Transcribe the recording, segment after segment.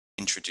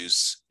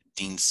introduce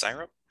Dean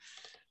Sapra,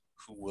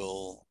 who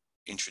will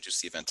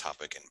introduce the event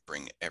topic and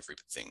bring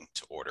everything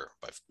to order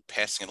by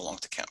passing it along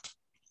to Kemp.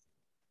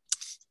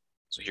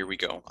 So here we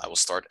go. I will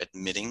start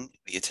admitting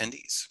the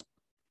attendees.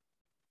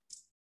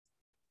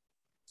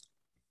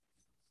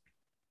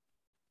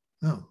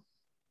 Oh.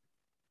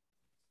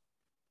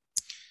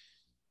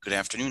 Good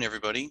afternoon,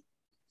 everybody.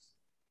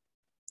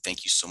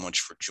 Thank you so much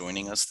for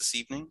joining us this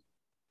evening.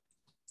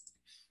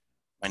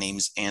 My name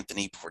is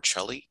Anthony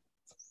Porcelli,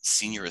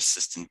 Senior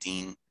Assistant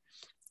Dean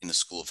in the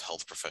School of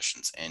Health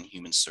Professions and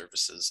Human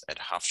Services at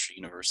Hofstra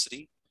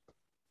University.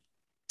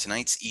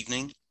 Tonight's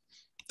evening,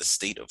 The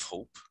State of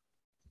Hope,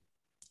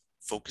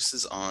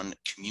 focuses on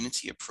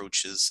community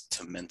approaches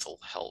to mental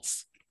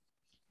health.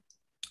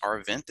 Our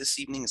event this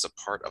evening is a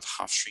part of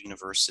Hofstra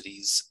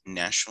University's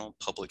National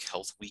Public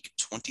Health Week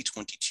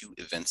 2022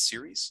 event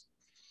series.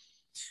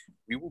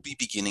 We will be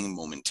beginning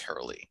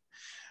momentarily.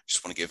 I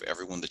just want to give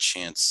everyone the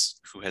chance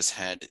who has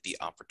had the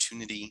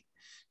opportunity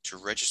to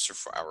register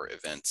for our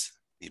event,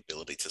 the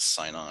ability to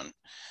sign on.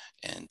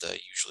 And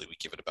usually we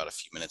give it about a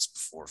few minutes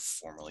before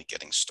formally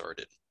getting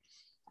started.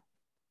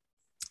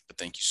 But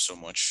thank you so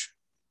much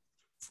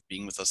for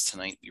being with us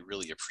tonight. We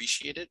really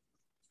appreciate it.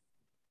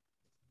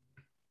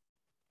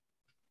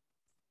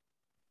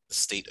 The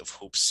State of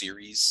Hope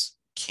series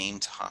came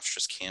to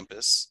Hofstra's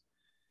campus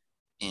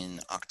in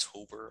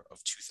October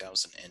of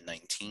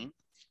 2019.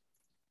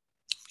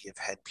 We have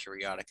had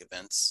periodic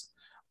events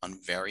on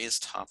various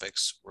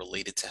topics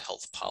related to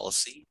health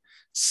policy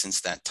since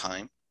that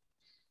time.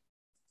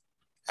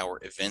 Our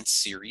event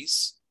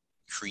series,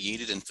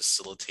 created and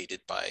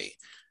facilitated by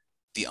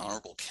the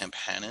Honorable Kemp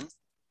Hannon,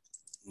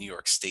 New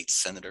York State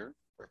Senator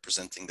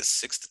representing the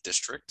 6th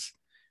District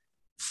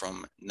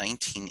from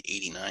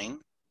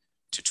 1989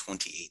 to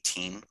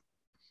 2018,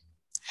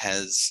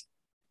 has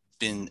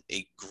been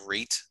a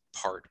great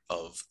part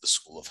of the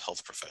School of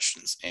Health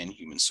Professions and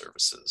Human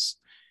Services,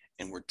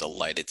 and we're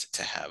delighted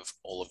to have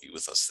all of you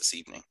with us this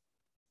evening.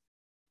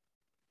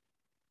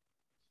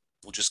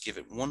 We'll just give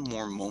it one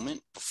more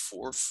moment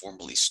before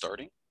formally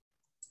starting.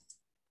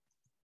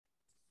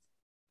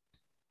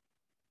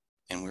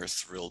 And we're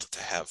thrilled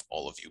to have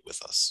all of you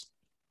with us.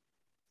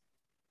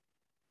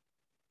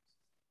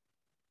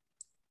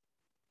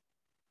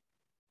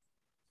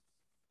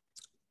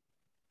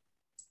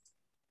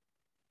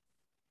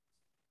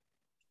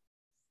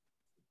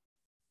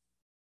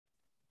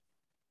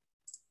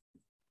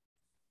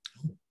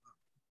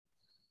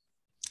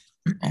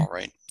 All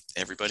right,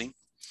 everybody.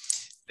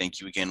 Thank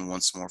you again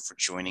once more for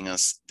joining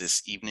us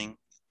this evening.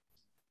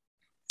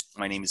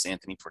 My name is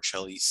Anthony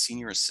Porcelli,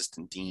 Senior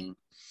Assistant Dean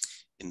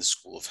in the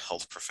School of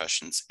Health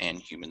Professions and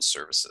Human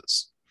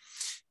Services.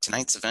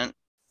 Tonight's event,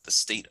 The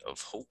State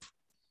of Hope,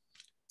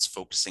 is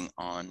focusing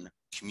on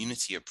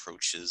community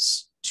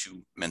approaches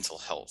to mental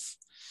health.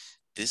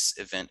 This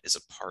event is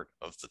a part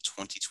of the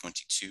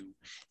 2022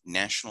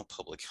 National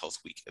Public Health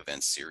Week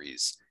event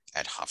series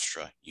at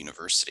Hofstra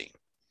University.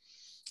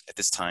 At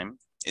this time,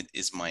 it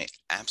is my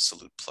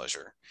absolute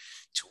pleasure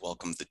to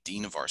welcome the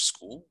Dean of our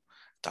school,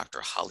 Dr.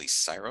 Holly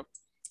Sapra,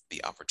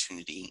 the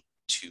opportunity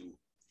to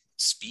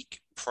speak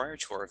prior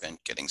to our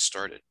event getting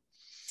started.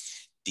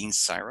 Dean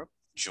Sapra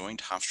joined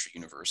Hofstra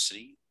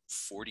University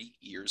 40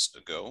 years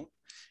ago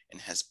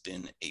and has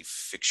been a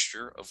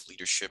fixture of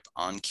leadership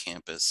on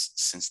campus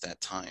since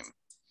that time.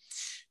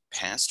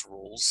 Past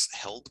roles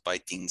held by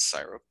Dean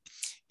Sapra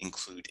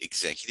include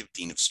Executive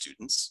Dean of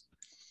Students,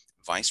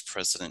 Vice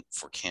President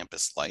for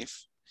Campus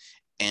Life,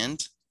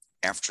 and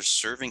after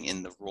serving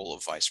in the role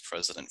of Vice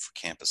President for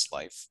Campus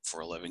Life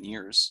for 11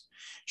 years,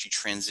 she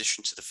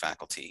transitioned to the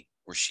faculty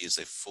where she is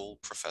a full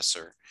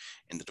professor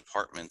in the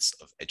departments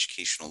of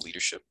Educational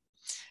Leadership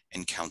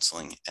and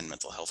Counseling and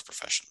Mental Health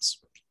Professions.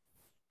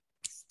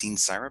 Dean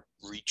Sapra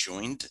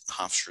rejoined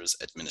Hofstra's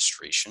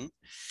administration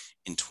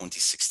in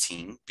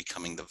 2016,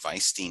 becoming the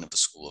Vice Dean of the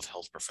School of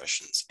Health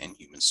Professions and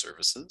Human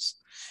Services,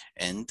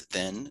 and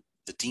then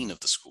the Dean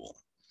of the school.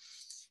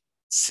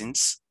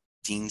 Since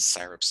Dean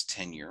Sapra's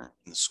tenure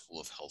in the School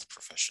of Health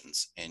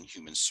Professions and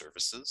Human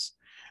Services,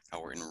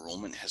 our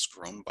enrollment has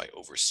grown by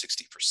over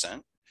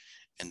 60%,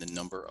 and the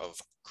number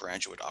of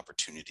graduate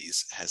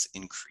opportunities has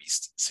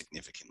increased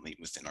significantly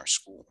within our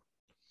school.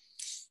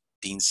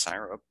 Dean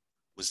Sapra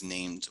was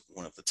named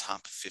one of the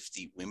top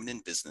 50 women in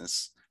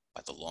business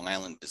by the Long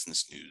Island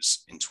Business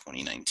News in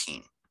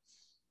 2019.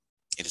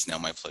 It is now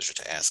my pleasure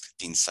to ask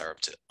Dean Sapra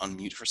to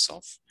unmute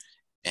herself,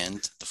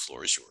 and the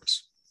floor is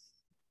yours.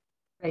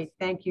 Great,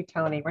 thank you,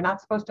 Tony. We're not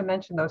supposed to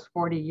mention those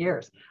 40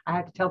 years. I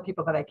have to tell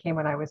people that I came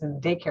when I was in the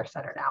daycare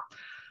center now.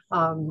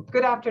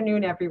 Good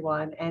afternoon,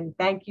 everyone, and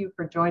thank you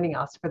for joining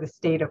us for the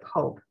State of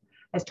Hope.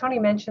 As Tony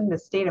mentioned, the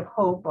State of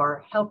Hope,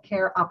 or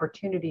Healthcare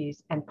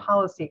Opportunities and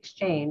Policy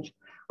Exchange,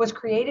 was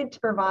created to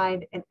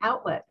provide an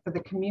outlet for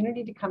the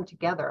community to come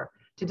together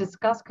to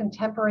discuss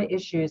contemporary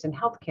issues in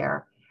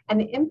healthcare and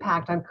the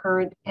impact on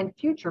current and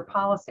future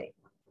policy.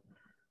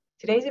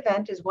 Today's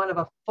event is one of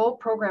a full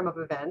program of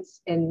events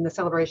in the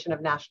celebration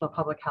of National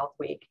Public Health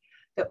Week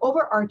The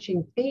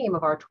overarching theme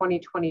of our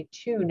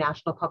 2022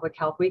 National Public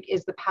Health Week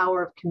is the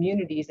power of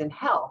communities in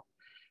health.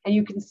 And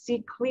you can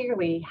see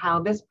clearly how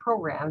this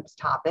program's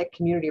topic,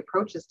 community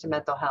approaches to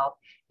mental health,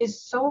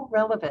 is so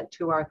relevant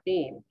to our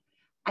theme.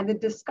 And the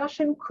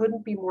discussion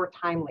couldn't be more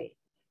timely,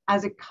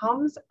 as it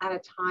comes at a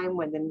time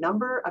when the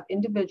number of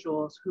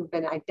individuals who've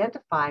been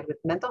identified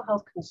with mental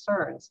health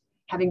concerns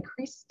have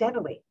increased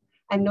steadily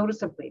and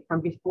noticeably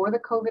from before the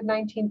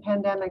COVID-19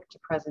 pandemic to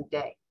present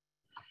day.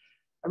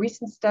 A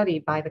recent study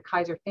by the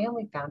Kaiser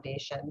Family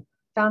Foundation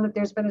found that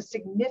there's been a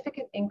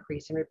significant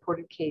increase in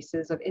reported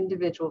cases of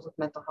individuals with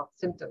mental health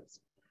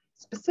symptoms.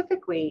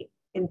 Specifically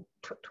in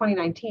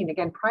 2019,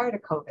 again, prior to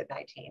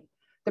COVID-19,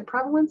 the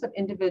prevalence of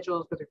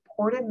individuals with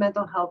reported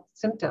mental health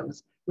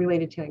symptoms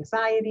related to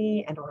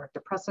anxiety and or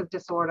depressive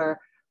disorder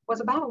was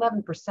about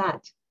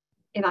 11%.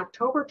 In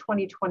October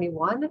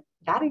 2021,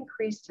 that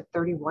increased to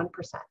 31%.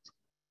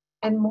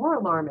 And more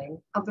alarming,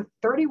 of the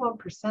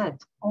 31%,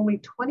 only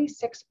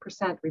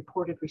 26%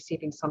 reported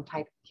receiving some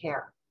type of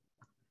care.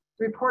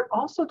 The report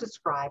also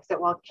describes that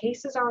while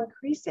cases are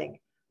increasing,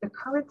 the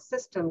current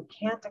system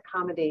can't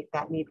accommodate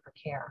that need for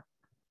care.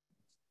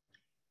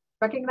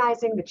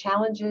 Recognizing the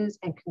challenges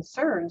and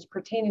concerns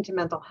pertaining to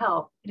mental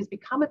health, it has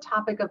become a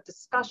topic of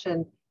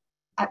discussion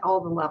at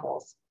all the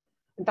levels.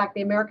 In fact,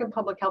 the American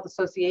Public Health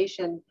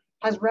Association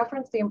has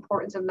referenced the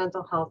importance of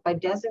mental health by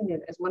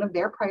designating it as one of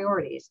their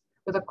priorities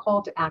with a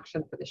call to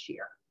action for this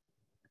year.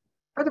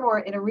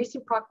 Furthermore, in a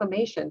recent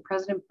proclamation,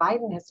 President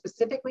Biden has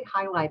specifically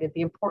highlighted the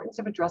importance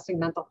of addressing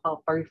mental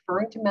health by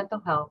referring to mental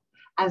health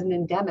as an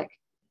endemic,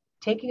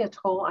 taking a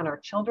toll on our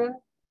children,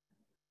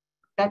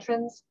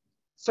 veterans,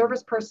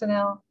 service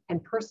personnel,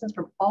 and persons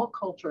from all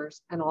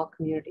cultures and all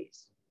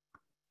communities.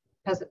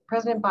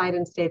 President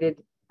Biden stated,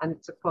 and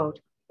it's a quote,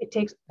 "It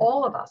takes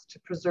all of us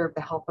to preserve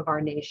the health of our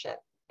nation,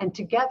 and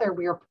together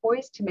we are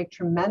poised to make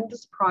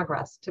tremendous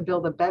progress to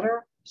build a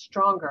better,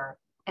 stronger,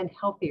 and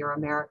healthier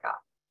America."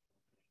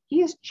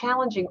 He is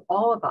challenging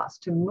all of us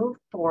to move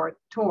forward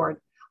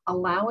toward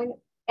allowing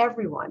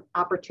everyone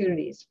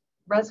opportunities,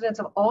 residents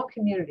of all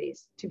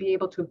communities, to be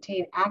able to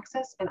obtain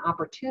access and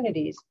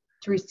opportunities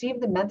to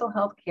receive the mental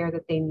health care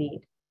that they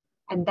need.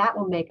 And that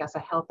will make us a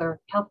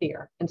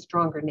healthier and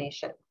stronger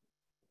nation.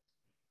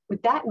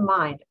 With that in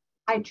mind,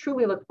 I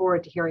truly look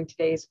forward to hearing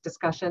today's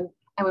discussion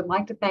and would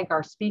like to thank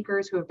our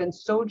speakers who have been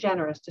so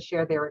generous to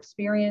share their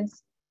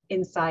experience,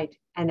 insight,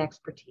 and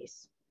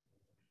expertise.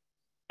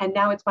 And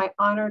now it's my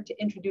honor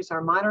to introduce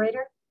our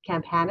moderator,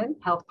 Kemp Hannon,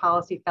 Health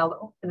Policy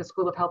Fellow in the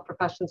School of Health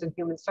Professions and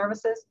Human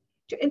Services,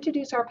 to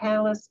introduce our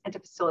panelists and to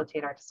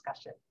facilitate our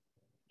discussion.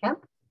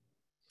 Kemp?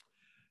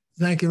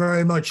 Thank you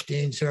very much,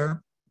 Dean,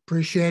 sir.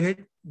 Appreciate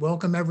it.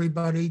 Welcome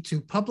everybody to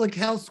Public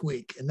Health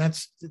Week. And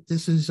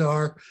this is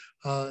our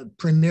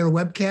premier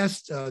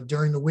webcast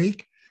during the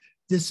week.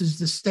 This is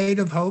the State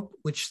of Hope,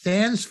 which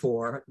stands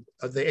for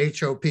the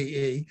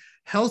H.O.P.E,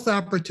 Health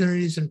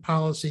Opportunities and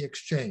Policy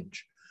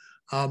Exchange.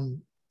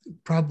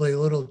 Probably a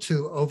little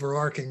too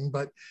overarching,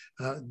 but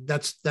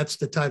that's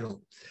the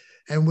title.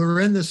 And we're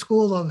in the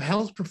School of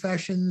Health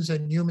Professions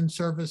and Human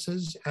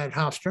Services at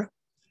Hofstra.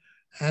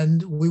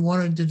 And we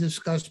wanted to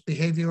discuss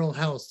behavioral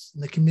health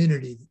in the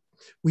community.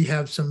 We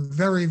have some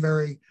very,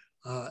 very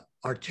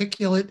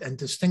articulate and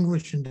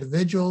distinguished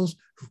individuals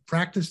who've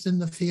practiced in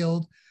the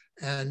field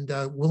and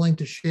willing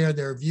to share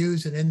their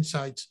views and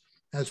insights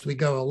as we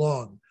go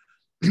along.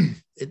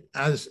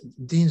 As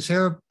Dean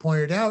Sarah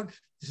pointed out,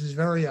 this is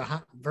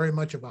very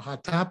much of a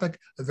hot topic,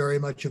 very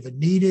much of a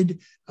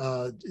needed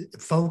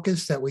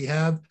focus that we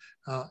have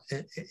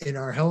in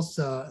our health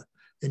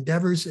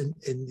endeavors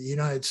in the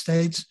United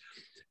States.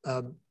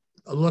 I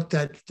looked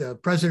at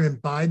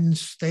President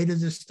Biden's State of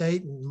the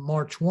State in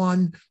March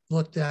 1,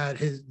 looked at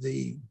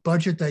the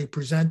budget they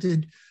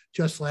presented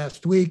just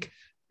last week.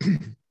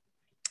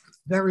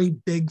 Very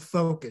big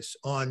focus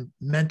on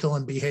mental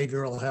and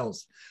behavioral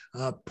health,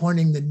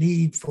 pointing the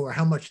need for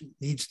how much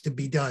needs to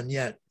be done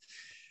yet.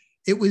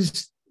 It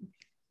was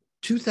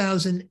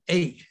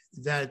 2008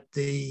 that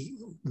the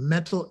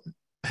Mental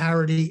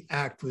Parity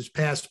Act was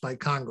passed by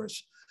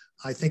Congress.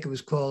 I think it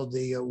was called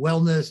the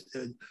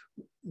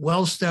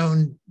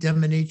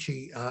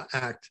Wellstone-Domenici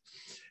Act.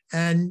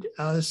 And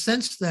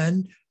since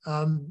then,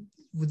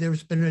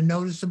 there's been a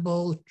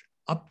noticeable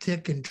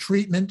uptick in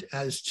treatment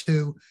as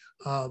to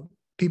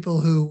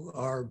people who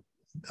are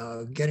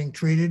getting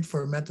treated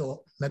for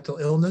mental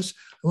illness.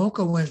 I won't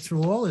go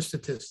through all the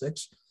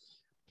statistics,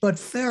 but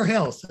Fair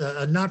Health,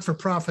 a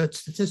not-for-profit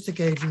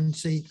statistic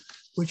agency,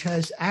 which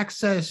has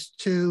access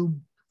to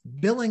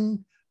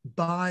billing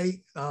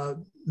by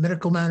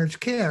medical managed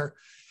care,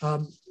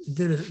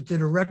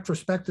 did a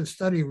retrospective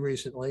study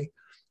recently,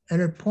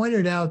 and it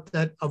pointed out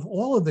that of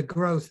all of the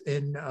growth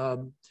in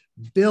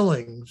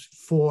billings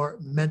for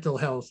mental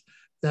health,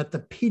 that the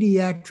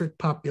pediatric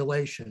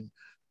population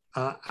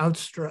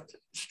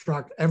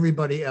outstruck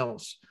everybody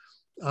else.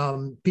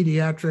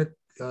 Pediatric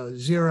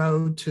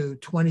 0 to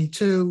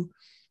 22,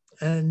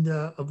 and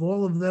of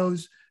all of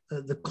those,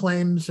 the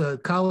claims,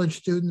 college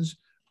students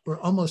were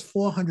almost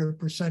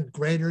 400%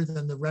 greater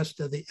than the rest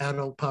of the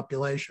adult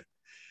population.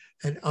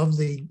 And of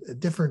the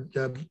different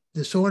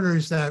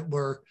disorders that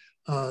were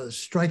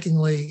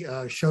strikingly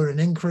showed an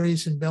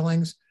increase in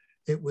billings,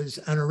 it was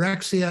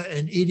anorexia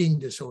and eating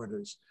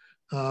disorders.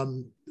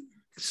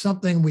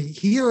 Something we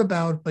hear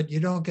about, but you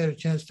don't get a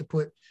chance to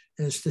put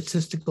in a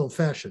statistical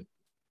fashion.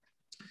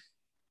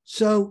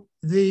 So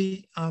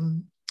to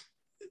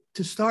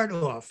start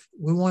off,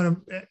 I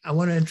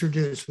want to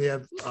introduce, we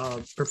have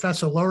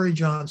Professor Laurie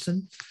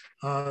Johnson,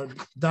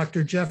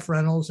 Dr. Jeff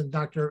Reynolds, and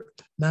Dr.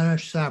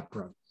 Manish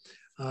Sapra.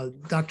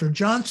 Dr.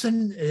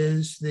 Johnson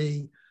is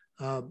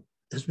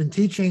has been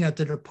teaching at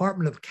the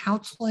Department of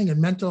Counseling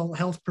and Mental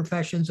Health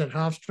Professions at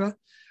Hofstra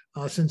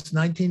since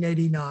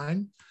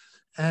 1989,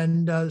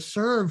 and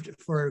served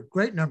for a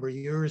great number of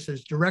years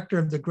as director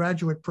of the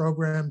graduate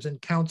programs in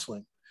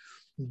counseling.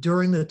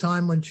 During the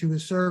time when she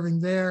was serving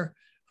there,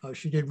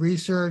 she did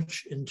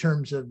research in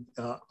terms of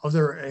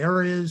other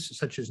areas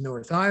such as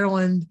North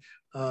Ireland,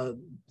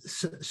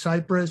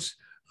 Cyprus,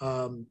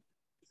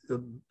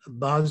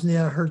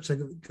 Bosnia,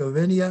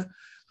 Herzegovina,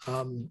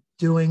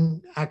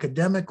 doing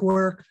academic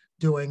work,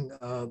 doing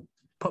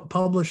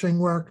publishing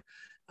work.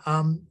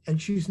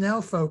 And she's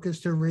now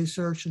focused her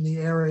research in the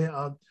area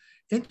of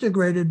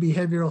integrated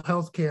behavioral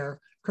health care,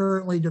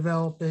 currently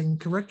developing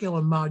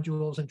curriculum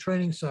modules and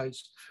training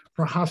sites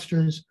for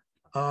Hofstra's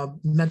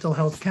mental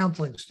health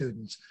counseling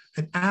students.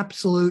 An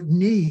absolute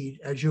need,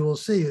 as you will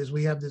see as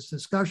we have this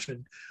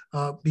discussion,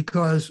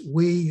 because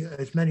we,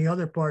 as many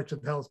other parts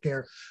of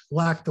healthcare,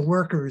 lack the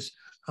workers,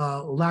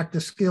 lack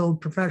the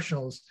skilled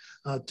professionals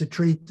to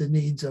treat the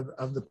needs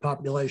of the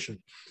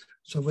population.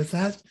 So with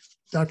that,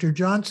 Dr.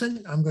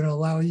 Johnson, I'm going to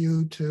allow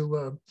you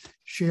to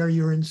share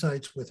your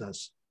insights with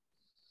us.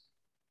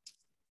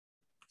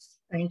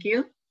 Thank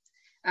you.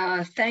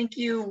 Thank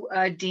you,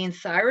 Dean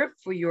Syrup,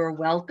 for your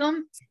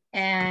welcome,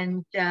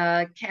 and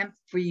Kemp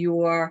for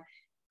your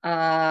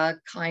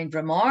kind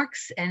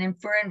remarks,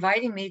 and for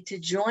inviting me to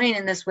join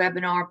in this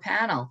webinar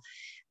panel.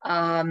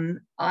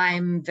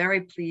 I'm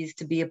very pleased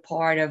to be a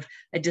part of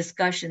a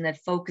discussion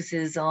that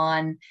focuses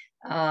on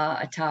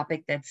a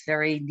topic that's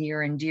very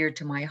near and dear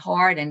to my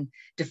heart and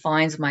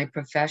defines my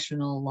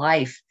professional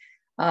life.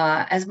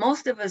 As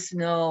most of us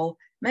know,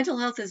 mental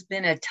health has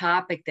been a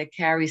topic that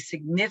carries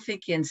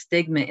significant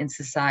stigma in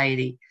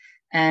society.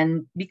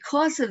 And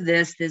because of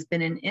this, there's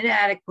been an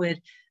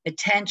inadequate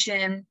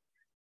attention,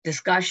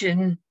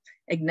 discussion,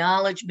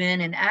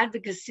 acknowledgement, and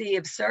advocacy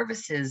of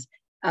services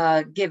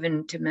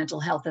given to mental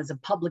health as a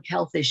public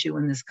health issue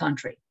in this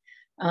country.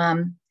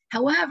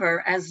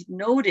 However, as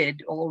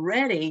noted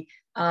already,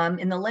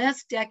 in the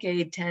last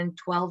decade, 10,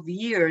 12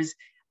 years,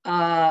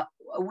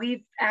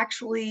 we've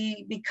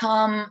actually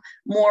become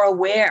more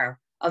aware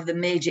of the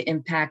major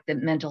impact that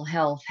mental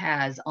health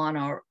has on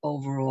our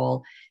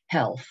overall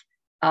health.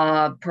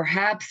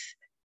 Perhaps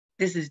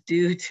this is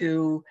due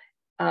to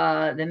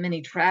the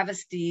many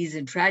travesties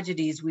and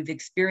tragedies we've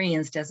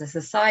experienced as a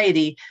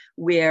society,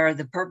 where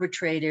the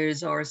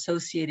perpetrators are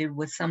associated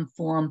with some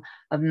form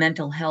of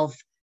mental health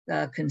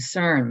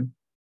concern.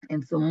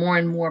 And so more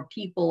and more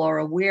people are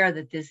aware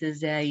that this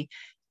is an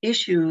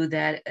issue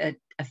that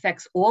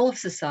affects all of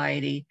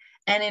society.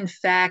 And in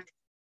fact,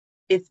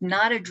 if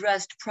not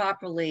addressed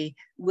properly,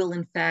 will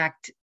in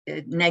fact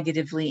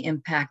negatively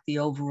impact the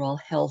overall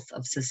health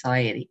of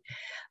society.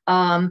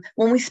 When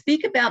we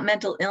speak about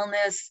mental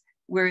illness,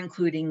 we're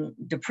including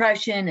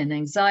depression and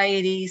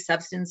anxiety,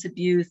 substance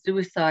abuse,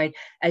 suicide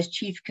as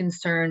chief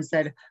concerns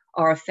that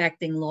are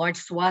affecting large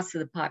swaths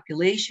of the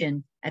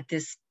population at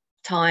this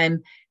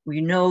time. We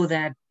know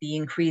that the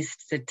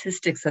increased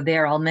statistics are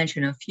there. I'll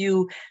mention a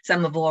few.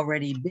 Some have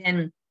already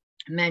been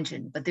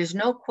mentioned, but there's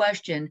no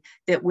question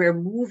that we're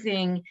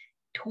moving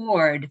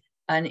toward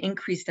an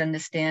increased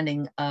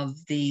understanding of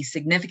the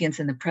significance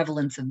and the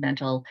prevalence of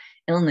mental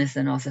illness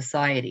in our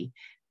society.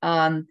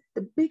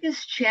 The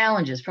biggest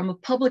challenges from a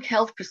public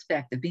health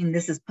perspective, being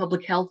this is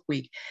Public Health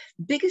Week,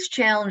 the biggest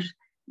challenge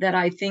that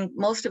I think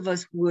most of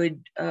us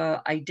would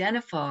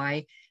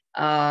identify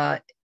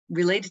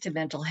related to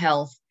mental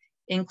health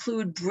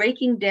include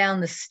breaking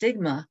down the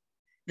stigma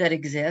that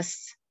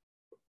exists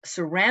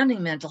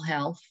surrounding mental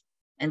health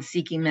and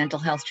seeking mental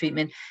health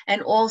treatment,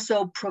 and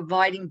also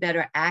providing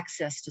better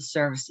access to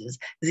services.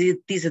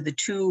 These are the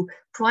two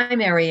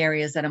primary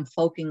areas that I'm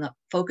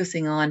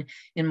focusing on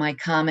in my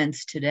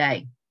comments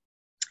today.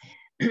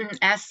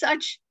 As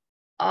such,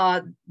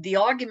 the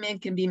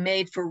argument can be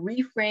made for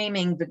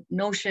reframing the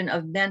notion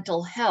of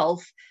mental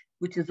health,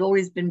 which has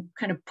always been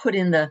kind of put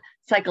in the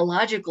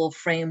psychological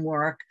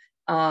framework,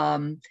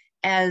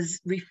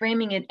 as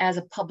reframing it as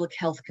a public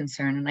health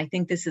concern. And I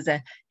think this is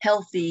a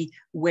healthy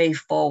way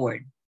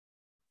forward.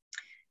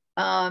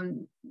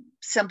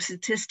 Some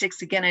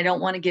statistics, again, I don't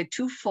want to get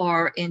too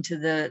far into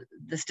the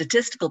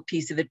statistical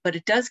piece of it, but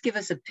it does give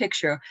us a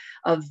picture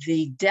of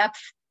the depth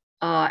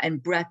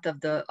and breadth of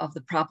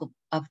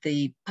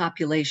the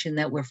population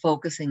that we're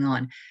focusing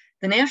on.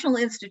 The National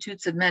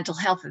Institutes of Mental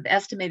Health have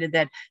estimated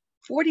that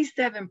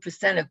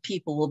 47% of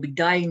people will be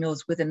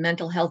diagnosed with a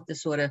mental health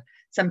disorder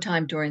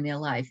sometime during their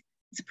life.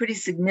 It's a pretty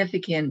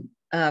significant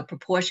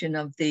proportion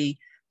of the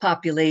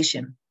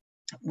population.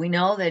 We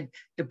know that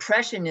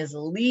depression is a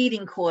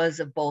leading cause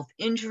of both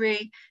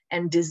injury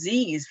and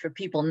disease for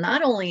people,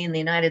 not only in the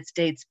United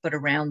States, but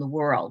around the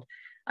world.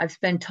 I've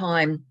spent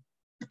time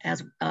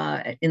as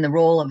in the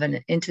role of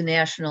an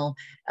international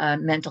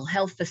mental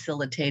health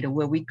facilitator,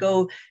 where we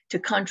go to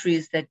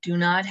countries that do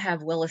not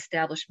have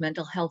well-established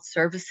mental health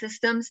service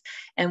systems,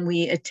 and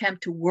we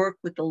attempt to work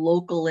with the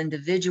local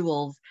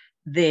individuals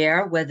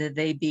there, whether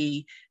they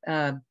be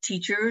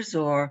teachers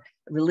or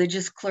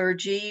religious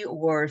clergy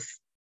or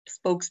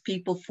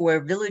spokespeople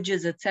for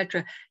villages,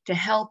 etc., to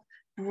help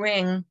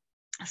bring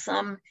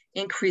some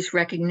increased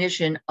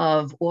recognition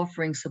of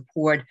offering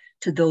support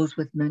to those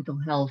with mental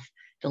health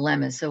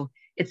dilemmas. So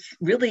it's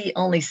really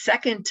only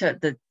second to,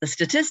 the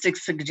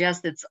statistics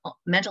suggest that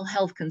mental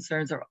health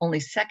concerns are only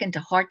second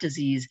to heart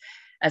disease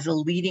as a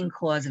leading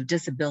cause of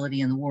disability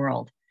in the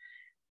world.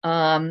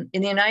 In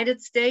the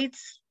United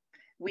States,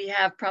 we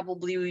have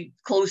probably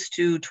close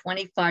to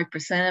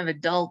 25%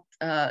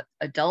 of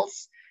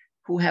adults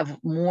who have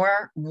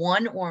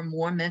one or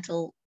more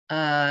mental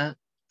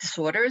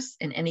disorders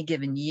in any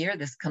given year.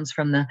 This comes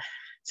from the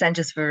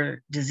Centers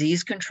for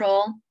Disease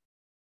Control.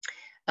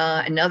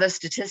 Another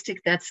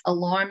statistic that's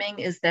alarming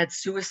is that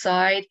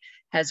suicide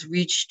has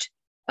reached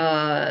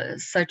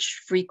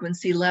such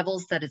frequency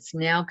levels that it's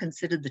now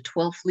considered the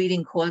 12th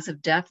leading cause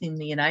of death in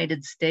the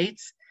United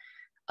States.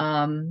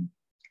 Some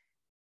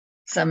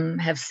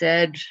have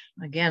said,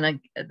 again,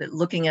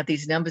 looking at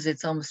these numbers,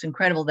 it's almost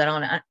incredible that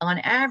on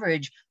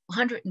average,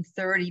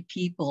 130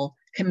 people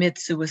commit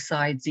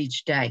suicides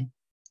each day.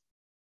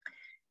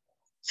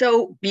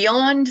 So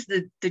beyond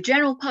the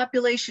general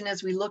population,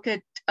 as we look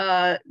at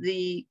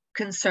the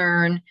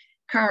concern,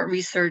 current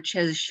research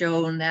has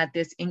shown that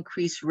there's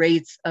increased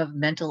rates of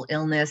mental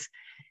illness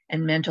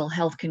and mental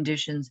health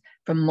conditions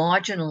from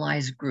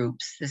marginalized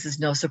groups. This is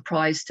no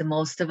surprise to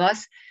most of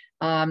us,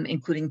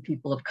 including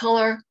people of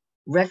color,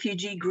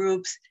 refugee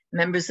groups,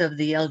 members of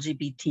the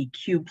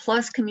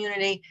LGBTQ+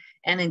 community,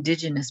 and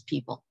indigenous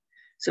people.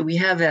 So we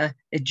have a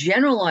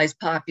generalized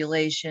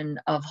population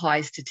of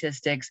high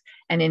statistics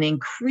and an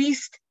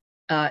increased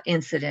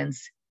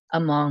incidence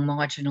among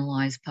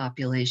marginalized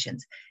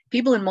populations.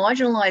 People in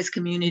marginalized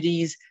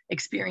communities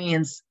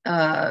experience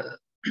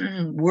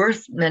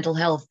worse mental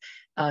health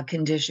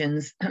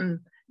conditions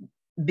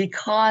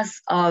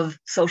because of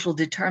social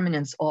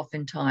determinants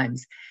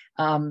oftentimes.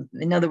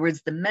 In other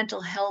words, the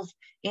mental health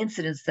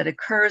incidents that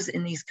occurs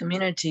in these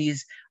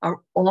communities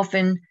are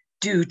often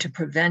due to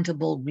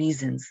preventable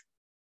reasons.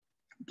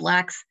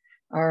 Blacks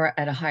are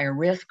at a higher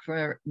risk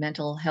for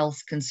mental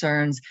health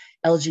concerns.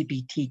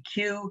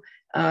 LGBTQ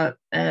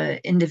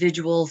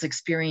individuals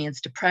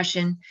experience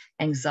depression,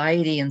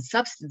 anxiety, and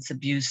substance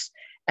abuse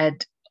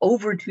at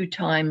over 2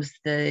 times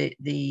the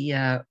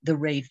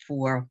rate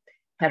for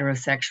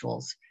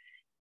heterosexuals.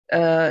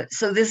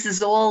 So this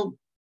is all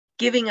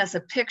giving us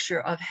a picture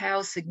of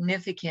how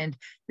significant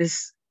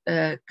this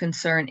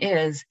concern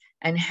is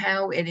and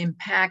how it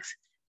impacts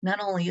not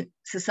only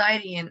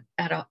society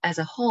as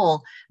a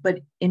whole, but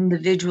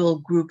individual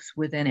groups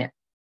within it.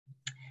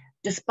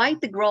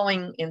 Despite the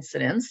growing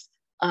incidence,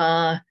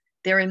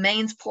 there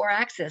remains poor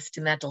access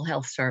to mental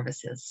health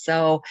services.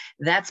 So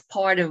that's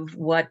part of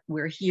what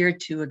we're here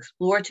to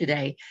explore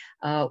today.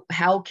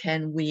 How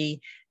can we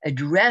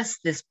address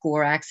this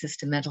poor access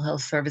to mental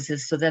health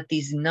services so that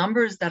these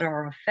numbers that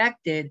are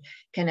affected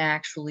can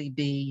actually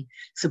be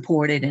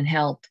supported and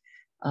helped?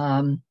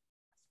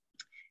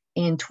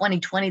 In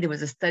 2020, there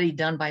was a study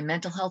done by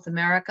Mental Health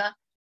America,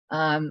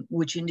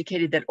 which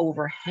indicated that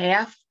over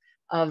half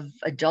of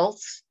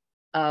adults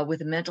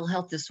with a mental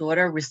health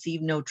disorder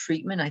receive no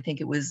treatment. I think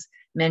it was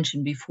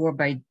mentioned before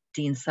by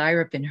Dionne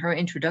Syrup in her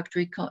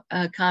introductory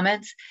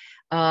comments,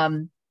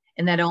 and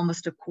that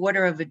almost a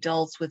quarter of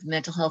adults with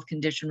mental health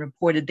condition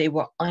reported they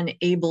were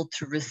unable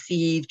to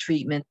receive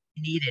treatment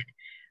needed.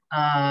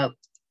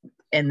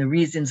 And the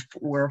reasons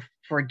were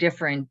for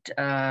different,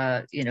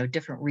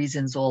 different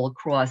reasons all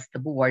across the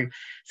board,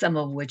 some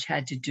of which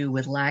had to do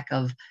with lack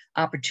of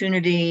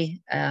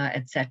opportunity,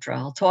 et cetera.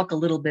 I'll talk a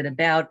little bit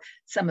about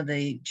some of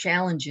the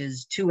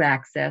challenges to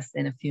access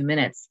in a few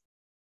minutes.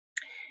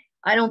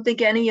 I don't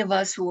think any of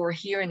us who are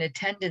here in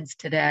attendance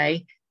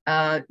today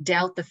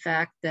doubt the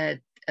fact that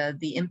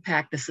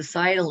the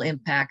societal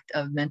impact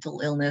of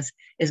mental illness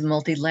is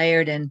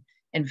multi-layered and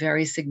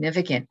very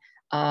significant.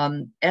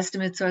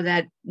 Estimates are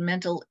that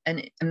mental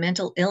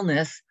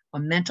illness or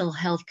mental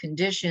health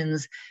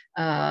conditions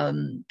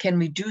can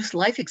reduce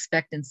life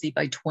expectancy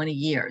by 20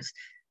 years.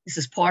 This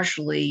is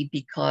partially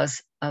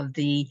because of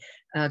the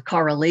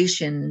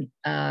correlation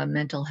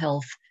mental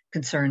health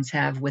concerns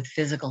have with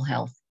physical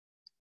health.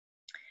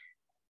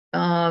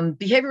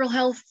 Behavioral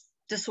health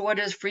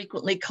disorders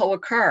frequently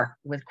co-occur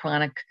with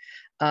chronic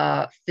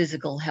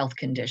physical health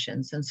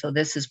conditions. And so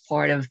this is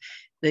part of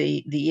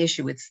the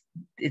issue.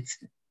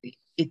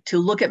 To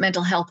look at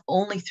mental health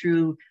only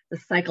through the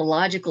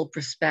psychological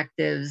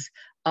perspectives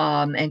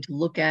and to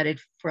look at it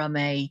from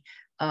a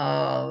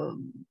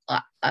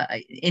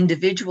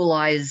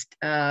individualized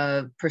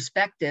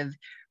perspective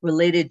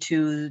related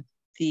to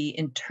the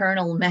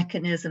internal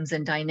mechanisms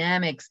and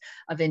dynamics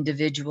of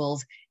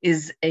individuals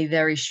is a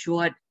very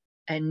short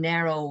and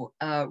narrow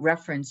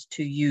reference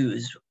to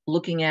use,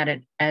 looking at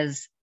it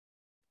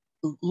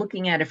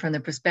from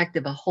the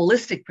perspective, a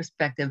holistic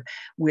perspective,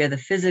 where the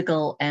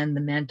physical and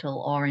the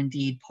mental are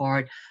indeed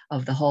part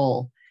of the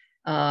whole.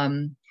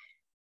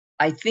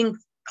 I think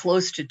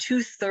close to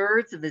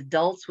 2/3 of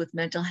adults with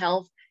mental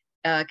health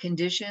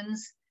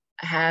conditions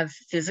have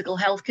physical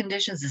health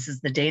conditions. This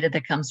is the data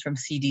that comes from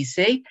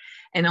CDC,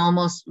 and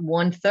almost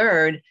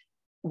 1/3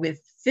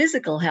 with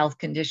physical health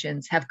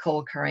conditions have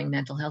co-occurring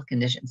mental health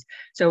conditions.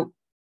 So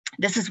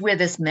this is where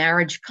this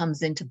marriage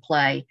comes into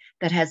play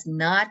that has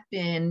not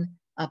been,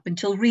 up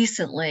until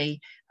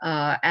recently,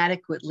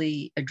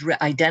 adequately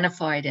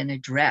identified and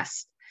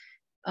addressed.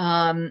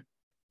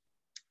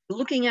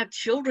 Looking at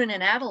children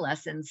and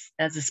adolescents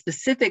as a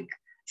specific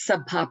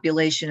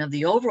subpopulation of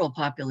the overall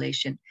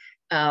population,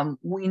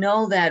 we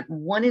know that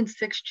 1 in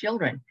 6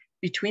 children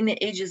between the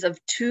ages of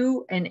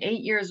 2 and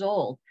 8 years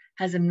old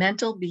has a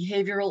mental,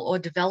 behavioral, or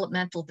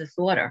developmental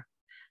disorder.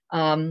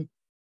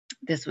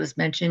 This was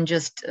mentioned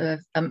just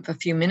a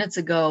few minutes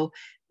ago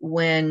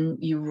when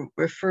you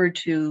referred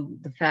to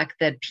the fact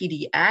that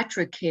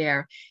pediatric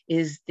care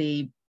is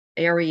the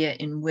area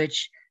in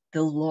which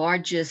the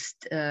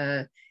largest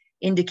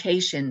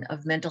indication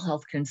of mental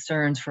health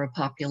concerns for a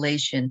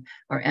population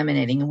are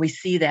emanating. And we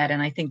see that, and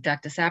I think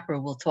Dr.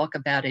 Sapra will talk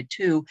about it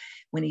too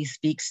when he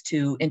speaks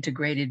to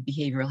integrated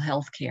behavioral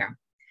health care,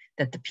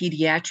 that the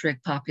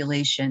pediatric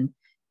population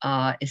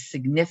is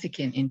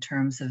significant in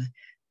terms of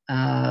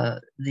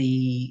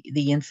the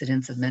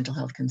incidence of mental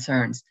health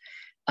concerns.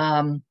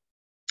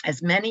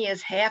 As many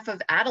as half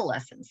of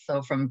adolescents,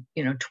 so from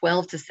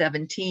 12 to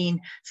 17,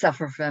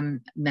 suffer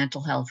from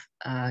mental health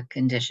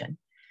condition.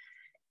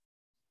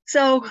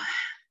 So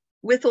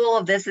with all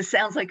of this, it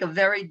sounds like a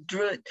very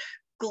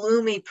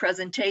gloomy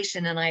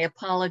presentation, and I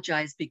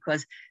apologize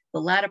because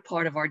the latter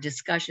part of our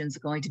discussion is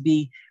going to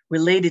be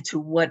related to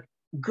what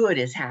good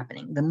is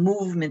happening, the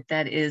movement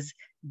that is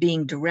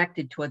being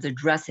directed towards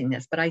addressing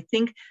this. But I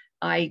think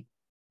I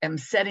am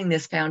setting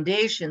this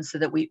foundation so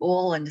that we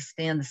all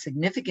understand the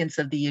significance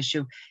of the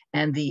issue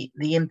and the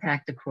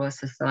impact across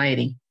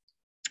society.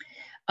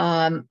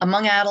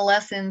 Among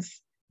adolescents,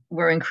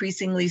 we're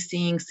increasingly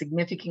seeing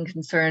significant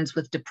concerns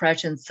with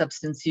depression,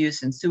 substance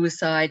use, and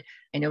suicide.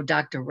 I know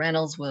Dr.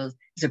 Reynolds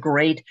is a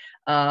great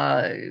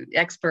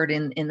expert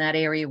in that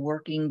area,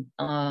 working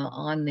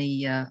on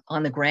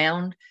the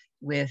ground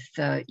with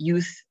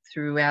youth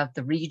throughout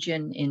the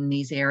region in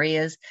these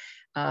areas.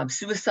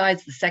 Suicide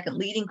is the second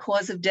leading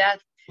cause of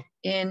death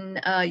in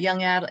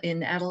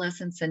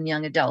adolescents and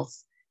young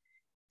adults.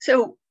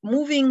 So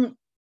moving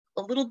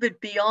a little bit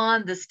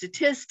beyond the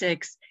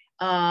statistics,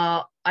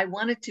 I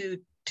wanted to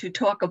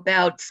talk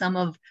about some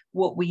of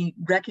what we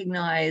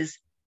recognize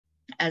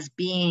as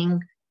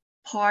being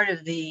part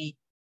of the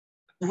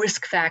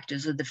risk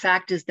factors, or the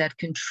factors that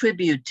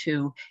contribute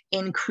to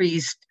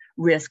increased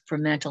risk for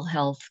mental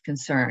health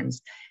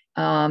concerns.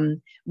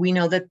 We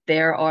know that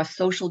there are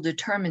social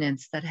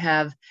determinants that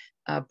have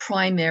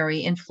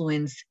primary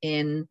influence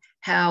in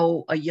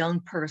how a young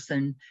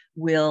person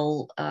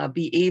will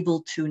be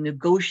able to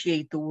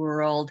negotiate the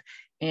world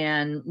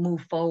and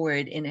move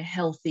forward in a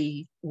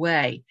healthy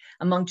way.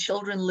 Among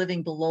children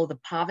living below the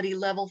poverty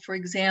level, for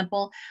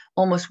example,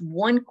 almost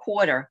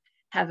 1/4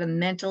 have a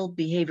mental,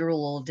 behavioral,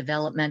 or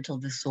developmental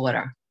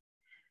disorder.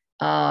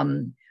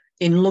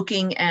 In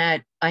looking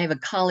at, I have a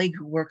colleague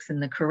who works in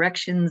the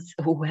corrections,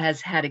 who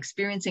has had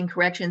experience in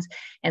corrections,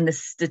 and the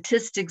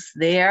statistics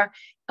there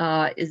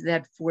is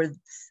that for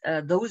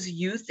those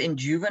youth in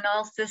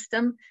juvenile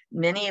system,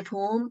 many of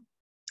whom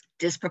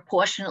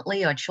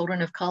disproportionately are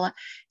children of color,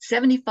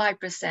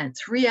 75%,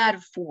 3 out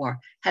of 4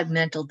 have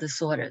mental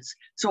disorders.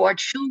 So our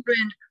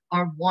children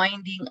are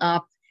winding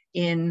up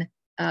in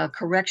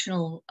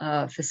correctional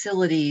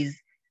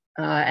facilities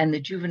and the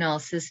juvenile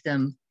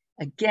system,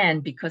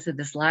 again, because of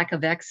this lack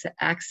of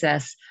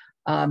access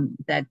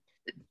that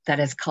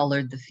has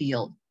colored the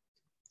field.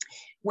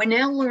 We're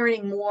now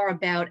learning more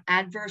about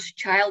adverse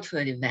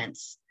childhood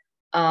events.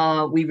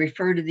 We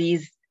refer to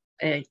these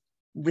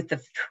with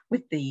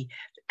the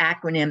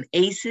acronym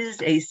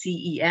ACEs,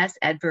 ACES,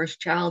 adverse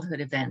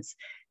childhood events.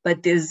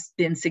 But there's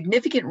been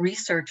significant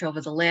research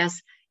over the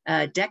last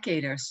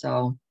decade or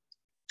so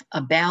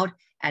about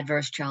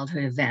adverse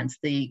childhood events.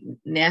 The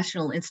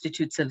National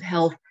Institutes of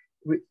Health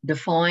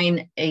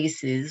define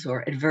ACEs,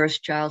 or adverse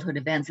childhood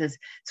events, as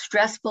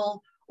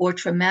stressful or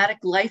traumatic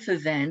life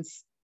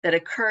events that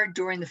occurred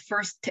during the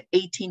first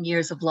 18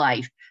 years of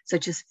life,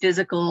 such as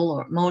physical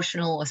or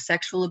emotional or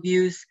sexual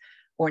abuse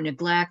or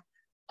neglect,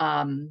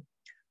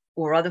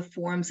 or other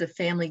forms of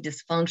family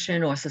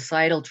dysfunction or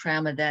societal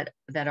trauma that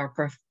are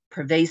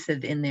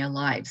pervasive in their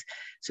lives.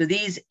 So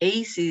these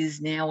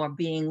ACEs now are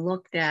being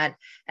looked at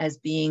as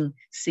being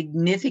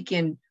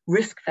significant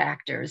risk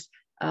factors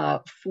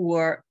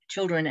for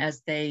children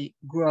as they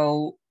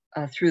grow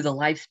through the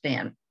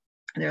lifespan.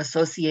 They're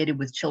associated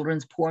with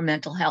children's poor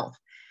mental health.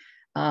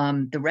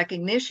 The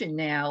recognition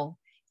now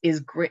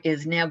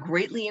is now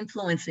greatly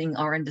influencing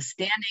our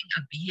understanding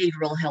of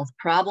behavioral health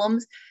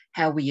problems,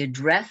 how we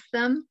address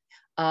them,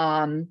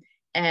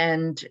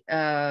 and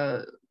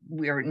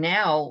we're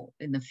now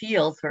in the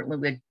field,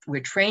 certainly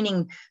we're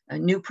training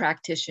new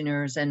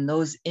practitioners, and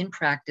those in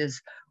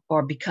practice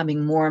are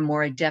becoming more and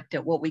more adept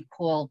at what we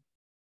call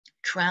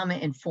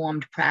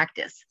trauma-informed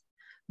practice,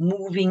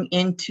 moving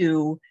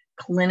into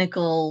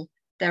clinical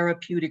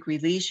therapeutic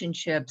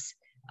relationships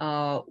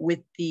with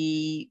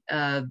the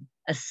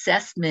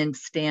assessment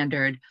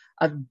standard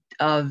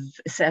of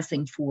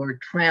assessing for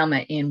trauma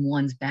in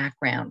one's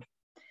background.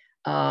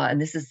 And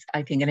this is,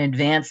 I think, an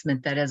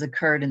advancement that has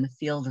occurred in the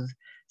field of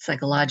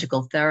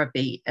psychological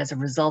therapy as a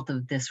result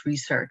of this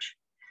research.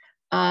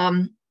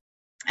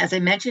 As I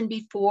mentioned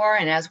before,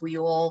 and as we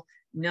all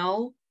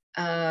know,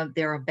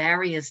 there are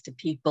barriers to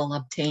people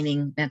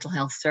obtaining mental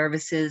health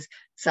services.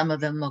 Some of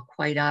them are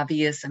quite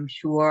obvious, I'm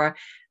sure.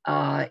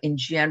 In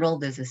general,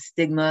 there's a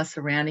stigma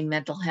surrounding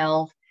mental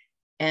health,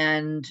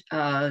 and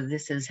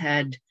this has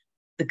had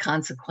the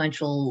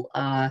consequential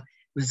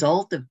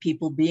result of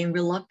people being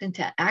reluctant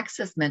to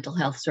access mental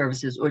health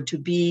services or to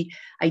be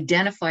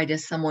identified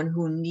as someone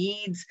who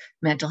needs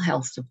mental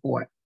health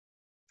support.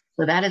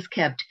 So that has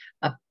kept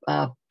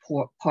a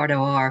part of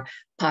our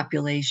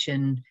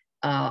population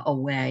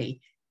away.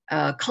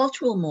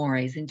 Cultural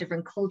mores in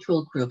different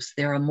cultural groups.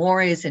 There are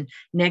mores and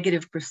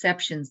negative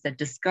perceptions that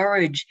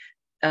discourage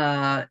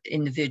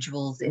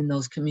individuals in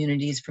those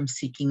communities from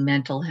seeking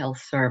mental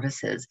health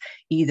services.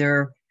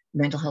 Either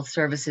mental health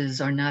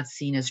services are not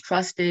seen as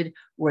trusted,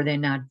 or they're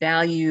not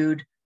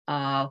valued.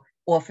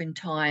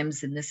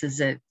 Oftentimes, and this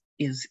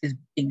is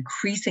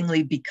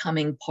increasingly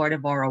becoming part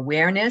of our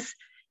awareness,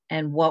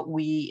 and what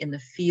we in the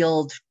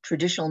field,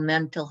 traditional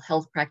mental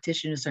health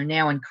practitioners are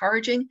now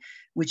encouraging,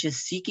 which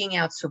is seeking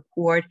out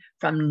support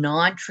from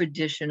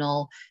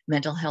non-traditional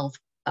mental health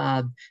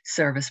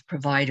service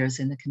providers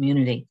in the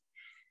community.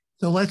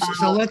 So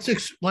let's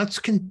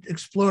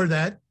explore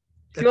that.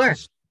 Sure.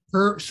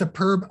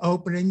 Superb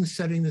opening,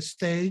 setting the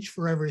stage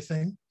for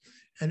everything,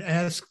 and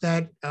ask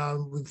that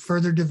we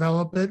further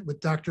develop it with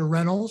Dr.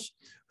 Reynolds,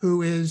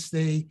 who is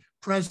the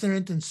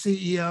president and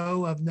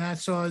CEO of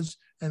Nassau's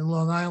and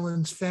Long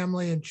Island's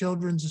Family and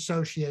Children's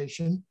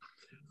Association.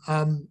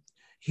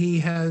 He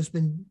has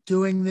been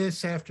doing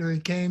this after he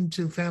came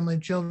to Family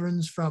and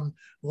Children's from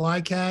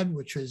LICAD,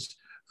 which is,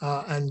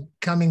 and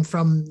coming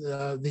from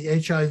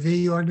the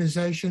HIV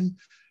organization.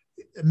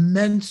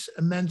 Immense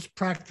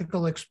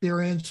practical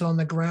experience on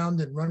the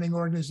ground and running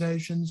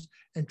organizations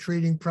and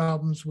treating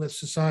problems with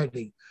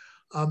society.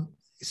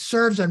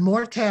 Serves on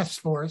more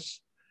task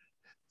force,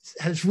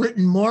 has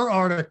written more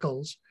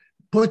articles,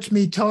 puts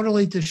me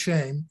totally to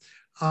shame.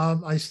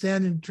 I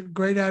stand in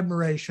great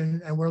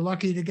admiration, and we're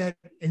lucky to get,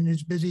 in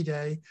his busy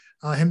day,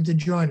 him to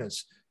join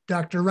us.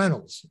 Dr.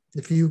 Reynolds,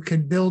 if you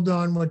could build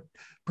on what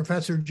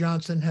Professor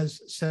Johnson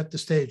has set the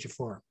stage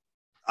for.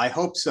 I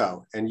hope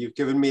so. And you've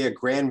given me a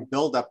grand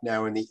buildup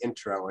now in the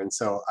intro. And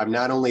so I'm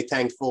not only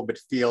thankful, but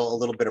feel a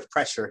little bit of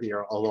pressure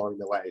here along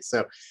the way.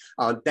 So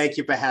thank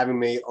you for having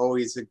me.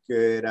 Always a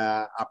good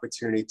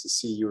opportunity to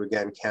see you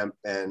again, Kemp.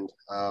 And,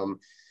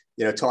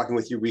 you know, talking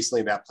with you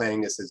recently about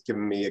planning this has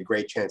given me a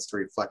great chance to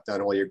reflect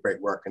on all your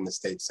great work in the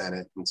state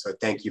Senate. And so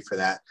thank you for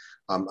that.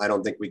 I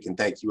don't think we can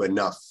thank you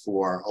enough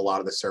for a lot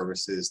of the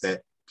services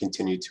that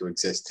continue to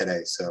exist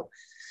today. So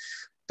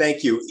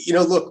thank you. You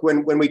know, look,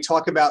 when we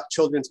talk about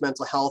children's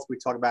mental health, we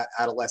talk about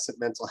adolescent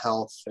mental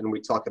health, and we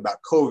talk about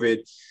COVID,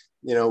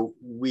 you know,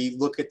 we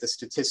look at the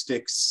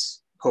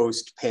statistics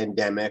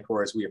post-pandemic,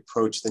 or as we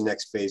approach the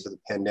next phase of the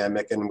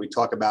pandemic, and we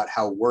talk about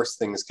how worse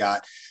things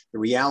got. The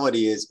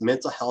reality is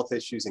mental health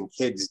issues in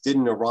kids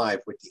didn't arrive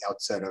with the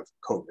outset of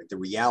COVID. The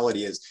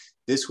reality is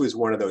this was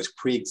one of those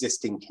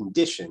pre-existing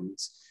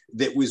conditions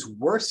that was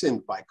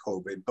worsened by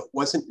COVID, but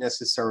wasn't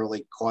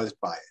necessarily caused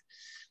by it.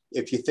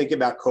 If you think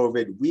about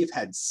COVID, we've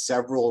had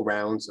several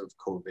rounds of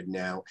COVID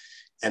now,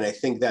 and I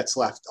think that's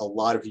left a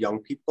lot of young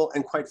people,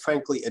 and quite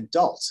frankly,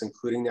 adults,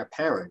 including their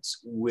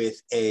parents,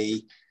 with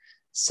a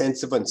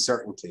sense of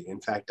uncertainty. In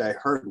fact, I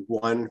heard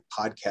one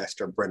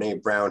podcaster,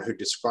 Brene Brown, who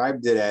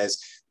described it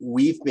as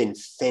we've been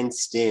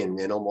fenced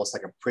in almost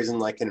like a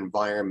prison-like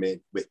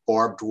environment with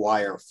barbed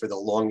wire for the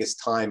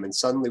longest time, and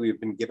suddenly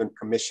we've been given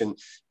permission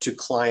to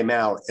climb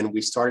out, and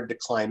we started to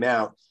climb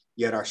out,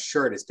 yet our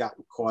shirt has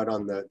gotten caught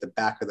on the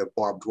back of the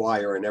barbed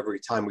wire. And every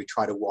time we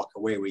try to walk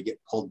away, we get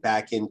pulled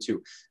back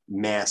into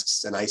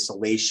masks and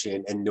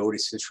isolation and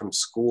notices from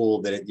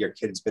school that your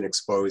kid's been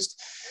exposed.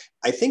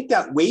 I think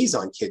that weighs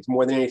on kids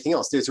more than anything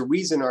else. There's a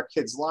reason our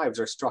kids' lives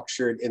are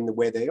structured in the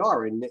way they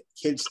are, and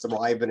kids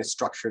thrive in a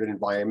structured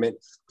environment.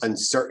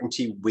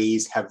 Uncertainty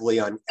weighs heavily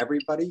on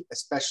everybody,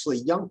 especially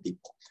young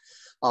people.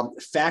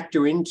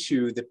 Factor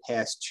into the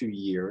past 2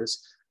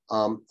 years,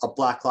 a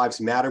Black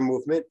Lives Matter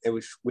movement,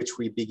 which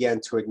we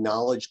began to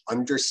acknowledge,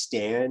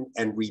 understand,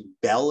 and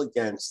rebel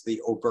against the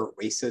overt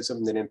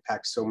racism that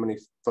impacts so many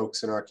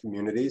folks in our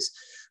communities.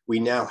 We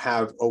now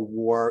have a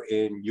war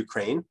in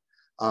Ukraine,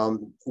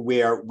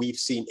 where we've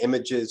seen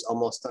images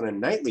almost on a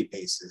nightly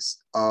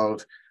basis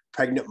of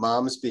pregnant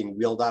moms being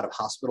wheeled out of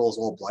hospitals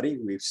all bloody.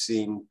 We've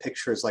seen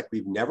pictures like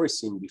we've never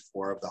seen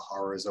before of the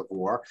horrors of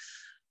war.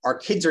 Our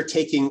kids are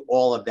taking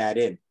all of that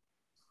in.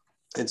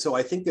 And so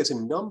I think there's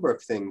a number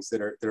of things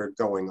that are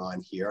going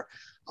on here.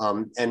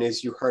 And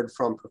as you heard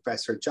from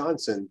Professor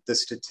Johnson, the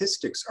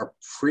statistics are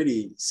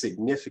pretty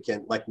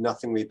significant, like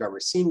nothing we've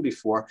ever seen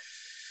before.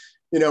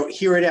 You know,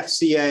 here at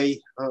FCA,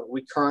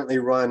 we currently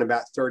run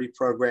about 30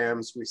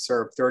 programs. We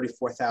serve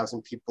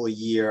 34,000 people a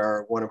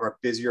year. One of our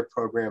busier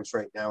programs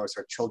right now is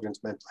our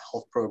children's mental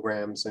health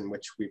programs, in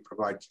which we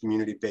provide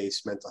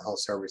community-based mental health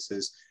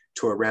services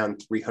to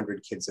around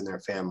 300 kids and their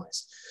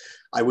families.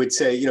 I would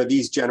say, you know,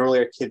 these generally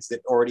are kids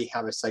that already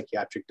have a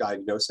psychiatric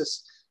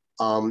diagnosis,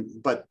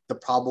 but the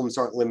problems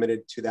aren't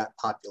limited to that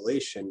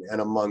population.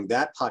 And among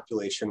that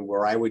population,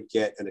 where I would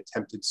get an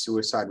attempted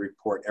suicide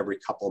report every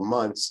couple of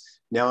months,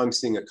 now I'm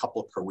seeing a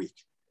couple per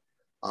week.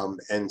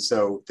 And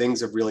so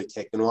things have really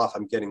taken off.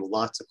 I'm getting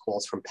lots of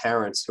calls from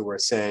parents who are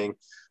saying,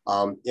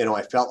 you know,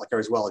 I felt like I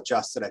was well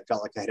adjusted. I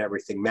felt like I had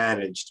everything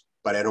managed,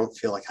 but I don't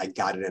feel like I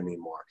got it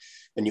anymore.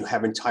 And you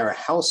have entire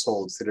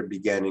households that are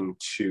beginning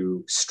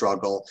to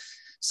struggle,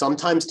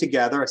 sometimes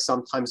together,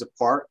 sometimes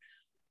apart.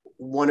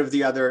 One of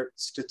the other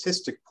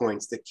statistic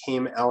points that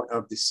came out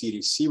of the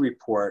CDC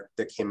report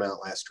that came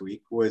out last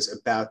week was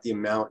about the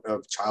amount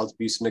of child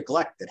abuse and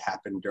neglect that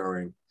happened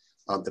during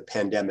the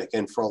pandemic.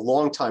 And for a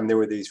long time, there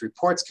were these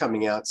reports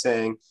coming out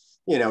saying,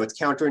 you know, it's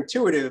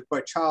counterintuitive,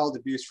 but child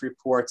abuse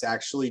reports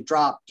actually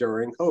dropped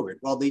during COVID.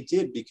 Well, they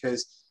did,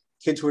 because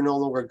kids were no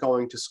longer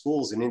going to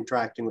schools and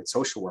interacting with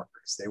social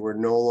workers. They were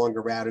no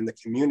longer out in the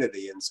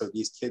community. And so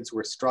these kids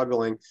were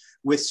struggling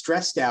with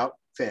stressed out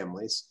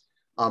families,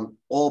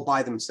 all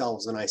by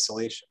themselves in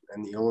isolation.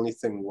 And the only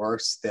thing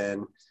worse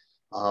than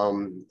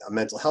a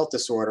mental health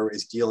disorder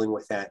is dealing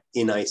with that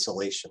in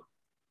isolation.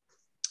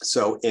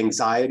 So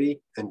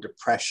anxiety and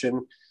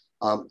depression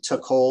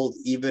took hold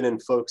even in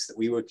folks that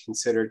we would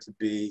consider to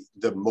be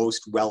the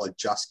most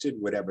well-adjusted,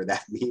 whatever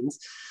that means.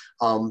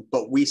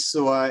 But we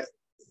saw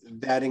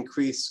that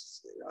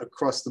increase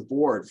across the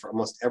board for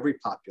almost every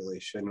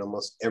population,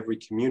 almost every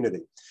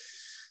community.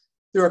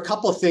 There are a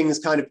couple of things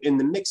kind of in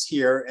the mix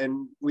here,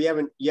 and we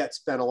haven't yet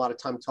spent a lot of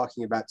time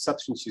talking about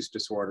substance use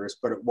disorders,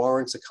 but it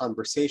warrants a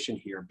conversation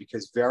here,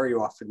 because very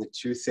often the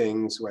two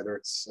things, whether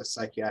it's a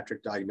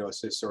psychiatric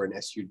diagnosis or an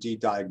SUD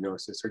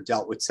diagnosis, are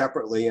dealt with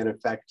separately. And in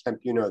fact, Kemp,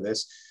 you know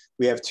this,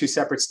 we have two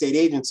separate state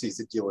agencies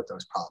that deal with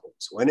those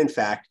problems. When in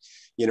fact,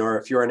 you know,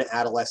 if you're an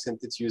adolescent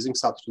that's using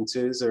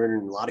substances, or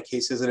in a lot of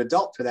cases an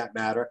adult for that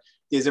matter,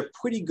 there's a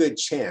pretty good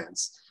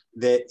chance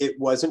that it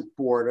wasn't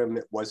boredom,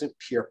 it wasn't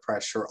peer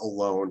pressure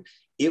alone,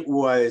 it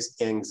was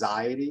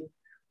anxiety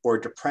or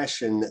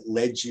depression that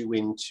led you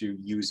into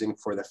using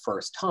for the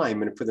first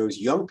time. And for those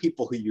young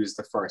people who use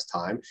the first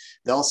time,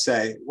 they'll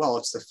say, well,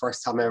 it's the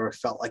first time I ever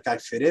felt like I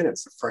fit in,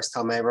 it's the first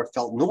time I ever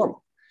felt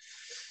normal.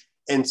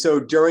 And so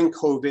during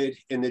COVID,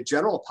 in the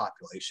general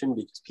population,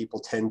 because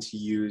people tend to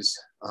use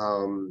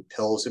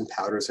pills and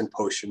powders and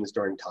potions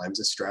during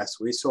times of stress,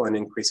 we saw an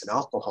increase in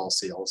alcohol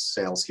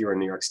sales here in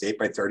New York State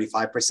by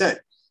 35%.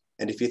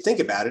 And if you think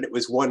about it, it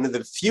was one of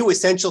the few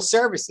essential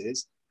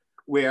services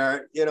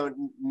where, you know,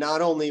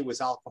 not only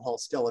was alcohol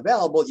still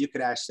available, you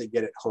could actually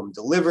get it home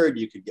delivered,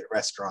 you could get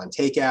restaurant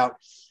takeout.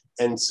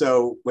 And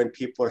so when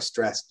people are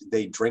stressed,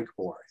 they drink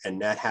more.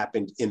 And that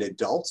happened in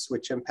adults,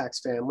 which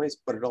impacts families,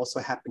 but it also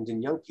happened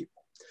in young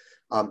people.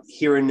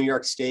 Here in New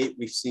York State,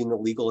 we've seen the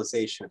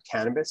legalization of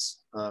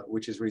cannabis,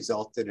 which has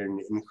resulted in an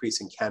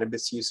increase in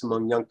cannabis use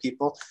among young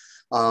people.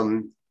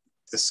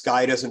 The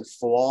sky doesn't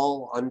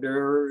fall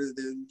under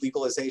the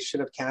legalization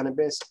of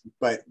cannabis,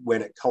 but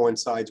when it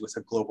coincides with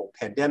a global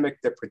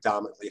pandemic that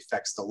predominantly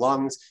affects the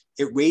lungs,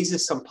 it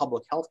raises some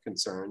public health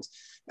concerns.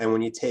 And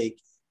when you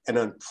take an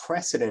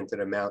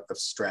unprecedented amount of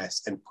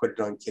stress and put it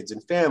on kids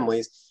and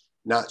families,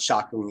 not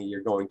shockingly,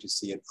 you're going to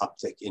see an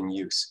uptick in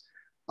use.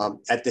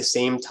 At the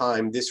same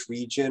time, this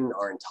region,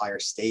 our entire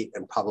state,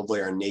 and probably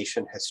our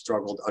nation has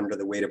struggled under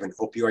the weight of an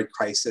opioid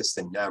crisis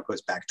that now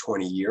goes back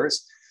 20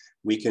 years.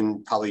 We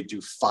can probably do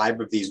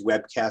 5 of these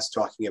webcasts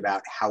talking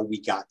about how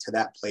we got to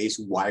that place,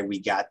 why we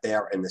got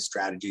there, and the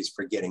strategies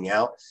for getting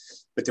out.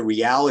 But the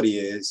reality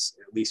is,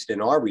 at least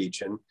in our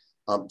region,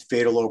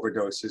 fatal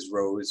overdoses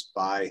rose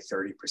by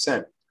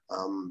 30%.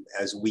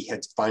 As we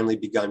had finally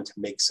begun to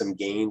make some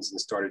gains and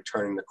started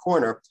turning the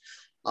corner,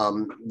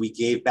 we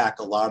gave back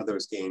a lot of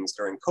those gains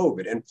during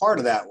COVID. And part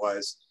of that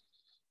was,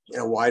 you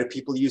know, why do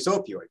people use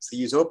opioids? They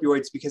use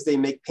opioids because they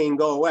make pain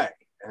go away.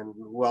 And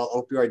while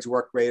opioids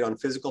work great on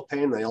physical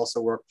pain, they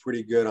also work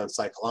pretty good on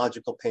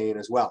psychological pain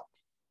as well.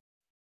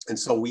 And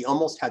so we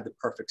almost had the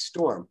perfect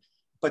storm.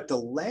 But the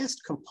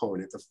last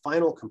component, the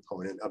final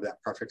component of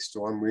that perfect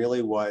storm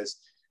really was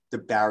the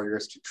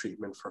barriers to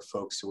treatment for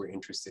folks who were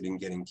interested in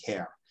getting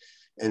care.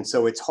 And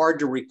so it's hard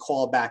to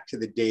recall back to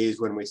the days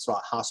when we saw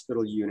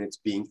hospital units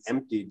being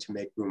emptied to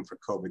make room for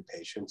COVID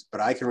patients. But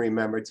I can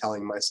remember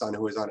telling my son,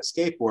 who was on a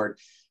skateboard,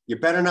 you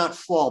better not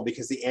fall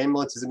because the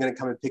ambulance isn't going to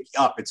come and pick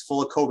you up. It's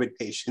full of COVID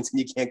patients and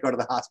you can't go to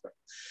the hospital.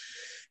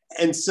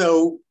 And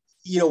so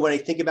when I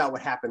think about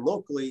what happened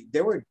locally,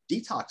 there were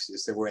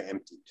detoxes that were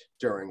emptied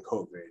during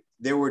COVID.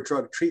 There were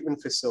drug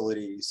treatment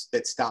facilities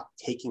that stopped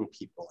taking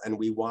people. And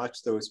we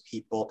watched those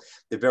people,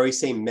 the very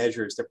same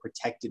measures that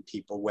protected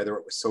people, whether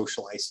it was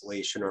social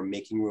isolation or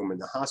making room in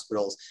the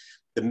hospitals,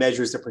 the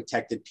measures that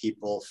protected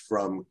people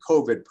from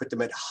COVID put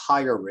them at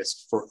higher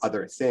risk for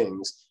other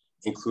things,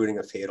 including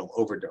a fatal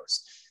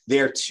overdose.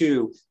 There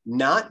too,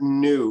 not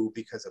new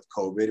because of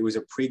COVID. It was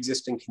a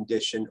pre-existing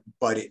condition,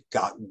 but it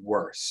got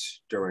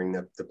worse during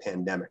the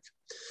pandemic.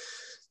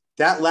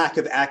 That lack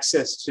of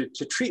access to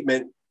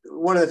treatment,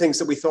 one of the things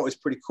that we thought was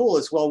pretty cool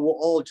is, well, we'll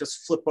all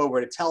just flip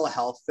over to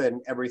telehealth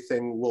and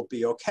everything will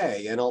be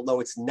okay. And although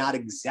it's not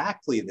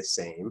exactly the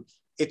same,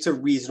 it's a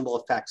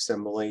reasonable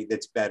facsimile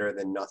that's better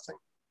than nothing.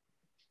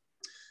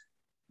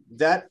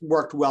 That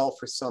worked well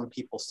for some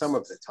people some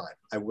of the time.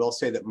 I will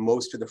say that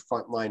most of the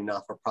frontline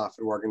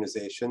not-for-profit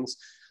organizations,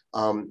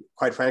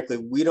 quite frankly,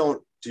 we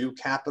don't do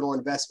capital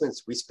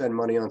investments. We spend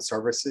money on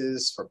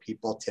services for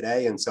people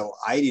today. And so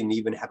I didn't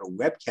even have a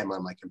webcam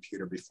on my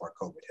computer before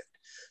COVID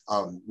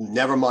hit.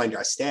 Never mind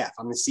our staff.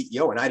 I'm the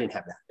CEO and I didn't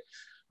have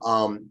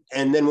that.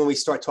 And then when we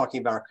start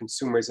talking about our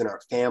consumers and our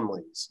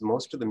families,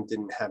 most of them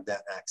didn't have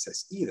that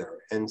access either.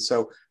 And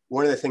so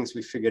one of the things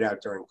we figured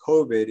out during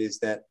COVID is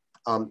that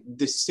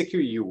the sicker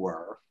you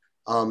were,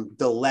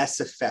 the less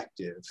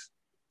effective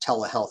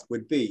telehealth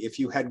would be. If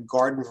you had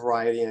garden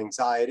variety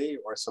anxiety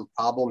or some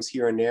problems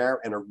here and there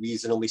and a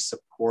reasonably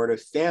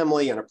supportive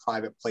family and a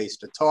private place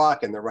to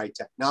talk and the right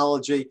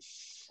technology,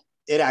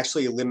 it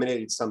actually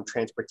eliminated some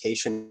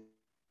transportation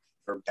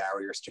or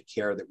barriers to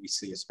care that we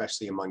see,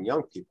 especially among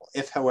young people.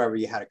 If, however,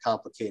 you had a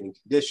complicating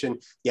condition,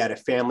 you had a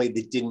family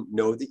that didn't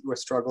know that you were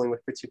struggling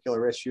with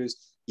particular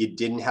issues, you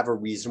didn't have a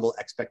reasonable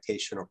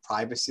expectation of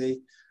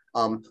privacy,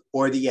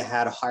 or that you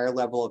had a higher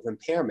level of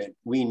impairment,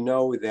 we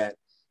know that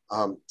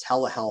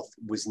telehealth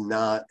was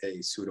not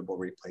a suitable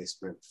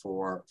replacement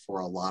for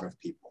a lot of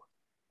people.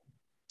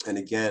 And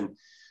again,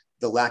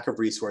 the lack of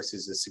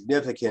resources is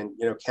significant.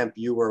 Kemp,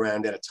 you were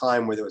around at a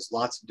time where there was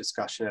lots of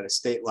discussion at a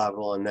state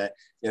level and that,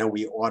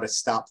 we ought to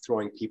stop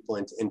throwing people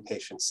into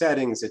inpatient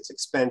settings. It's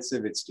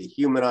expensive, it's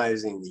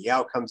dehumanizing, the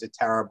outcomes are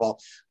terrible.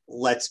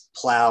 Let's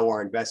plow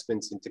our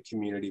investments into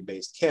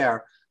community-based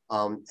care.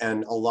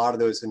 And a lot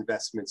of those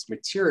investments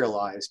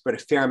materialized, but a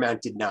fair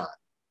amount did not.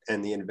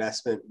 And the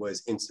investment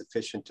was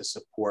insufficient to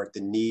support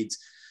the needs,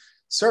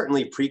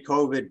 certainly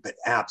pre-COVID, but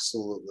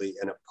absolutely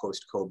in a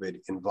post-COVID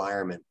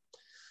environment.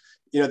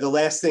 The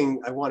last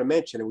thing I want to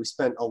mention, and we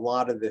spent a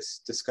lot of this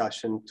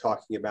discussion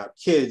talking about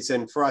kids,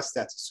 and for us,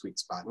 that's a sweet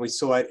spot. And we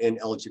saw it in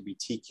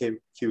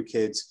LGBTQ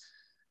kids.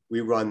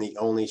 We run the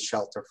only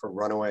shelter for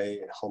runaway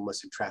and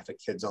homeless and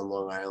trafficked kids on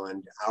Long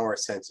Island. Our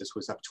census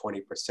was up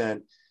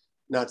 20%.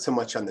 Not so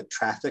much on the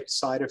traffic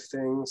side of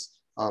things,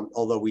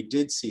 although we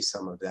did see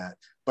some of that,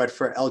 but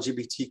for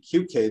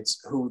LGBTQ kids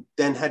who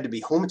then had to be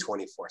home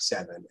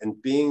 24/7,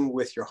 and being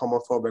with your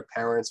homophobic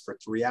parents for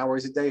 3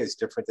 hours a day is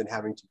different than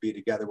having to be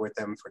together with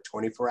them for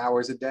 24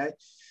 hours a day.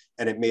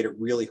 And it made it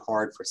really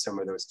hard for some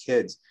of those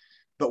kids.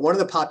 But one of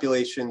the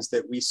populations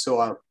that we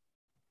saw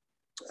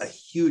a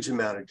huge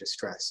amount of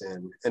distress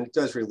in, and it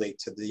does relate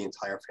to the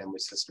entire family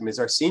system, is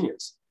our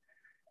seniors.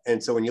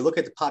 And so when you look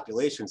at the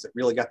populations that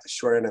really got the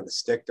short end of the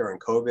stick during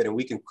COVID, and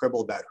we can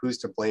quibble about who's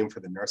to blame for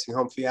the nursing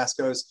home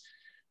fiascos,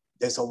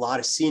 there's a lot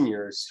of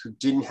seniors who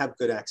didn't have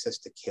good access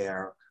to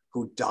care,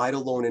 who died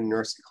alone in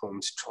nursing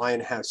homes, trying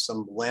to have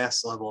some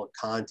last level of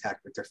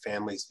contact with their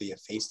families via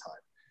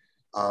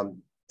FaceTime.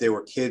 There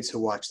were kids who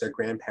watched their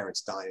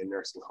grandparents die in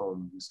nursing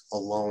homes,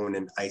 alone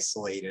and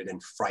isolated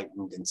and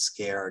frightened and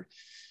scared.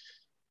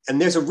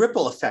 And there's a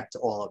ripple effect to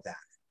all of that.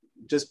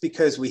 Just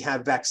because we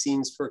have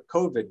vaccines for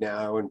COVID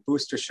now and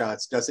booster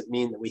shots doesn't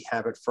mean that we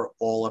have it for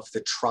all of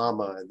the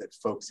trauma that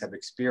folks have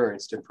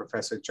experienced. And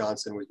Professor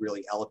Johnson was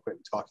really eloquent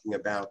in talking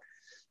about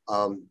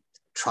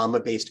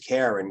trauma-based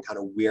care and kind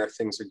of where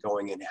things are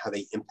going and how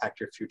they impact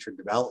your future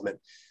development.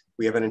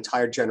 We have an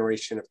entire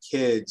generation of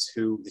kids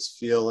who is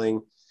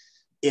feeling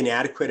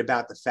inadequate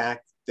about the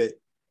fact that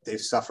they've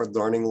suffered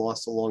learning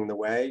loss along the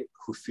way,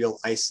 who feel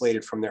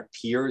isolated from their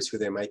peers who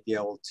they might be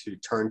able to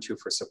turn to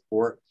for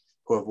support,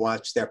 who have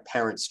watched their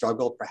parents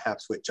struggle,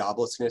 perhaps with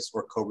joblessness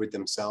or COVID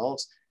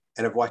themselves,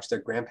 and have watched their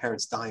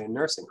grandparents die in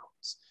nursing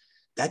homes.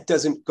 That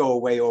doesn't go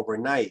away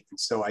overnight. And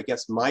so I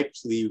guess my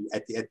plea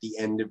at the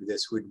end of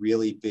this would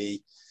really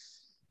be,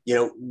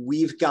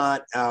 we've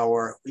got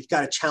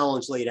a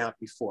challenge laid out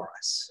before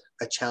us,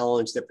 a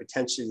challenge that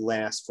potentially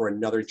lasts for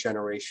another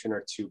generation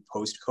or two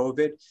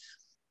post-COVID.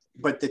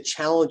 But the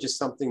challenge is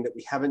something that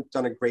we haven't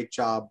done a great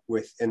job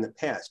with in the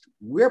past.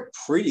 We're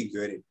pretty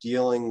good at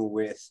dealing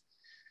with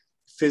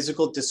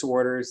physical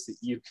disorders that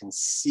you can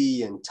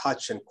see and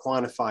touch and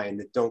quantify and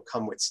that don't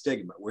come with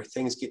stigma. Where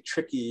things get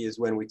tricky is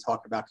when we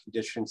talk about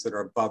conditions that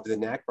are above the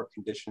neck or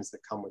conditions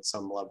that come with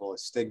some level of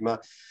stigma.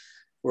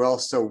 We're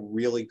also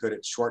really good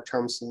at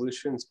short-term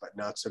solutions, but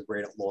not so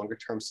great at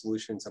longer-term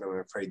solutions. And I'm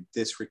afraid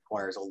this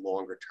requires a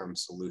longer-term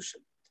solution.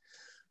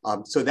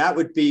 So that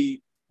would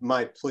be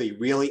my plea.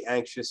 Really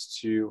anxious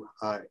to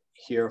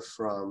hear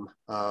from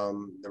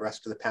the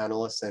rest of the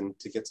panelists and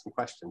to get some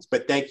questions.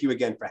 But thank you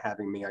again for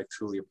having me. I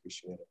truly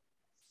appreciate it.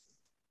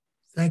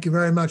 Thank you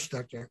very much,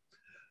 Doctor.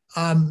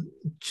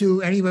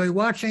 To anybody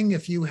watching,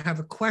 if you have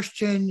a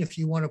question, if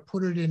you want to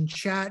put it in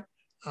chat,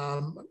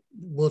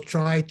 we'll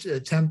try to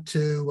attempt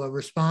to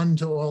respond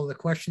to all the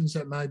questions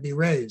that might be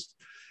raised.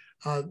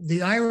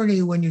 The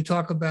irony when you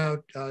talk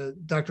about,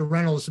 Dr.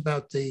 Reynolds,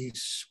 about the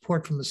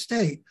support from the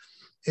state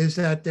is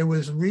that there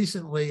was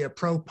recently a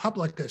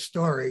ProPublica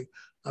story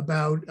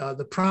about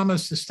the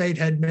promise the state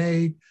had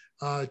made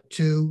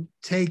to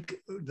take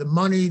the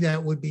money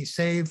that would be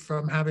saved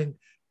from having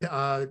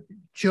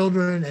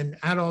children and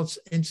adults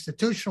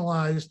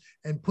institutionalized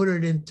and put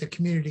it into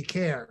community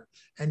care,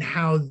 and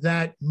how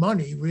that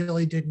money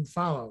really didn't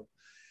follow.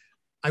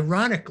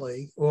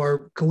 Ironically,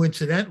 or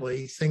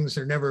coincidentally, things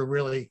are never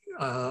really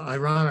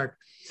ironic,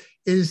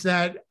 is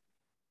that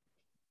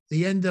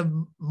the end of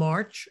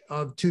March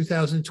of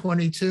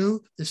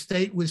 2022, the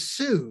state was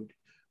sued.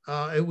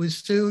 It was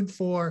sued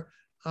for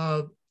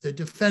the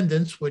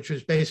defendants, which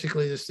was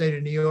basically the state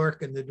of New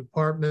York and the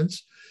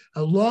departments,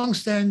 a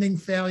longstanding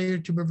failure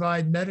to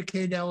provide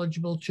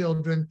Medicaid-eligible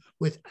children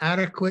with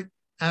adequate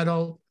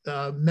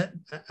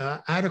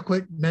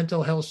adequate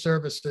mental health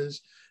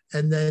services,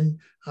 and then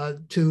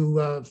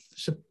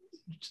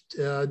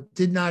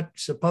did not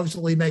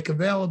supposedly make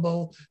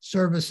available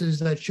services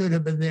that should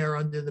have been there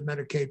under the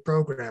Medicaid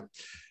program.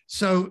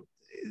 So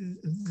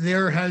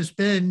there has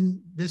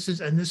been, this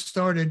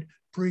started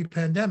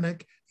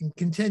pre-pandemic and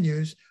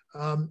continues,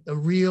 a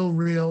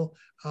real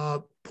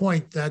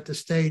point that the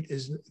state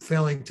is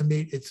failing to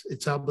meet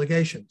its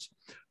obligations.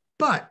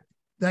 But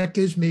that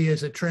gives me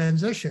as a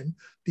transition,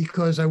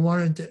 because I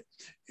wanted to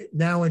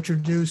now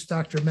introduce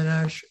Dr.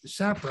 Manish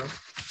Sapra,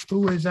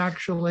 who is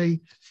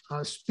actually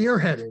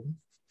spearheading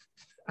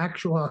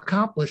actual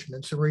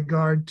accomplishments in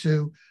regard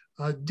to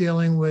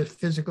dealing with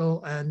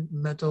physical and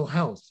mental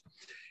health.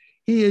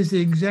 He is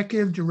the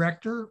executive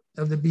director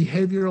of the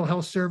behavioral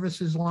health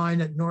services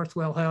line at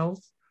Northwell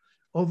Health,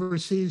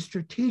 oversees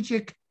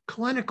strategic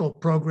clinical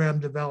program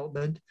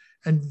development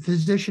and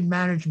physician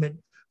management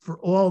for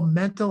all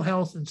mental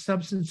health and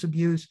substance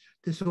abuse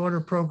disorder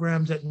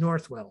programs at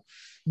Northwell.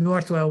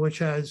 Northwell, which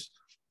has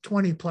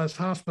 20 plus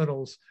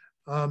hospitals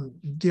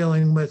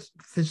dealing with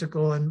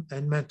physical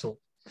and mental.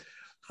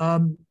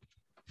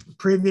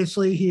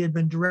 Previously, he had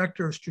been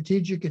director of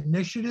strategic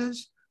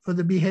initiatives for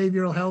the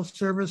behavioral health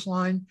service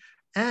line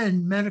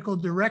and medical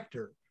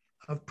director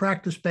of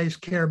practice-based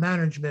care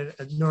management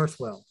at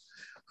Northwell.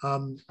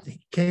 He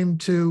came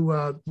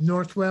to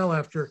Northwell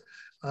after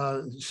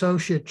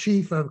associate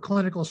chief of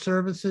clinical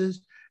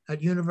services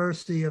at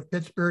University of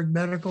Pittsburgh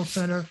Medical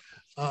Center,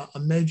 a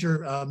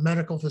major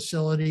medical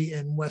facility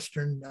in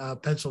Western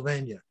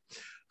Pennsylvania.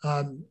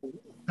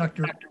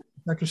 Dr.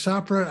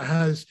 Sapra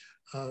has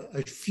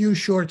a few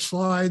short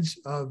slides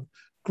of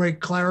great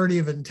clarity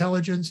of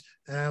intelligence,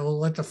 and I will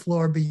let the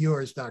floor be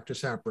yours, Dr.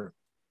 Sapra.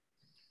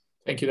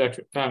 Thank you,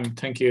 Dr.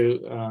 Thank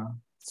you,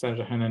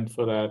 Senator Hannon,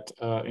 for that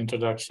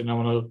introduction. I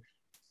want to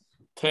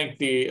thank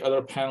the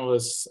other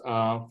panelists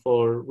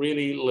for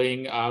really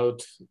laying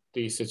out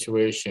the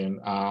situation.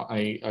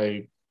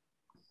 I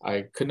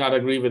could not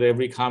agree with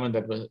every comment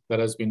that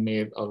has been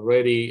made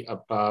already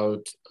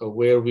about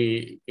where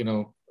we,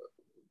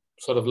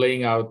 sort of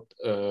laying out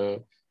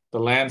the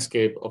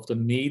landscape of the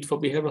need for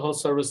behavioral health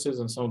services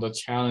and some of the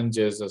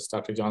challenges, as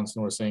Dr.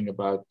 Johnson was saying,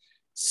 about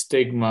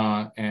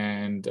stigma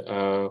and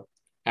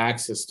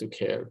access to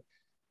care.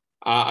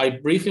 I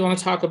briefly want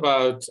to talk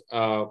about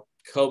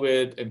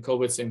COVID and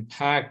COVID's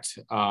impact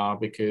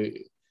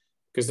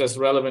because that's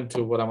relevant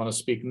to what I want to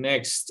speak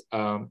next.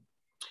 And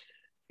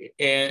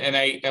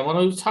I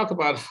want to talk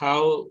about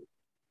how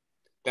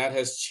that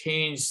has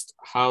changed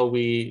how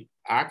we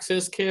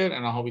access care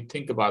and how we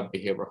think about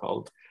behavioral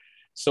health.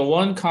 So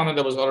one comment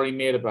that was already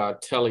made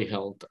about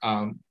telehealth,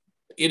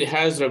 it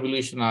has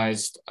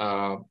revolutionized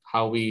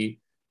how we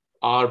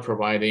are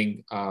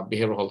providing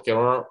behavioral health care,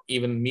 or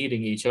even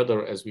meeting each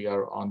other as we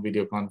are on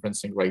video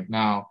conferencing right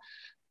now.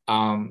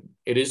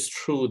 It is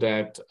true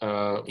that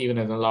even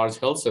in a large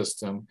health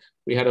system,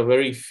 we had a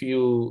very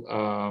few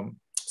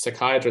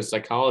psychiatrists,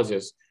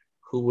 psychologists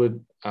who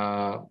would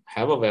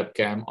have a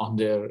webcam on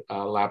their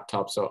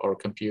laptops or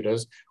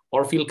computers,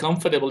 or feel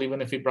comfortable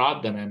even if we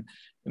brought them in.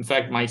 In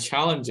fact, my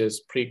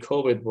challenges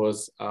pre-COVID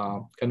was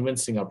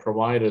convincing our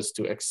providers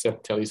to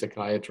accept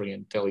telepsychiatry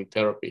and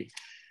teletherapy.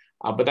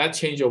 But that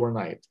changed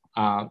overnight.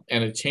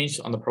 And it changed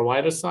on the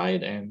provider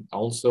side and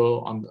also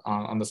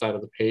on the side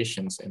of the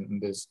patients.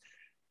 And this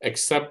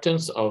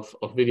acceptance of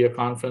video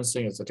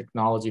conferencing as a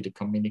technology to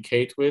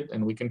communicate with.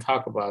 And we can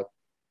talk about,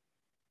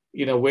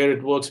 where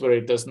it works, where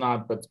it does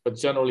not, but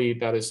generally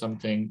that is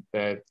something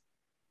that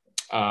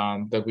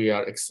that we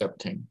are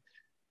accepting.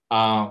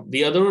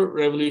 The other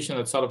revolution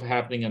that's sort of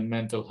happening in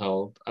mental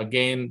health,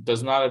 again,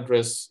 does not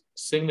address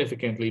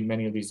significantly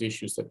many of these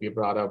issues that we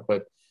brought up,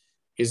 but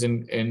is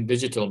in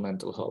digital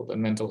mental health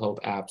and mental health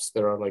apps.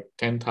 There are like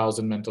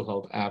 10,000 mental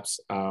health apps.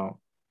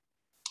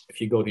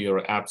 If you go to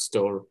your app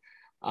store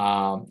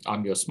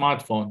on your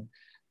smartphone,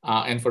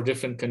 and for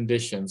different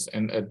conditions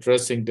and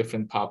addressing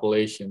different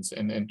populations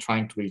and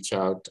trying to reach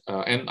out.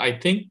 And I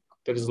think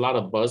there is a lot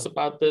of buzz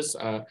about this,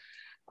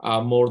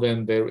 more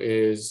than there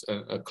is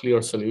a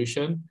clear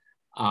solution.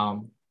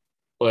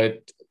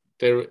 But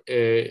there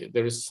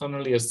is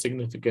certainly a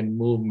significant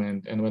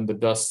movement, and when the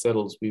dust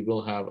settles, we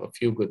will have a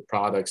few good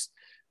products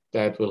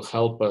that will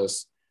help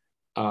us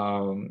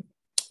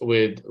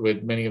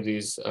with many of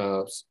these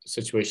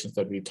situations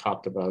that we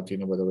talked about,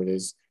 whether it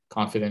is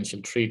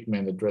confidential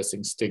treatment,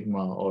 addressing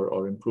stigma,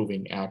 or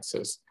improving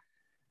access.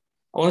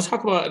 I want to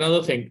talk about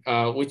another thing,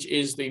 which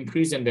is the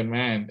increase in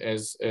demand,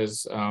 as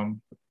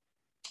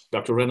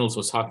Dr. Reynolds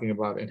was talking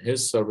about in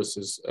his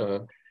services.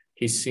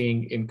 He's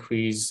seeing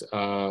increased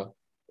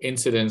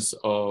incidence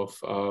of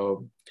whether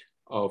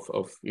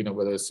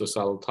it's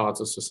suicidal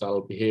thoughts or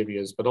suicidal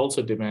behaviors, but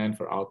also demand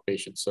for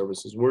outpatient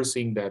services. We're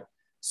seeing that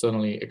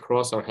certainly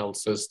across our health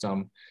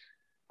system.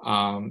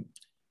 And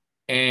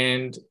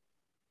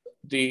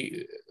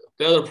the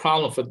other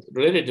problem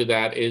related to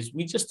that is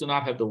we just do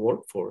not have the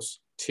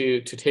workforce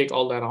to take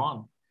all that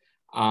on.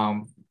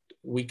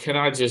 We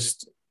cannot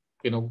just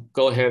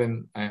go ahead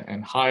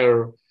and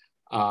hire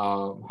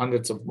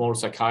hundreds of more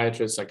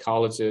psychiatrists,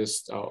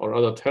 psychologists, or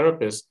other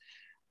therapists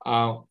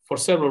for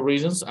several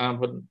reasons,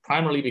 but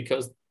primarily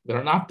because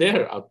they're not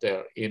there out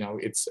there.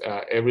 It's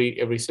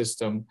every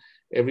system,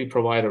 every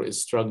provider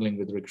is struggling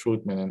with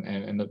recruitment,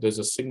 and there's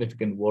a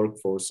significant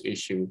workforce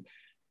issue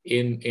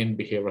in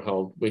behavioral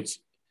health, which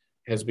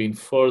has been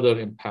further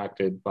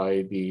impacted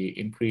by the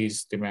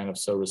increased demand of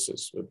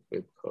services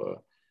with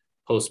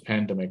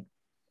post-pandemic,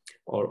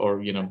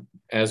 or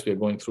as we're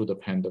going through the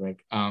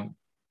pandemic. And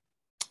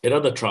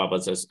other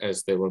troubles,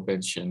 as they were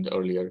mentioned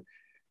earlier.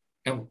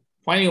 And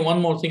finally, one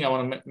more thing I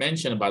want to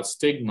mention about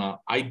stigma.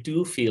 I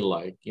do feel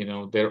like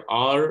there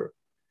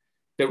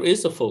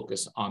is a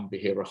focus on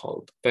behavioral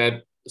health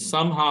that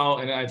somehow,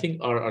 and I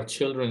think our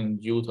children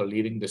and youth are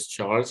leading this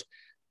charge.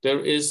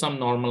 There is some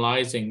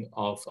normalizing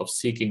of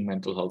seeking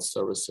mental health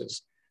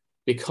services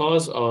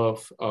because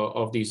of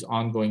these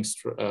ongoing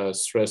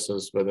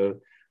stresses, whether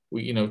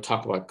we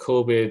talk about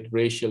COVID,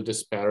 racial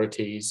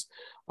disparities,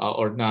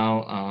 or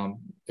now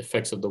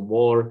effects of the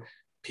war.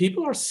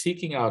 People are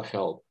seeking out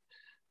help.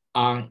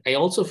 I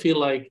also feel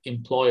like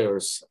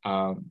employers,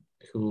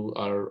 who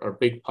are a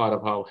big part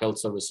of how health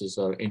services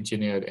are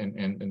engineered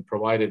and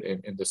provided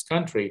in this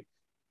country,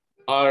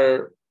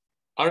 are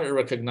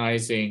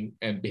recognizing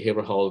and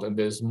behavioral health, and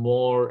there's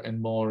more and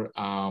more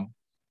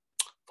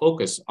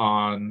focus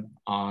on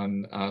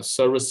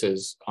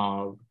services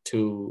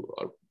to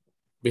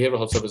behavioral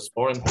health services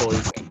for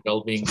employees and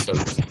well-being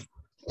services.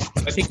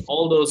 I think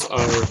all those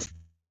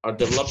are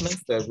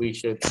developments that we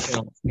should,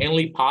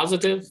 mainly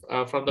positive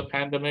from the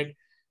pandemic,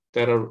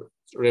 that are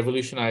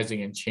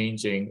revolutionizing and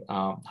changing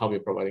how we're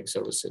providing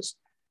services.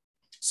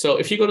 So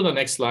if you go to the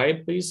next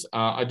slide, please.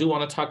 I do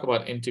want to talk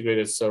about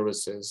integrated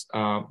services.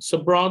 So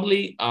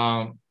broadly,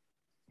 I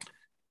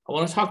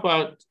want to talk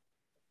about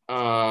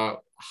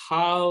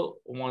how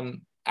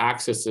one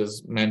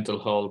accesses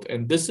mental health.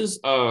 And this is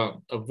a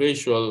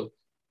visual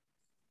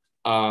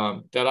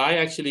that I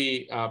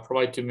actually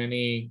provide to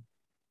many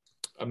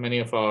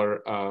of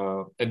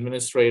our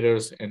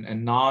administrators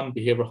and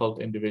non-behavioral health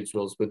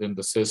individuals within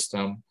the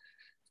system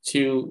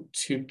to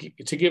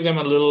give them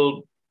a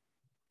little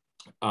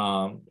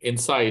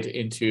insight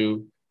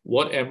into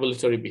what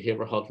ambulatory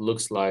behavioral health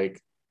looks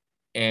like.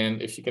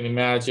 And if you can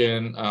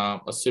imagine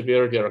a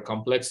severity or a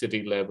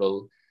complexity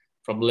level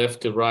from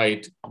left to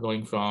right,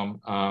 going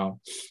from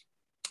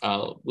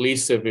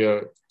least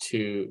severe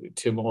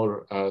to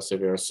more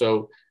severe.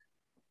 So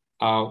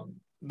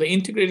the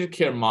integrated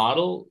care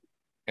model,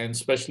 and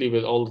especially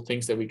with all the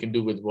things that we can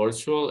do with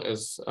virtual,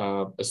 as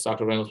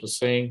Dr. Reynolds was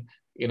saying,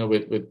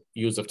 with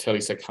use of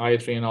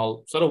telepsychiatry and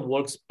all, sort of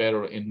works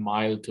better in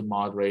mild to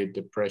moderate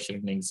depression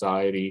and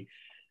anxiety.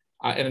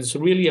 And it's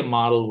really a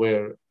model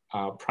where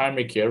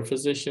primary care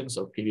physicians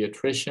or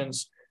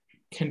pediatricians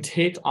can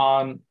take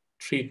on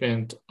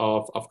treatment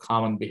of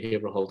common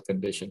behavioral health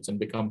conditions and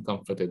become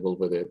comfortable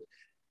with it.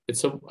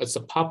 It's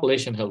a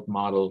population health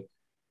model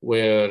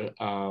where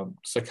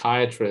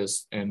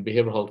psychiatrists and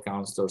behavioral health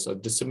counselors are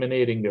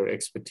disseminating their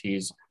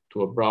expertise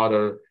to a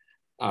broader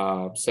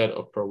set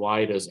of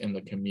providers in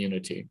the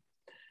community.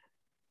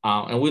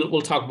 And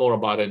we'll talk more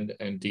about it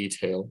in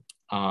detail.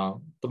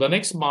 But the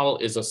next model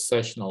is a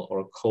sessional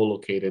or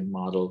co-located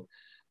model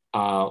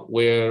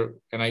where,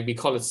 and we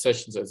call it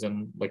sessions as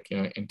in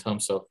in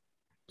terms of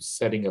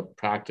setting up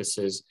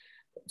practices.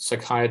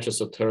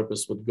 Psychiatrists or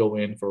therapists would go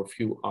in for a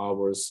few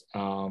hours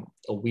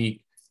a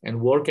week and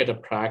work at a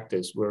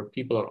practice where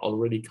people are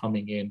already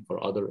coming in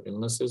for other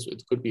illnesses.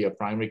 It could be a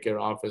primary care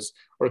office,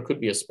 or it could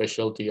be a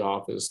specialty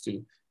office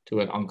to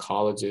an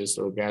oncologist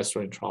or a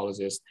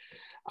gastroenterologist,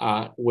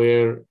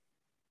 where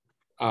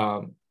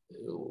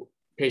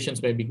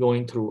patients may be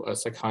going through a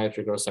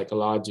psychiatric or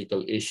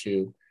psychological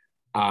issue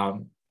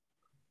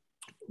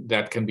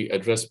that can be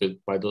addressed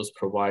by those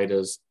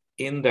providers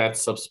in that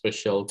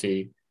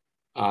subspecialty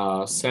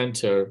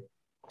center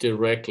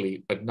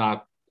directly, but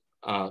not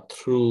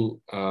through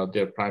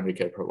their primary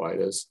care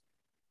providers.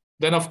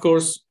 Then, of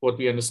course, what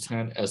we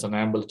understand as an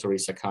ambulatory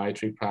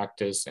psychiatry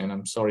practice, and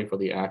I'm sorry for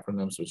the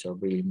acronyms, which are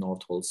really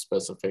Northwell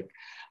specific,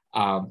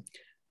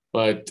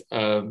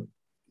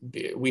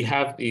 we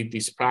have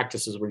these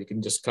practices where you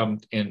can just come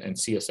in and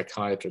see a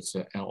psychiatrist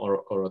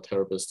or a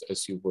therapist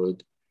as you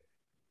would.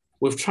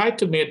 We've tried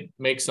to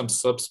make some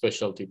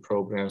subspecialty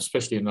programs,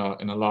 especially in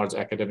a large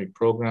academic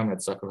program at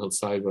Zucker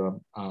Hillside, where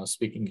I'm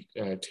speaking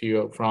to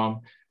you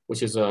from,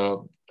 which is a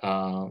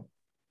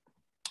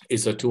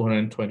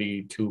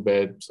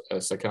 222-bed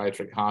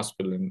psychiatric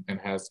hospital and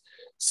has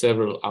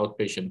several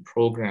outpatient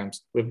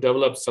programs. We've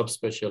developed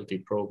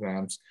subspecialty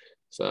programs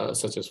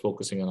such as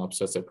focusing on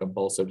obsessive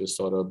compulsive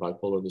disorder,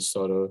 bipolar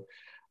disorder,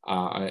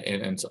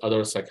 and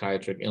other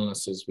psychiatric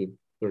illnesses.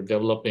 We're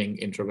developing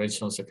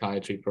interventional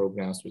psychiatry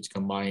programs which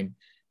combine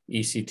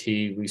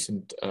ECT,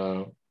 recent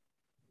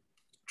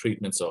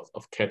treatments of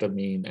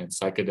ketamine and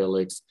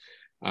psychedelics,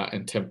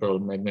 and temporal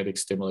magnetic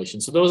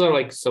stimulation. So those are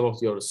like some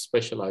of your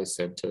specialized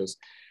centers.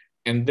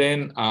 And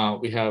then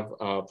we have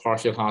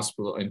partial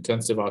hospital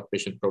intensive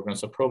outpatient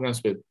programs, so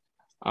programs with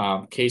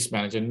case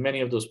management. Many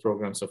of those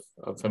programs are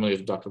familiar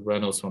with Dr.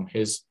 Reynolds from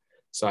his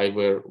side,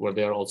 where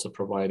they're also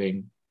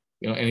providing,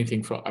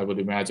 anything from, I would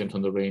imagine,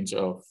 from the range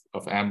of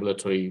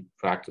ambulatory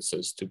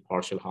practices to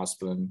partial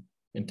hospital and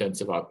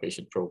intensive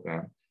outpatient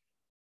program.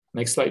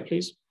 Next slide,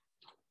 please.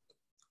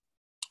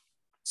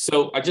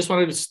 So I just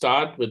wanted to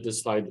start with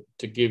this slide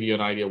to give you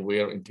an idea of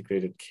where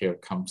integrated care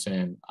comes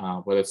in,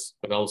 but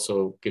it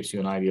also gives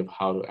you an idea of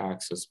how to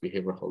access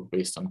behavioral health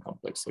based on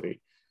complexity.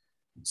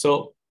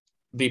 So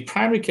the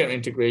primary care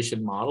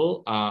integration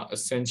model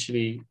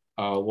essentially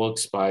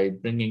works by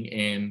bringing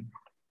in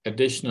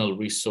additional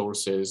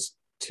resources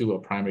to a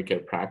primary care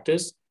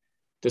practice.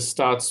 This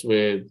starts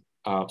with,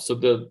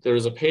 there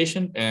is a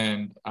patient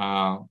and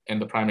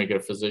the primary care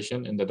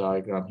physician in the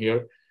diagram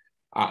here.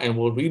 And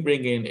what we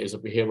bring in is a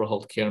behavioral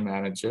health care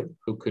manager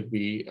who could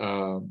be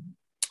a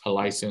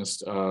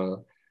licensed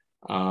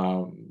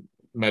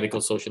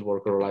medical social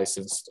worker, or a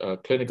licensed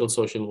clinical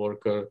social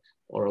worker,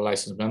 or a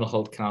licensed mental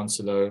health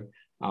counselor.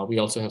 We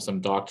also have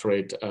some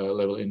doctorate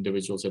level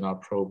individuals in our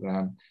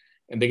program,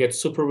 and they get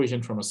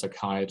supervision from a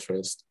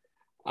psychiatrist.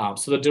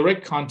 So the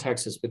direct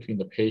contact is between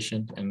the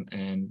patient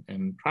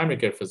and primary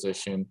care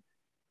physician,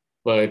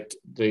 but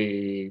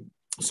the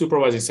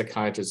supervising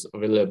psychiatrist is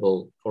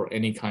available for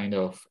any kind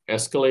of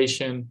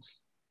escalation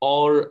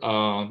or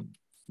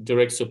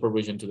direct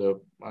supervision to the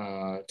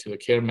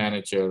care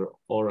manager,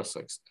 or a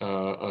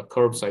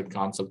curbside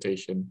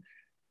consultation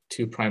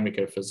to primary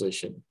care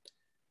physician.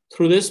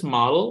 Through this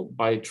model,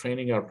 by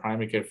training our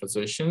primary care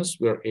physicians,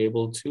 we're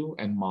able to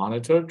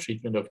monitor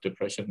treatment of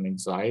depression and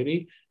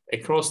anxiety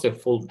across their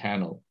full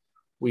panel.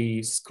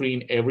 We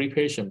screen every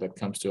patient that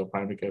comes to a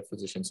primary care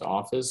physician's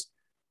office.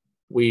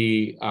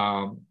 We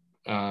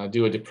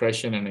do a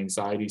depression and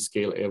anxiety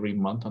scale every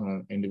month on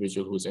an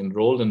individual who's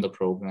enrolled in the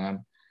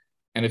program.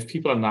 And if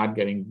people are not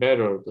getting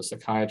better, the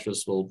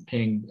psychiatrist will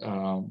ping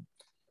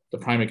the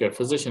primary care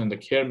physician and the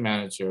care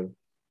manager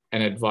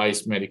and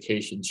advise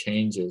medication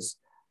changes.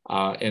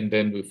 And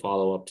then we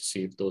follow up to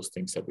see if those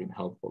things have been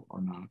helpful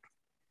or not.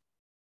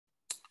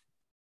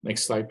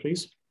 Next slide,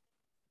 please.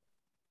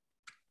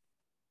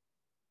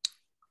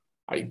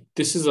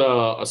 This is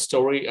a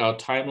story, a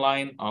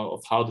timeline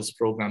of how this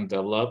program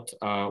developed.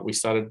 We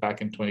started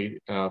back in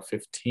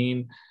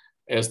 2015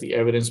 as the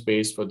evidence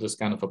base for this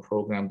kind of a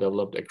program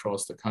developed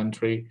across the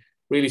country.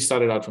 Really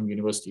started out from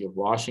University of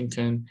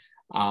Washington.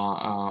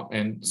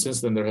 And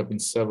since then, there have been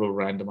several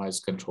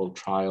randomized controlled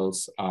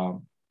trials.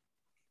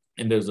 And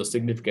there's a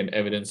significant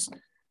evidence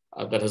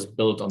that has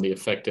built on the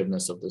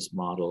effectiveness of this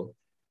model.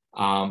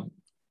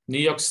 New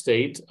York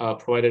State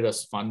provided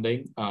us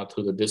funding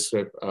through the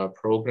DISRIP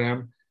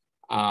program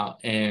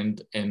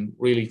and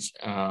really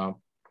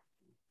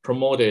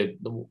promoted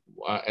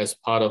as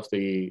part of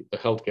the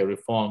healthcare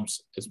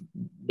reforms is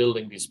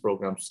building these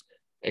programs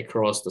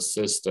across the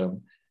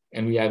system.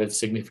 And we added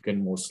significant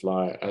more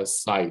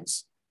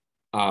sites.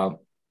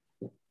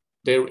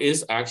 There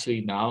is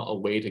actually now a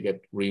way to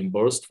get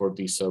reimbursed for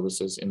these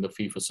services in the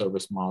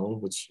fee-for-service model,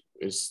 which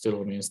still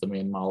remains the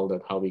main model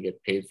that how we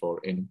get paid for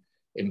in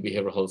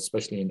behavioral health,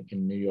 especially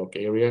in New York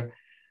area.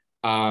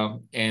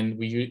 And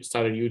we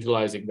started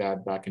utilizing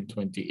that back in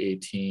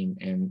 2018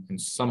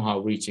 and somehow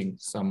reaching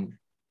some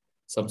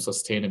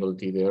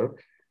sustainability there.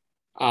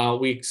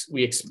 We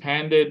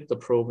expanded the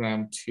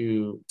program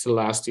to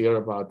last year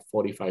about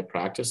 45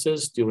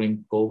 practices.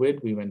 During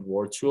COVID, we went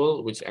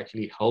virtual, which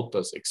actually helped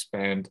us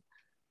expand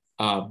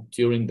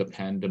during the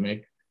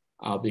pandemic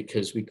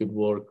because we could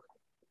work,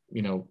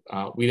 we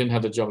didn't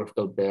have the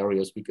geographical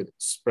barriers. We could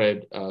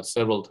spread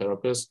several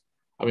therapists,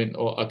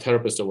 or a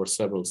therapist over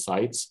several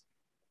sites.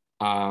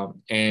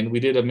 And we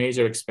did a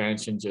major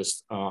expansion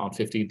just on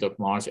 15th of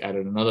March,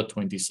 added another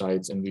 20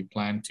 sites, and we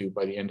plan to,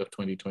 by the end of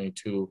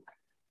 2022,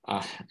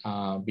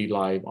 be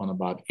live on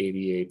about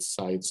 88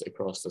 sites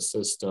across the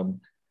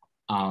system.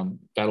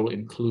 That will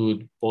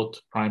include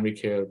both primary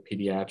care,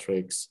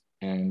 pediatrics,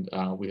 and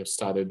we have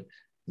started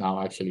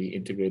now actually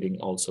integrating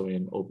also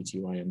in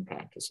OBGYN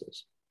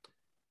practices.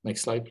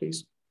 Next slide,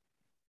 please.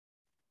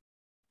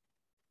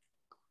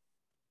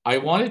 I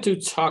wanted to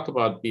talk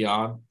about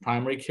beyond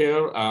primary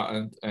care,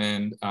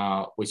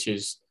 which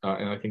is,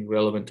 and I think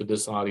relevant to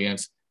this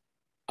audience,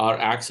 our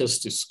access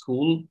to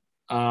schools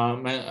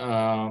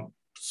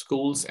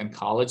and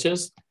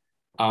colleges,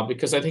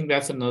 because I think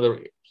that's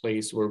another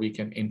place where we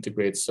can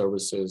integrate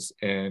services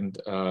and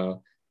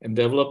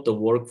develop the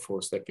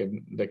workforce that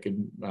can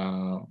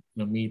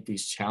meet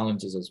these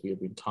challenges as we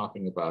have been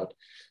talking about.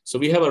 So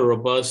we have a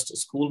robust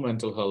school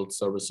mental health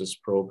services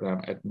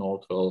program at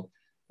Northwell.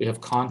 We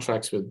have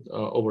contracts with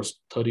over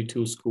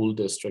 32 school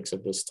districts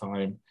at this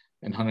time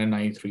and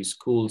 193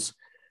 schools,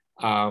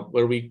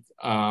 where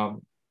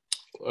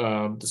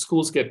the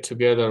schools get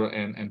together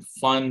and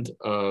fund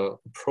a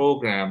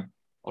program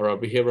or a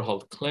behavioral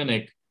health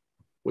clinic,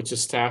 which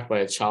is staffed by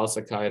a child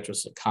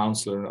psychiatrist, a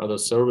counselor, and other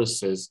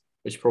services,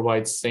 which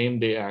provides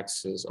same-day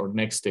access or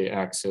next-day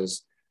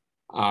access.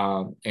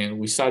 And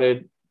we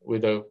started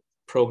with a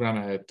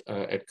program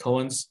at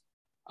Cohen's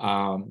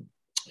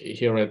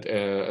here at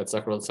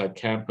Zucker Hillside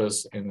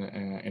campus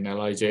in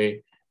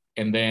LIJ.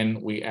 And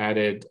then we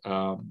added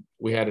a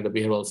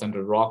behavioral center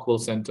at Rockwell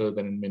Center,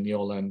 then in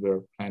Mineola, and we're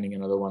planning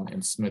another one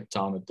in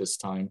Smithtown at this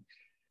time.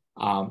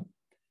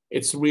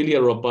 It's really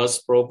a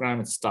robust program.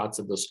 It starts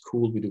at the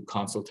school. We do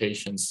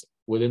consultations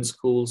within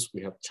schools.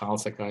 We have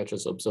child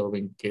psychiatrists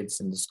observing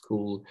kids in the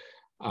school,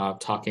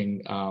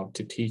 talking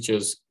to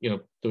teachers,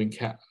 doing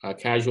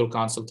casual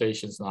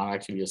consultations, not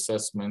actually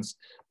assessments.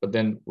 But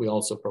then we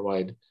also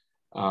provide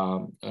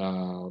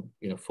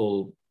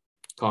full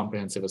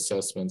comprehensive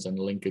assessments and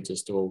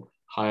linkages to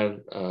higher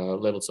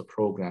levels of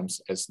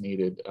programs as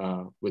needed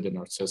within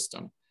our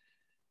system.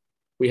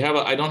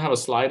 I don't have a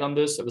slide on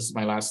this. This is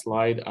my last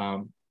slide.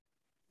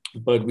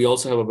 But we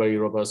also have a very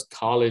robust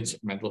college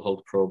mental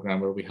health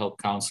program where we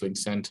help counseling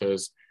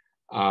centers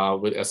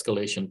with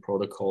escalation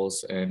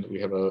protocols. And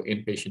we have an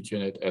inpatient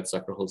unit at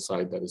Zucker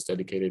Hillside that is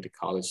dedicated to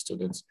college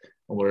students.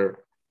 And we're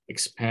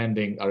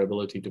expanding our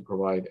ability to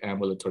provide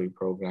ambulatory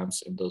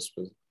programs in those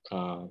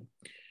for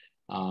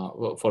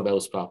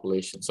those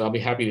populations. So I'll be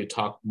happy to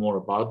talk more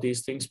about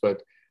these things,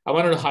 but I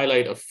wanted to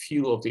highlight a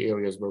few of the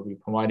areas where we're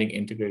providing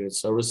integrated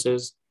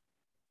services.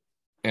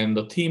 And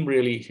the theme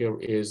really here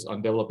is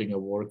on developing a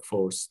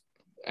workforce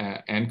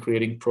and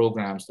creating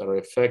programs that are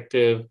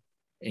effective,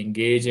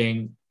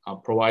 engaging,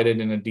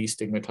 provided in a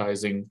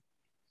destigmatizing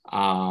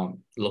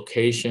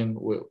location.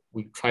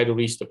 We try to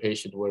reach the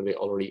patient where they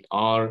already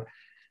are,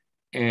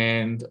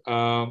 and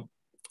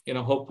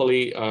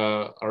hopefully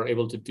are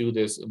able to do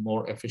this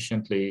more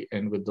efficiently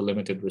and with the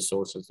limited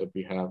resources that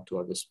we have to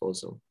our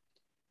disposal.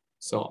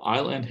 So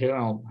I'll end here.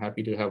 I'm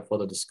happy to have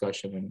further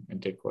discussion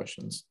and take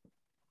questions.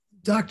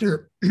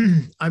 Doctor,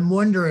 I'm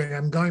wondering,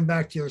 I'm going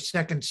back to your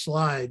second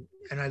slide,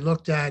 and I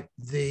looked at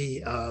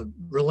the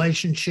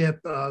relationship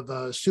of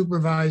a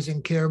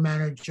supervising care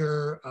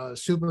manager, a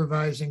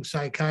supervising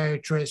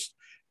psychiatrist,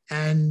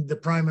 and the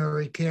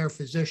primary care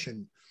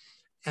physician,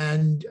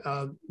 and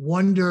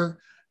wonder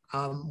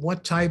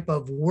what type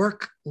of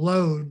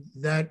workload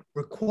that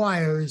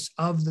requires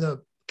of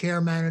the care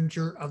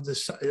manager, of the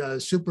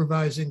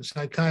supervising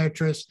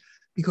psychiatrist,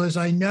 because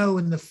I know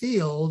in the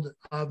field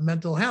of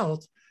mental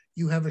health,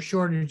 you have a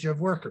shortage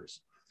of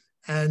workers.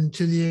 And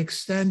to the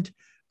extent,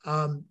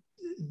 how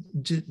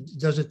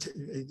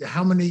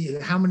many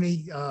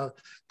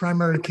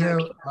primary care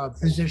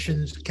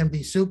physicians can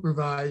be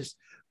supervised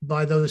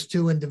by those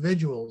two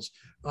individuals?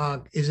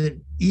 Is it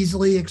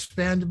easily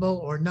expandable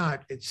or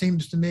not? It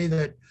seems to me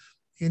that,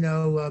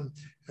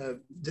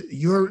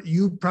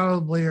 you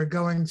probably are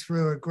going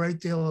through a great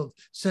deal of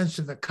sense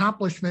of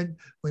accomplishment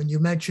when you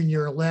mention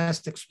your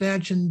last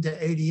expansion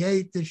to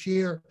 88 this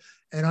year.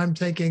 And I'm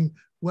thinking,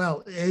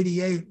 well,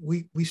 88,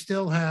 we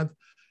still have,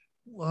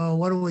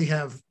 what do we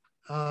have?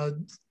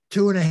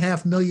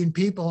 2.5 million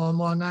people on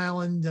Long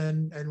Island,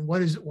 and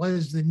what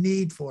is the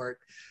need for it?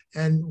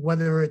 And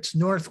whether it's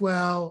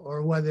Northwell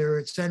or whether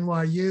it's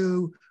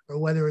NYU or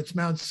whether it's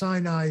Mount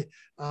Sinai,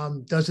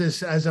 does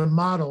this as a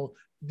model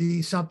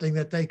be something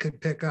that they could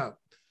pick up?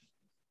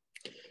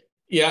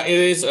 Yeah, it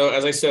is,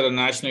 as I said, a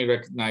nationally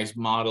recognized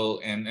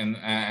model. And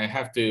I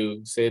have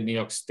to say New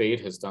York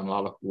State has done a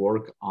lot of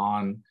work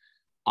on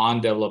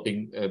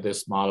developing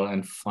this model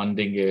and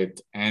funding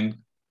it, and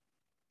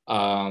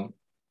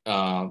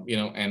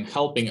and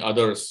helping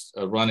others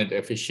run it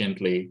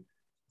efficiently.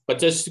 But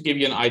just to give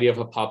you an idea of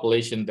a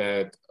population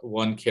that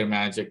one care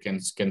manager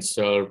can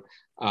serve,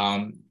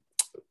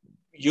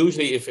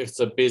 usually if it's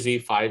a busy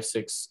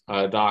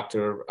 5-6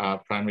 doctor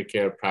primary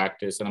care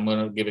practice, and I'm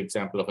going to give an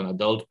example of an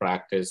adult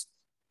practice,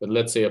 but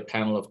let's say a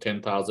panel of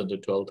 10,000 to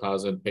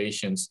 12,000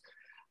 patients,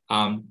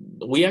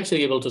 we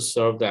actually able to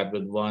serve that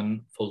with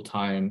one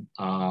full-time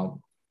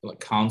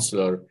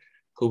counselor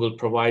who will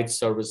provide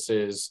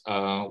services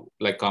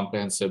like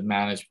comprehensive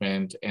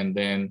management, and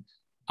then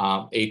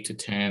 8 to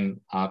 10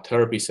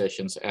 therapy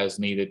sessions as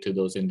needed to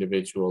those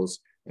individuals,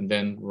 and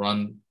then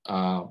run,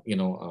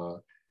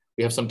 we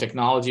We have some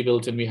technology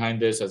built in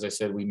behind this. As I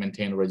said, we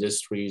maintain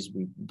registries.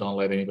 We don't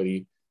let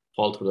anybody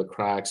fall through the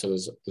cracks. So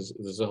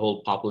there's a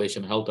whole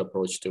population health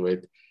approach to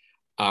it.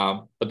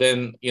 But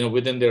then,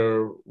 within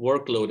their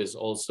workload is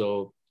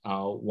also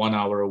 1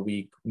 hour a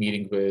week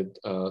meeting with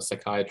a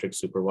psychiatric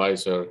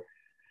supervisor,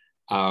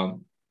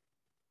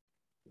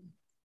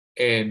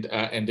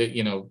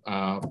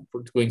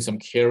 doing some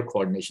care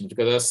coordination,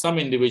 because there are some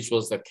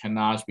individuals that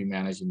cannot be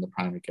managed in the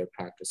primary care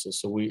practices.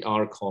 So we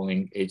are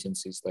calling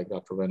agencies like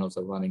Dr. Reynolds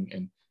are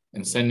running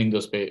and sending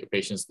those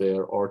patients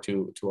there, or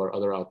to our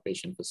other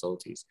outpatient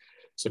facilities.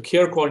 So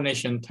care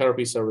coordination,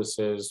 therapy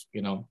services,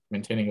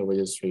 maintaining a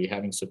registry,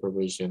 having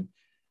supervision,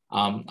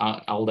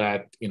 all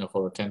that,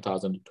 for a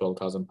 10,000 to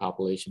 12,000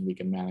 population, we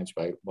can manage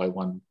by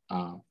one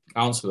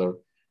counselor.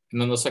 And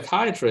then the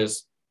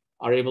psychiatrists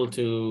are able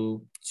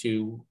to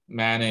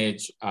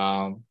manage,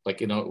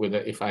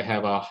 if I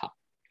have a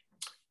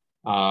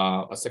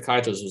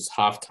psychiatrist who's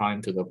half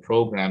time to the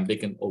program, they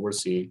can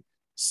oversee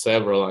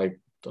several. I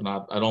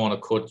don't want to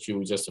quote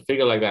you just a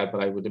figure like that,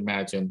 but I would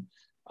imagine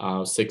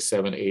 6,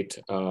 7, 8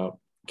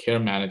 care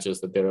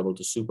managers that they're able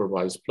to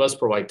supervise, plus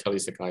provide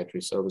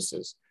telepsychiatry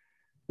services.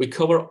 We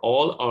cover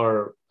all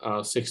our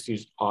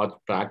 60 odd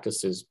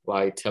practices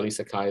by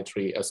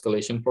telepsychiatry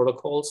escalation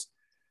protocols.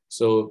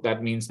 So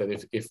that means that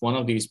if one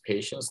of these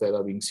patients that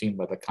are being seen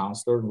by the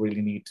counselor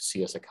really need to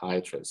see a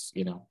psychiatrist,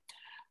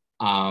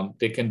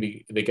 they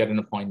get an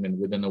appointment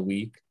within a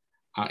week.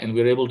 And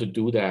we're able to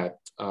do that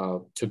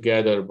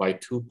together by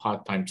 2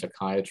 part-time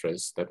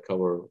psychiatrists that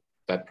cover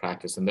that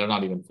practice, and they're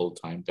not even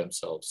full-time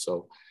themselves.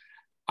 So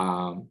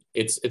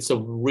it's a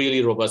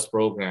really robust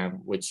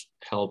program which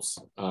helps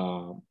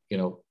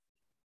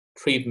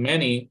treat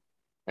many,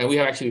 and we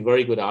have actually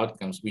very good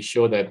outcomes. We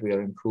show that we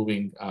are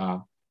improving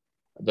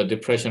the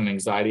depression and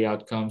anxiety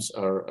outcomes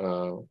are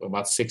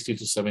about 60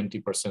 to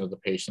 70% of the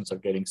patients are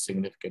getting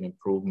significant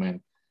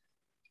improvement,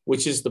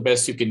 which is the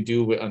best you can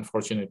do,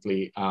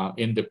 unfortunately,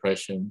 in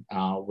depression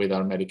with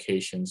our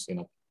medications.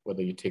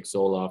 Whether you take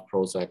Zoloft,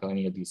 Prozac, or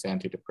any of these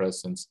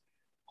antidepressants,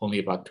 only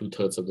about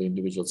 2/3 of the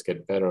individuals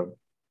get better.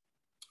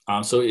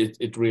 So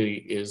it really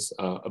is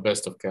a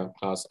best of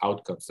class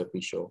outcomes that we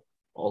show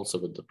also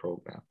with the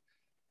program.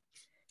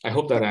 I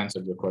hope that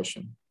answered your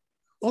question.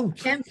 Oh,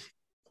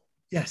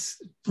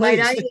 yes, please.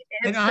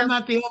 And I'm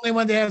not not the only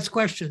one to ask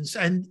questions.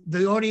 And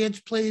the audience,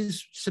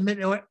 please submit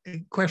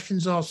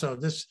questions also.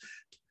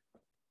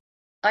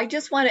 I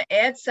just want to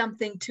add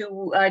something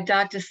to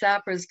Dr.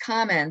 Sapra's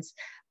comments,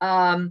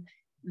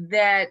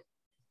 that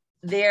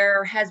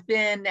there has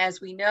been,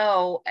 as we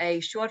know, a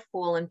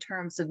shortfall in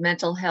terms of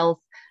mental health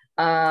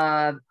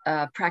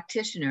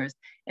practitioners.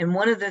 And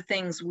one of the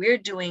things we're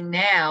doing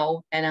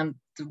now, and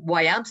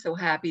why I'm so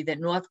happy that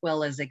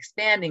Northwell is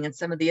expanding and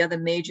some of the other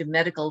major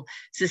medical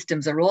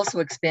systems are also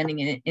expanding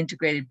in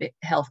integrated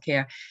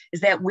healthcare,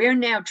 is that we're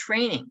now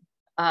training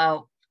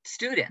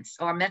students.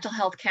 Our mental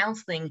health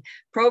counseling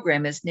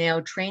program is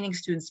now training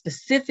students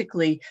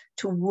specifically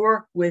to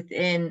work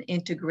within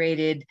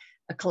integrated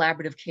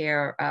collaborative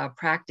care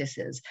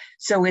practices.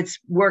 So it's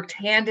worked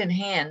hand in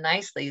hand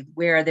nicely.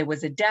 Where there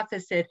was a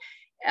deficit,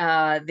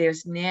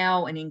 there's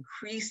now an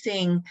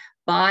increasing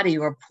body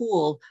or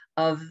pool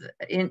of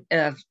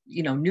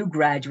new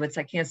graduates.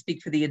 I can't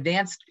speak for the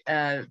advanced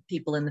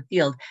people in the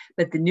field,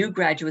 but the new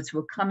graduates who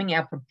are coming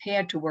out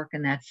prepared to work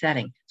in that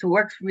setting. So it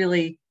works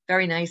really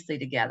very nicely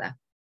together,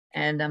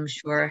 and I'm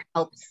sure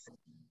helps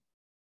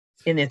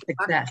in its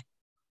success.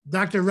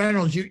 Dr.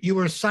 Reynolds, you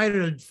were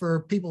cited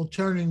for people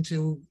turning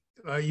to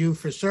you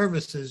for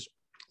services.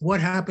 What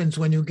happens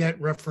when you get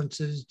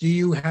references? Do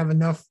you have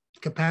enough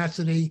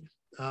capacity?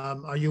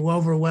 Are you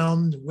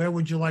overwhelmed? Where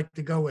would you like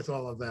to go with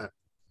all of that?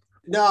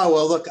 No,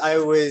 well, look, I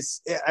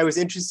was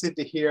interested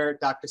to hear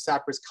Dr.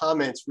 Sapra's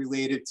comments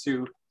related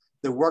to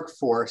the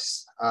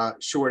workforce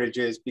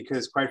shortages,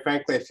 because quite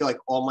frankly, I feel like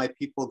all my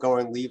people go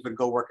and leave and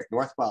go work at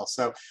Northwell.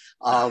 So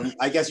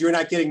I guess you're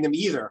not getting them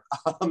either.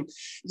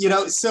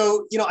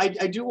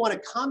 I do want to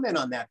comment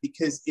on that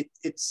because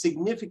it's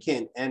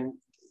significant. And,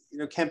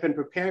 Kemp, in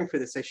preparing for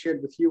this, I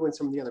shared with you and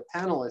some of the other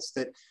panelists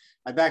that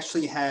I've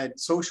actually had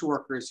social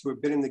workers who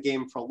have been in the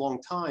game for a long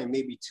time,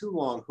 maybe too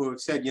long, who have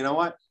said, you know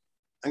what,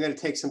 I'm going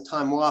to take some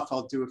time off.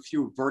 I'll do a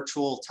few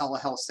virtual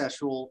telehealth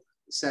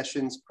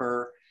sessions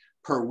per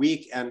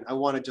week, and I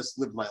want to just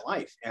live my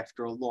life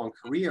after a long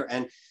career.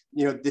 And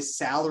the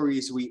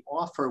salaries we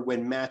offer,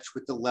 when matched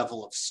with the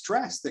level of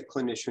stress that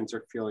clinicians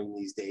are feeling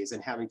these days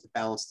and having to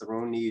balance their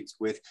own needs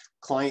with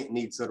client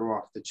needs that are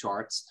off the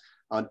charts,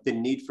 the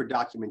need for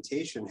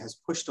documentation has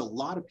pushed a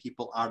lot of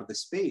people out of the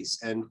space.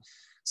 And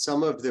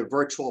some of the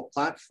virtual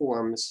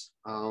platforms,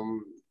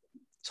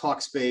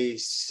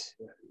 Talkspace,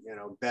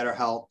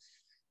 BetterHelp,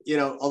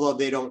 although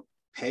they don't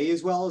pay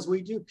as well as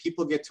we do,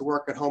 people get to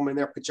work at home in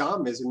their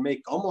pajamas and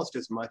make almost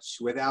as much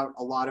without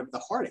a lot of the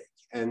heartache.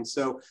 And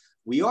so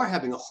we are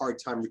having a hard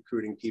time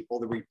recruiting people.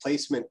 The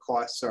replacement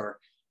costs are,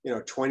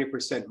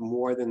 20%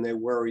 more than they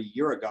were a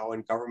year ago,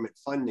 and government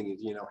funding,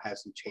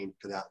 hasn't changed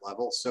to that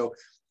level. So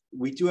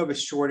we do have a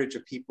shortage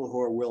of people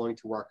who are willing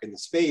to work in the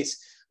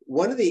space.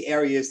 One of the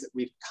areas that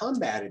we've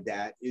combated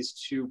that is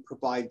to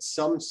provide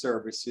some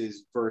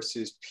services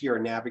versus peer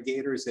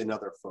navigators and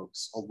other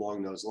folks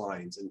along those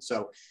lines. And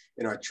so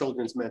in our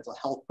children's mental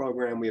health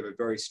program, we have a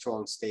very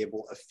strong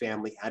stable of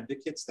family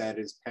advocates, that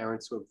is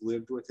parents who have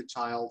lived with a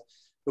child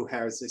who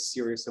has a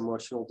serious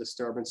emotional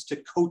disturbance, to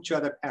coach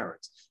other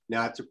parents,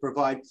 not to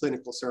provide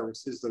clinical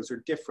services. Those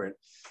are different.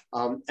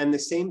 And the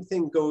same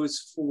thing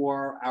goes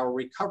for our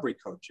recovery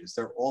coaches.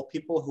 They're all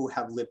people who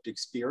have lived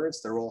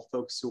experience. They're all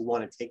folks who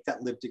want to take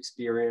that lived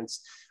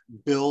experience,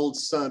 build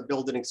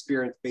an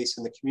experience based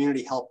in the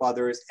community, help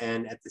others,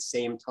 and at the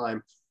same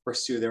time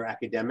pursue their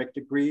academic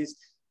degrees.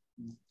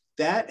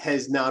 That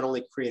has not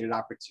only created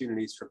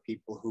opportunities for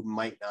people who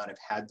might not have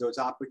had those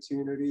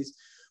opportunities,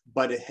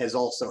 but it has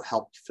also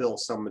helped fill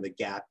some of the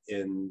gap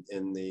in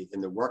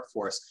the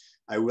workforce.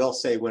 I will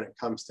say, when it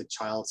comes to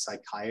child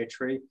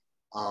psychiatry,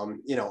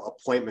 you know,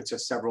 appointments are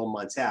several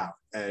months out.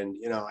 And,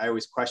 you know, I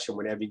always question,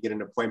 whenever you get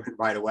an appointment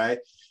right away,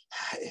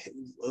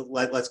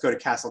 let's go to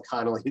Castle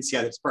Connolly and see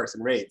how this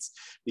person rates,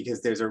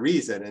 because there's a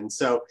reason. And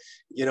so,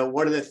 you know,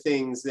 one of the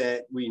things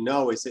that we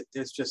know is that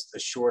there's just a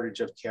shortage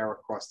of care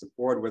across the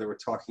board, whether we're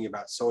talking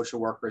about social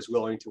workers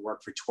willing to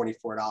work for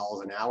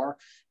 $24 an hour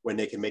when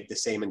they can make the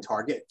same in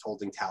Target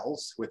folding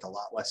towels with a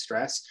lot less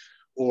stress,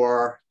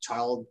 or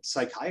child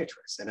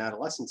psychiatrists and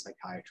adolescent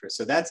psychiatrists.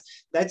 So that's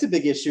a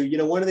big issue. You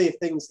know, one of the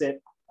things that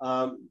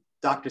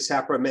Dr.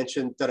 Sapra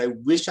mentioned that I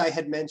wish I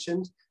had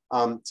mentioned,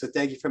 so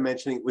thank you for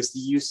mentioning, was the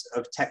use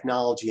of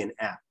technology and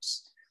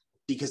apps,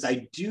 because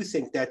I do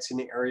think that's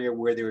an area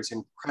where there's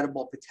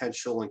incredible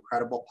potential,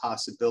 incredible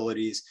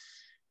possibilities.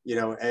 You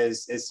know,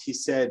 as he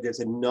said, there's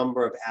a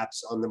number of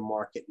apps on the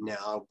market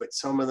now, but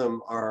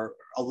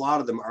a lot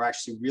of them are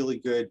actually really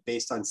good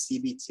based on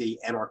CBT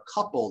and are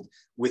coupled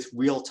with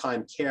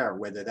real-time care,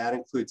 whether that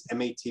includes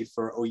MAT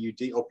for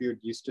OUD, opioid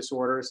use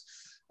disorders.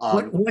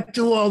 What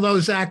do all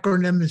those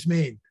acronyms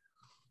mean?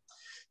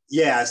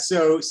 Yeah,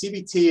 so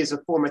CBT is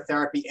a form of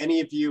therapy.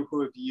 Any of you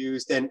who have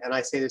used, and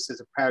I say this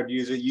as a proud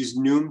user, use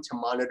Noom to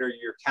monitor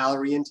your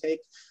calorie intake.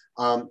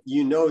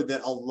 You know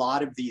that a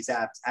lot of these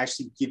apps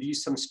actually give you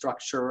some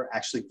structure,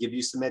 actually give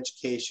you some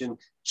education,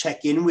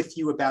 check in with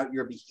you about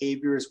your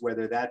behaviors,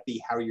 whether that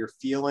be how you're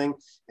feeling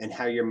and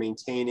how you're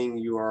maintaining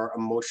your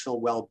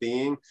emotional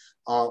well-being,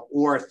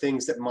 or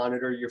things that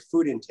monitor your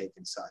food intake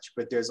and such.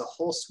 But there's a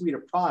whole suite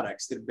of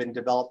products that have been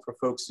developed for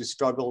folks who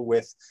struggle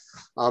with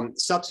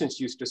substance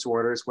use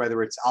disorders,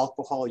 whether it's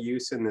alcohol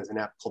use, and there's an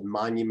app called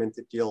Monument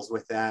that deals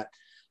with that,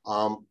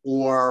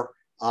 or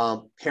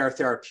Pair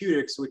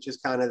Therapeutics, which is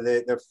kind of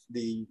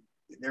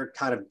they're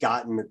kind of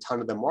gotten a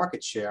ton of the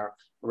market share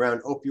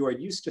around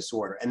opioid use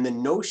disorder. And the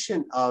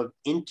notion of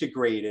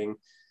integrating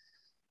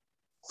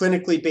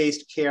clinically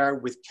based care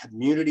with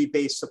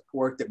community-based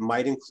support that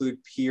might include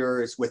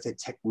peers with a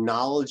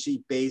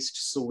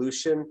technology-based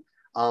solution.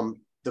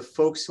 The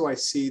folks who I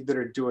see that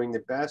are doing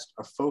the best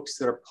are folks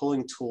that are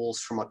pulling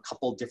tools from a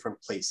couple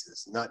different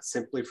places, not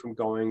simply from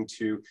going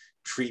to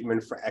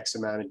treatment for X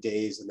amount of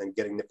days and then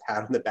getting the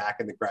pat on the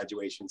back and the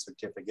graduation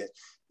certificate.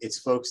 It's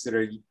folks that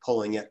are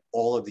pulling at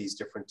all of these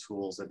different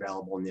tools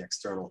available in the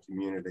external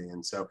community.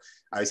 And so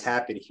I was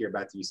happy to hear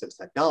about the use of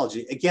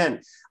technology.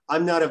 Again,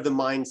 I'm not of the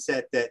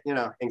mindset that, you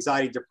know,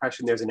 anxiety,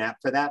 depression, there's an app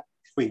for that.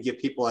 We can give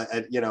people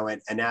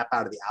an app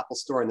out of the Apple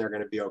Store and they're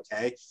going to be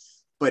okay.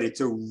 But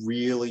it's a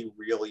really,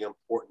 really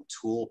important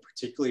tool,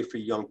 particularly for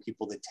young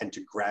people that tend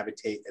to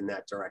gravitate in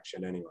that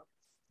direction anyway.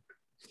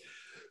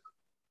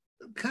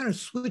 Kind of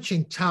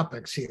switching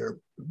topics here,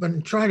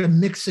 but try to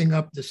mixing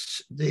up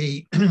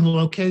the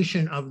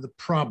location of the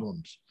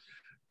problems.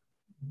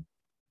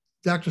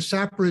 Dr.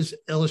 Sapra's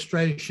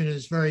illustration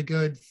is very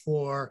good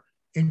for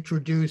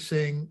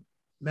introducing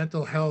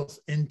mental health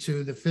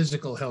into the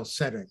physical health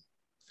setting.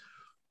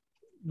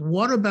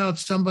 What about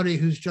somebody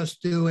who's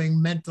just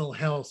doing mental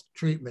health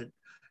treatment?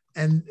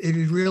 And it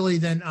is really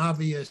then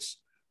obvious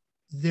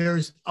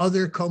there's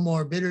other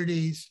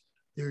comorbidities,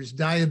 there's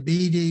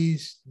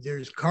diabetes,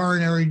 there's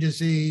coronary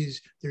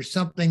disease, there's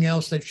something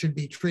else that should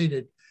be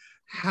treated.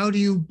 How do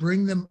you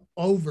bring them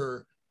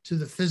over to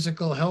the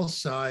physical health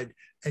side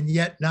and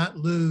yet not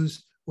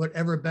lose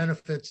whatever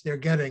benefits they're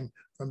getting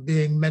from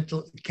being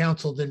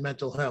counseled in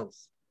mental health?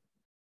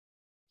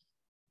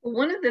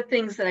 One of the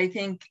things that I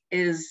think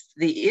is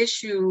the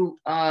issue,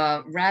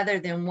 rather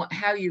than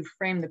how you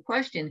frame the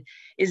question,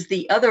 is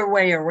the other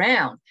way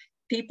around.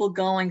 People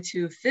going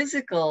to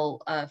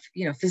physical,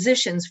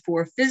 physicians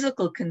for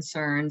physical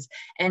concerns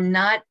and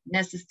not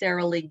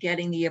necessarily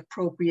getting the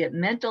appropriate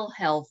mental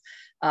health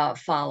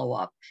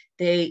follow-up.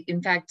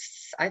 In fact,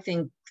 I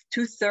think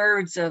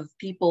 2/3 of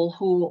people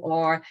who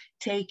are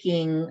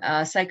taking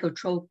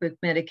psychotropic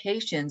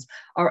medications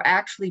are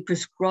actually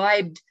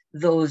prescribed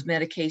those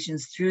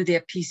medications through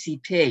their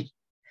PCP.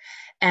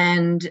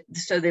 And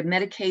so the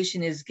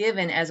medication is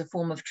given as a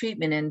form of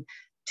treatment. And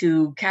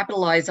to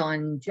capitalize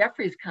on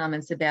Jeffrey's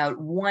comments about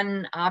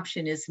one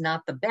option is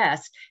not the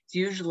best, it's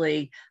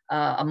usually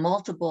a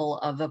multiple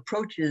of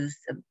approaches,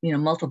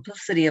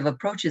 multiplicity of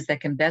approaches that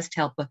can best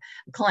help a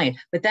client.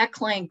 But that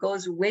client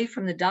goes away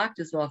from the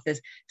doctor's office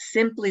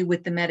simply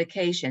with the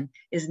medication,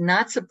 is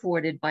not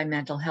supported by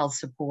mental health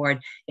support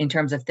in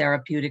terms of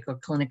therapeutic or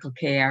clinical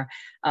care.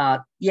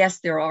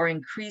 Yes, there are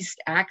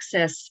increased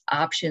access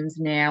options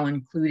now,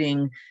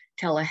 including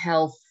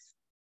telehealth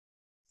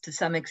to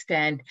some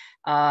extent,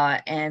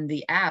 and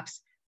the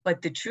apps.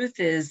 But the truth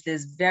is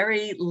there's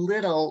very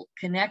little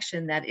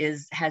connection that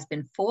has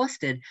been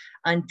fostered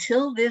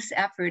until this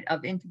effort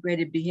of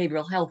integrated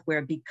behavioral health, where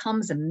it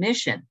becomes a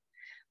mission,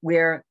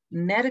 where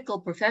medical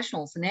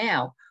professionals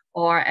now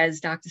are, as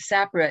Dr.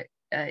 Sapra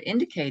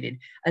indicated,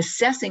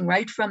 assessing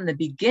right from the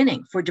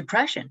beginning for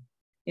depression.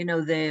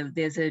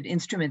 There's an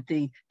instrument,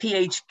 the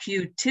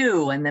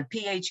PHQ-2 and the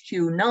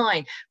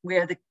PHQ-9,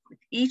 where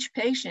each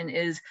patient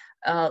is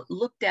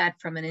looked at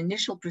from an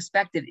initial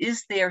perspective.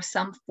 Is there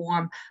some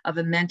form of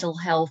a mental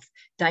health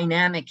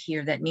dynamic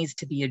here that needs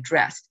to be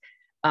addressed?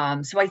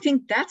 So I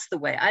think that's the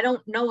way. I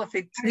don't know if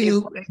it's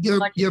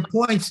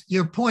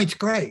your point's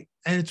great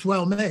and it's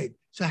well made.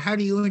 So how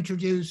do you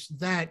introduce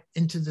that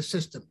into the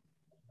system?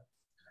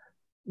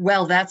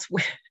 Well, that's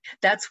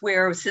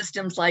where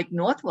systems like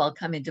Northwell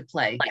come into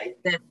play,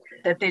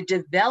 that they're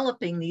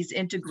developing these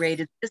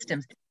integrated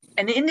systems.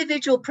 An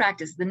individual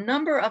practice, the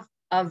number of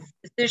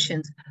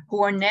physicians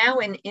who are now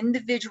in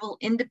individual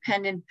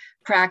independent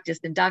practice,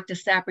 and Dr.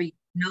 Sapra, you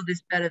know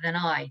this better than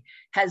I,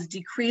 has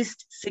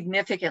decreased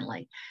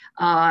significantly,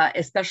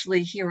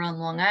 especially here on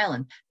Long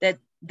Island,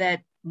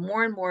 that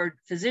more and more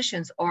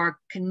physicians are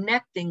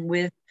connecting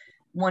with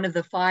one of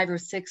the 5 or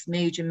 6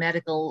 major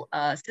medical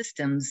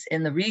systems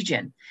in the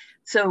region.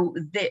 So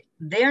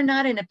they're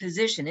not in a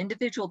position,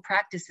 individual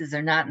practices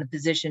are not in a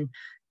position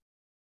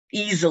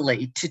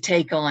easily to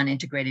take on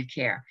integrated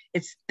care.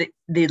 It's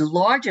the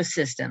larger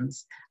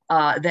systems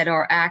that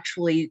are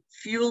actually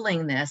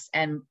fueling this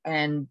and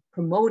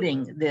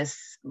promoting this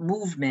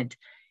movement,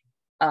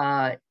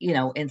 in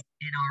our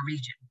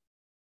region.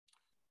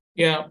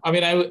 Yeah, I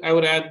mean, I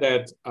would add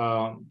that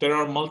there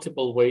are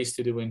multiple ways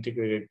to do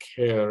integrated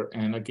care.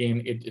 And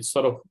again, it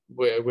sort of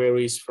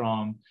varies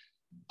from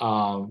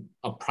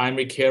a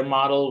primary care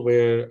model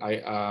where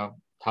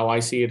how I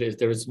see it is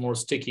there is more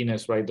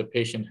stickiness, right? The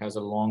patient has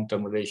a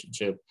long-term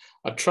relationship,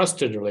 a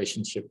trusted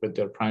relationship with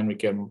their primary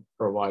care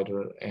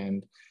provider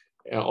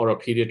or a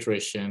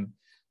pediatrician.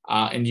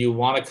 And you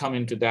want to come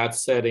into that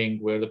setting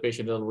where the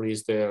patient already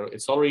is there.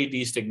 It's already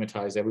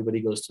destigmatized. Everybody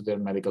goes to their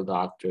medical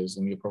doctors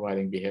and you're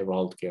providing behavioral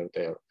health care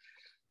there.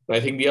 But I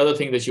think the other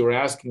thing that you were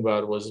asking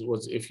about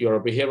was if you're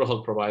a behavioral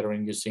health provider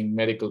and you're seeing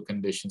medical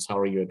conditions, how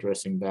are you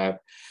addressing that?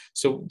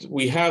 So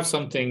we have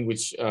something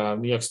which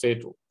New York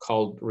State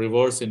called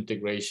reverse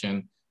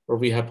integration, where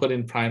we have put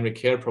in primary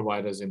care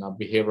providers in our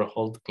behavioral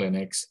health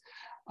clinics.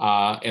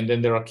 And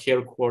then there are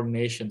care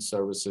coordination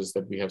services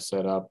that we have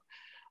set up.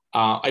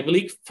 I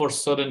believe for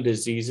certain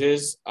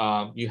diseases,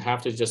 you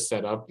have to just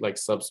set up like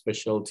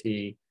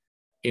subspecialty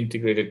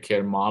integrated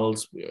care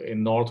models.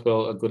 In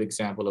Northwell, a good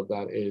example of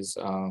that is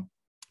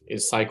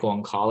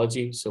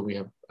psycho-oncology. So we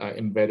have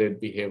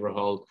embedded behavioral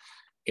health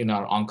in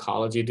our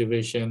oncology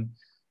division.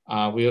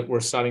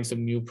 We're starting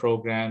some new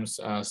programs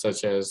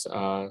such as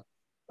a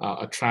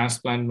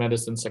transplant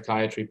medicine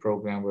psychiatry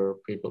program where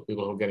people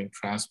who are getting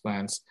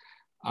transplants.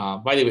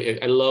 By the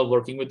way, I love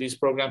working with these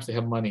programs. They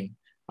have money.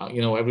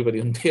 Everybody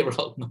in behavioral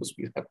health knows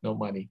we have no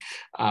money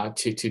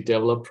to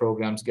develop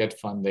programs, get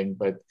funding,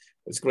 but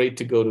it's great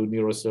to go to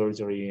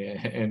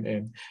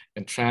neurosurgery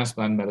and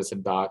transplant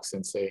medicine docs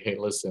and say, hey,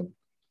 listen,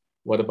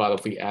 what about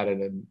if we added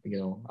in,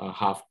 a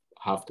half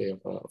day of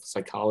a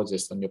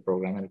psychologist on your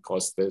program and it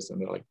costs this?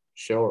 And they're like,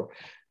 sure.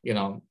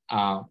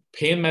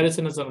 Pain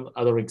medicine is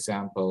another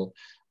example.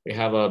 We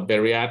have a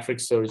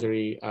bariatric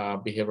surgery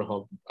behavioral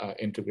health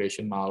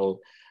integration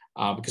model.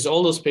 Because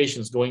all those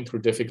patients going through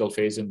difficult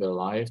phase in their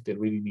life, they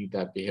really need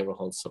that behavioral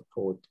health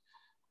support.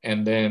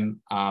 And then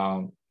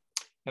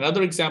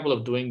another example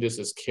of doing this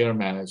is care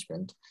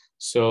management.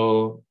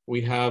 So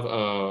we have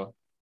a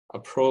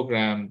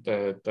program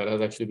that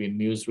has actually been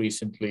used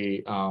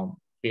recently.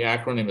 The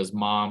acronym is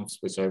MOMS,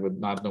 which I would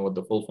not know what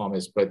the full form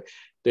is, but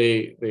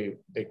they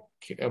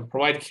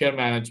provide care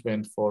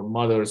management for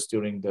mothers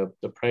during the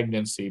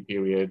pregnancy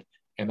period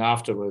and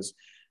afterwards.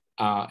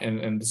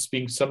 And this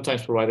being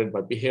sometimes provided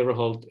by behavioral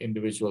health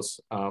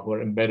individuals who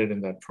are embedded in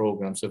that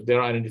program. So if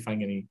they're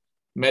identifying any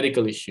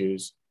medical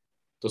issues,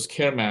 those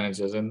care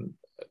managers, and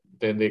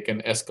then they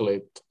can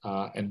escalate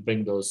and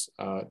bring those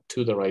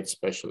to the right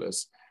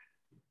specialists.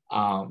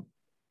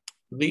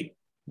 The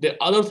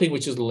other thing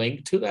which is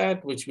linked to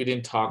that, which we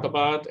didn't talk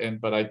about,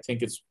 but I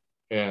think it's,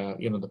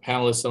 the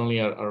panelists certainly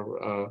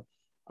are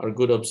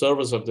good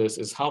observers of this,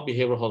 is how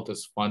behavioral health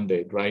is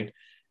funded, right?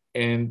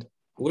 And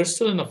we're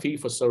still in a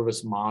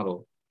fee-for-service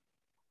model.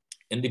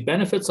 And the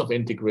benefits of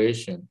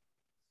integration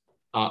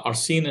are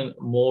seen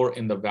more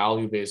in the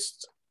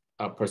value-based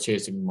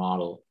purchasing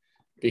model.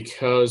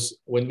 Because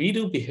when we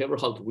do behavioral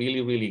health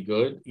really, really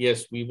good,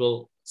 yes, we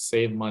will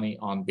save money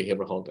on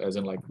behavioral health, as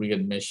in like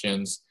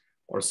readmissions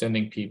or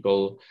sending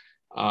people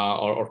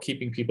or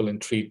keeping people in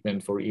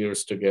treatment for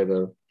years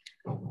together.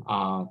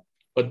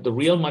 But the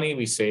real money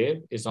we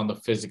save is on the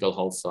physical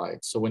health side.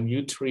 So when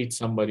you treat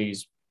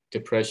somebody's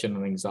depression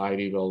and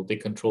anxiety well, they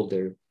control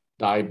their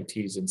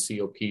diabetes and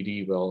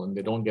COPD well, and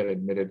they don't get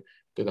admitted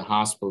to the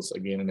hospitals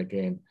again and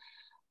again.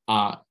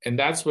 And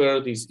that's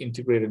where these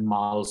integrated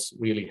models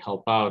really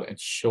help out and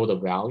show the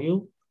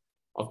value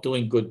of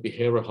doing good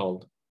behavioral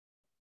health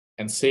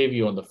and save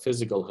you on the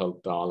physical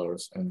health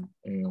dollars. And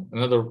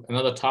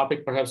another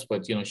topic perhaps,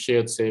 but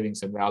shared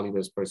savings and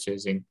value-based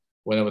purchasing,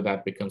 whenever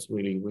that becomes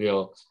really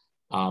real,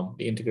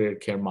 the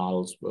integrated care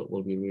models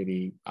will be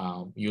really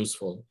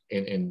useful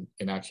in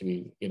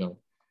actually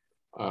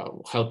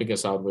helping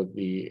us out with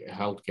the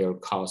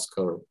healthcare cost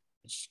curve,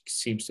 which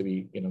seems to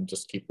be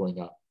just keep going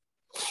up.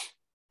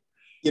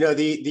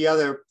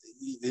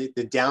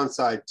 The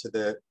downside to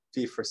the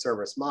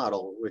fee-for-service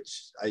model,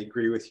 which I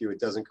agree with you, it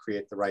doesn't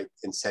create the right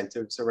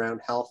incentives around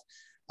health.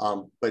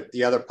 But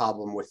the other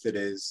problem with it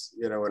is,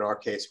 in our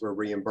case, we're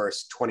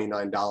reimbursed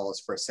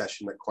 $29 for a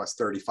session that costs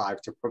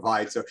 $35 to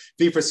provide. So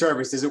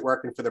fee-for-service isn't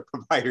working for the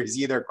providers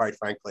either, quite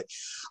frankly.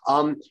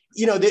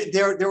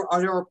 There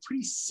are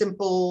pretty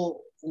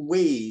simple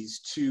ways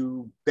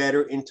to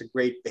better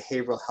integrate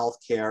behavioral health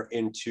care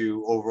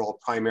into overall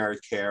primary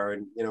care.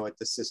 And, at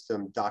the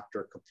system,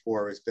 Dr.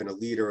 Kapoor has been a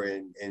leader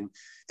in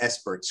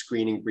SBIRT,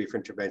 screening, brief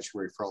intervention,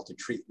 referral to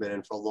treatment.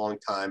 And for a long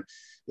time,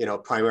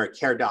 primary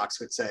care docs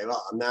would say,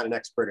 well, I'm not an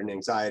expert in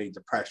anxiety,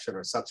 depression,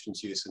 or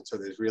substance use, and so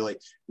there's really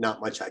not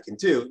much I can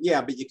do.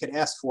 Yeah, but you can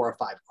ask 4 or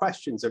 5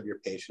 questions of your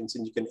patients,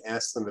 and you can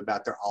ask them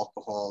about their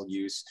alcohol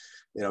use.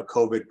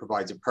 COVID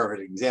provides a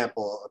perfect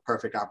example, a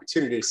perfect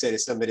opportunity to say to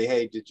somebody,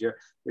 hey, did your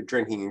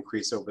drinking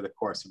increase over the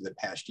course of the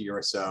past year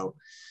or so?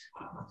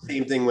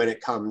 Same thing when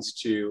it comes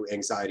to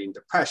anxiety and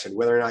depression.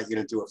 Whether or not you're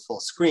going to do a full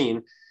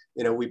screen,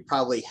 we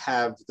probably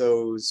have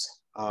those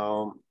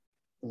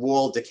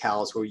wall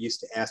decals where we used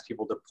to ask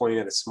people to point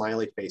at a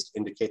smiley face to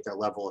indicate their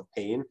level of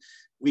pain.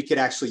 We could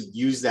actually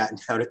use that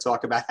now to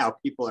talk about how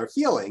people are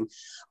feeling.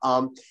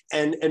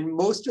 And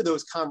most of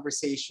those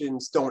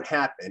conversations don't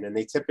happen, and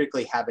they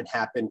typically haven't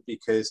happened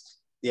because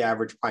the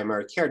average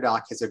primary care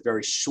doc has a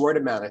very short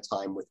amount of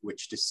time with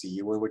which to see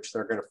you, in which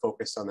they're going to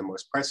focus on the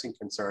most pressing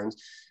concerns.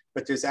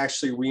 But there's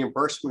actually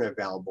reimbursement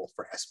available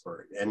for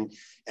SBIRT.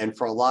 And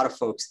for a lot of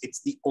folks,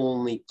 it's the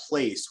only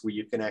place where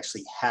you can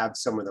actually have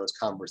some of those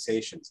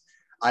conversations.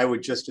 I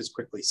would just as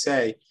quickly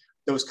say,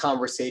 those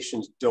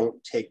conversations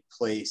don't take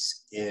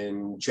place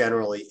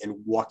generally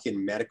in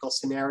walk-in medical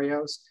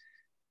scenarios.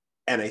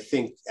 And I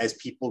think as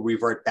people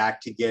revert back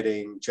to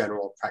getting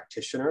general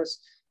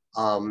practitioners,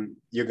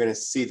 you're going to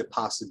see the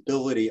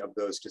possibility of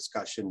those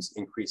discussions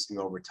increasing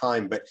over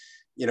time. But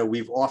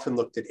we've often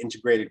looked at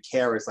integrated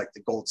care as like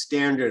the gold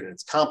standard, and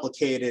it's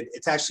complicated.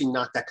 It's actually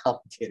not that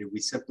complicated.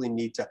 We simply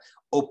need to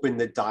open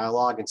the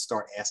dialogue and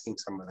start asking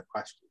some of the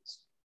questions.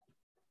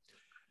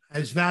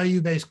 As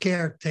value-based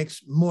care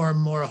takes more and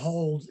more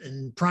hold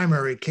in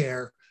primary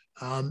care,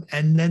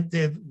 and then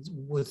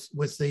with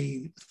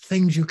the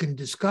things you can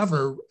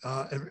discover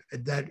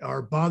that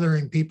are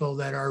bothering people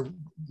that are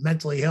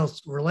mentally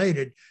health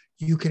related,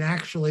 you can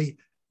actually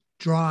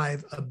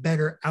drive a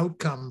better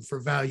outcome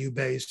for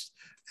value-based.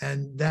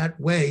 And that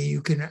way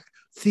you can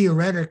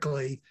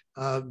theoretically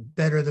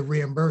better the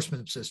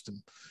reimbursement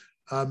system.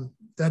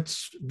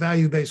 That's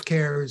value-based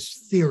care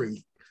is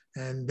theory.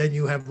 And then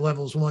you have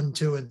levels 1,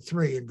 2, and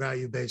 3 in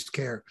value-based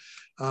care,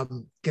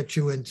 get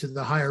you into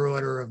the higher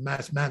order of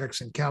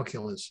mathematics and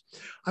calculus.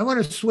 I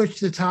want to switch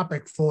the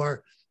topic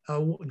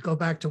go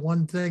back to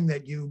one thing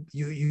that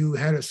you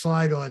had a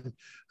slide on,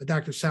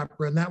 Dr.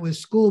 Sapra, and that was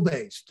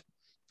school-based.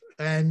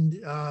 And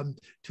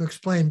to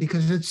explain,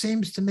 because it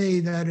seems to me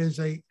that is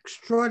a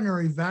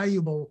extraordinary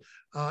valuable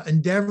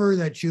endeavor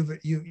that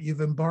you've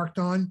embarked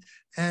on.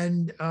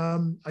 And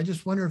I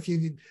just wonder if you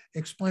could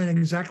explain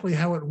exactly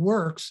how it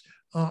works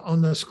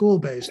on the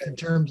school-based in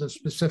terms of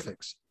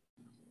specifics.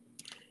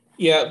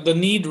 Yeah, the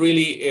need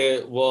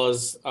really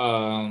was,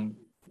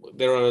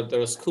 there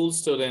are school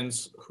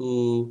students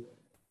who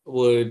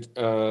would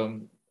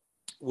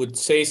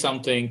say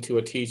something to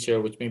a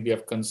teacher which may be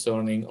of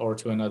concerning, or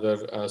to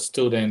another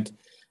student,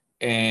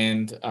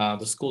 and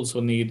the schools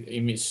will need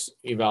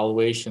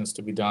evaluations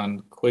to be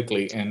done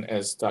quickly. And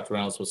as Dr.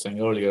 Reynolds was saying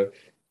earlier,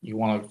 you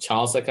want a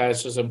child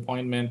psychiatrist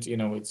appointment,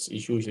 it's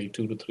usually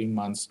 2 to 3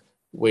 months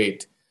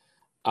wait.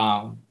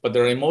 But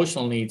there are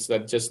emotional needs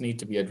that just need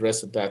to be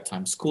addressed at that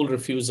time. School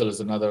refusal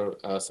is another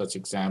such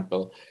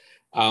example.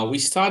 We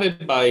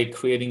started by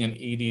creating an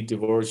ED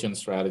diversion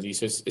strategy.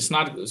 So it's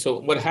not, so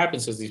what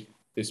happens is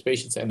these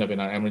patients end up in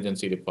our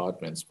emergency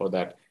departments for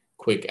that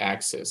quick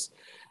access.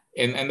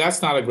 And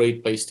that's not a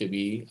great place to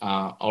be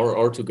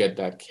or to get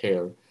that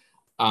care.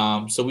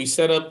 So we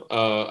set up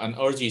an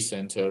urgent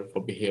center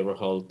for behavioral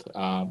health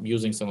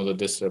using some of the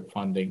DSRIP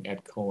funding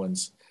at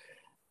Cohen's.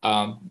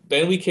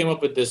 Then we came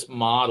up with this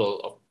model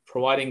of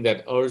providing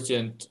that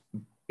urgent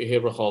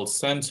behavioral health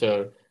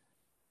center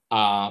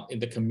in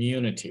the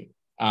community.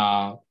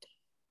 But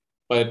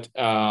But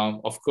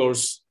of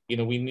course, you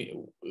know,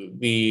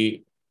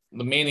 the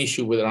main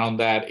issue with around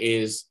that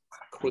is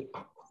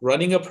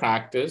running a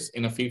practice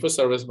in a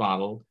fee-for-service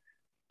model.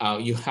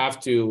 You have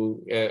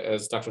to,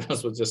 as Dr.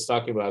 House was just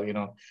talking about, you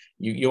know,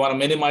 you want to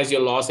minimize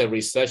your loss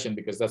every session,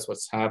 because that's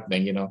what's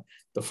happening. You know,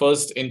 the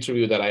first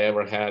interview that I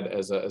ever had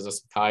as a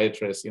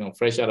psychiatrist, you know,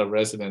 fresh out of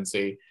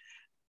residency,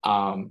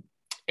 I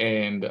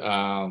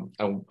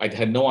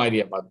had no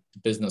idea about the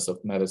business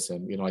of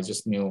medicine. You know, I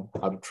just knew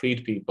how to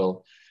treat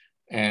people.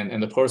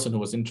 And the person who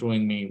was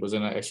interviewing me was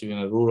actually in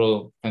a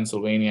rural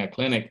Pennsylvania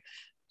clinic.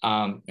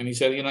 And he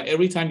said, you know,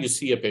 every time you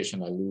see a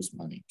patient, I lose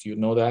money. Do you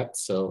know that?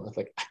 So I was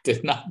like, I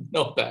did not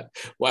know that.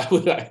 Why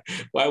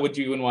would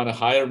you even want to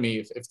hire me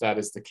if that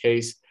is the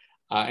case?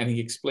 And he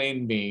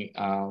explained me,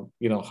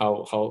 you know,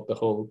 how the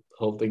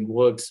whole thing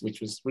works, which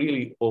was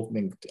really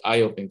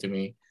eye-opening to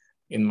me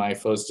in my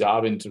first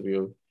job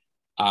interview.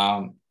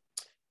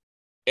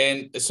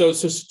 And so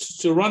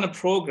to run a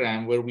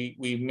program where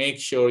we make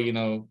sure, you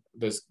know,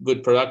 there's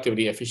good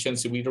productivity,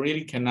 efficiency, we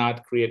really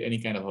cannot create any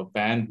kind of a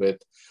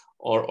bandwidth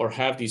or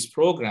have these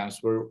programs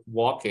where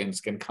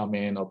walk-ins can come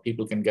in or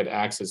people can get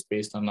access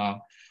based on a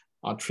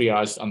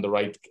triage on the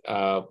right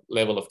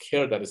level of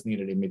care that is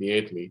needed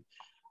immediately.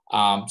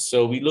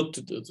 So we looked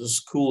at the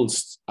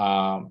schools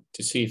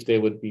to see if they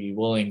would be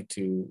willing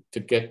to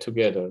get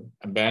together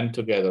and band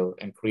together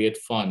and create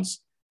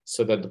funds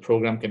so that the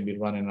program can be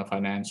run in a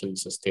financially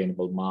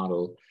sustainable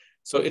model.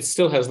 So it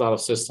still has a lot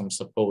of system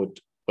support,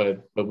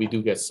 but we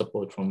do get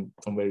support from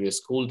various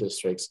school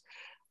districts.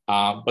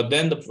 But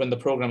then when the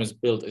program is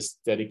built, it's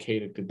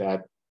dedicated to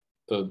that,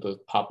 the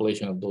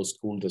population of those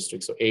school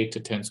districts. So 8 to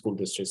 10 school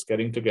districts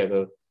getting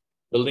together,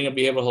 building a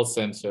behavioral health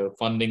center,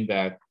 funding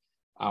that,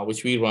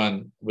 which we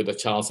run with a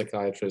child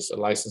psychiatrist, a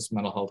licensed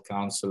mental health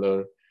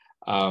counselor.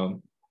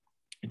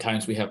 At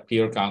times we have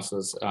peer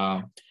counselors,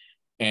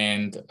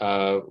 and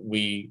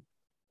we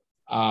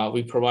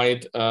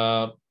provide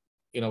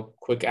you know,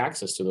 quick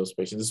access to those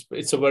patients.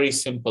 It's a very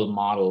simple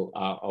model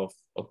of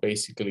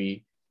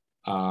basically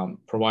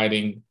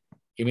providing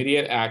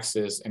immediate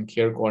access and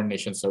care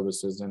coordination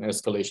services and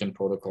escalation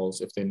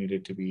protocols if they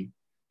needed to be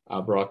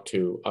brought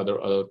to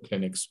other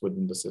clinics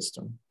within the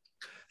system.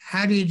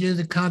 How do you do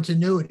the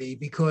continuity?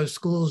 Because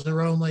schools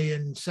are only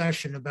in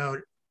session about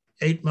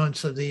 8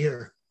 months of the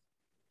year.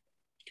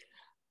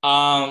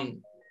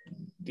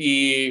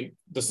 The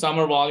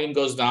summer volume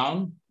goes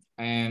down,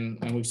 and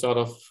we sort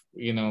of,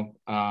 you know,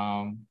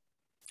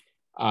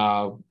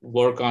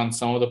 work on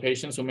some of the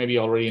patients who may be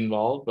already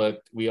involved,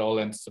 but we all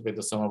anticipate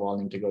the summer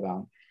volume to go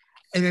down.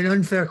 And an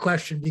unfair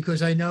question,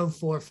 because I know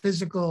for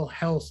physical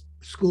health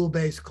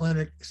school-based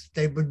clinics,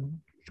 they've been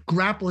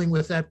grappling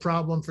with that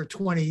problem for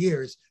 20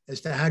 years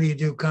as to how do you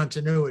do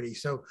continuity.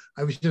 So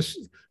I was just...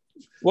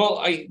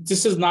 Well,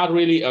 this is not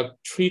really a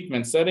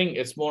treatment setting.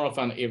 It's more of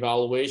an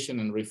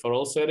evaluation and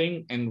referral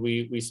setting. And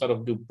we sort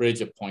of do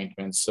bridge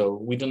appointments. So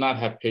we do not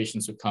have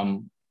patients who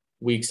come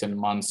weeks and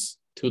months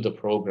to the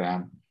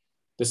program.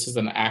 This is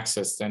an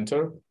access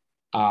center.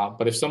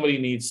 But if somebody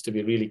needs to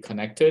be really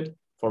connected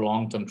for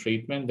long-term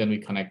treatment, then we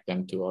connect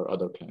them to our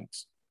other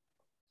clinics.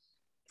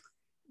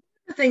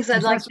 The things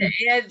I'd like to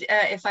add,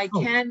 if I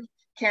can,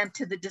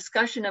 to the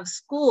discussion of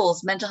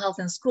schools, mental health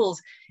in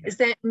schools, is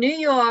that New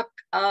York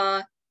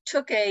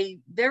took a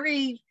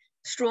very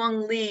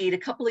strong lead a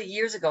couple of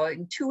years ago.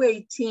 In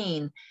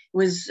 2018,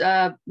 was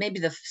maybe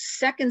the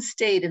second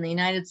state in the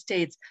United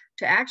States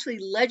to actually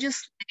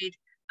legislate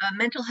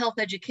mental health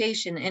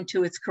education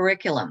into its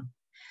curriculum.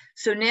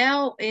 So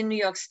now in New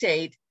York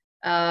State,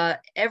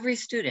 every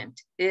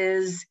student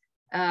is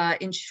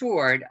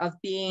insured of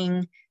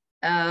being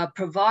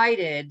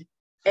provided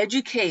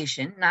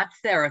education, not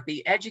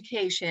therapy,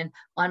 education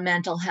on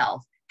mental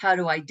health, how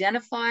to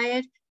identify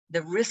it,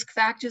 the risk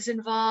factors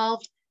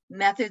involved,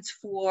 methods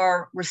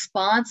for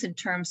response in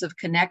terms of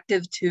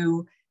connections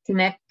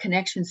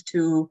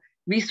to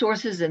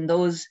resources and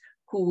those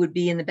who would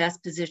be in the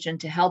best position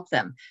to help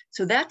them.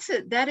 So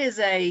that is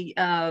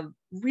a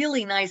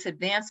really nice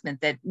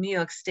advancement that New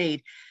York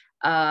State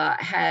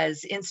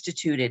has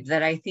instituted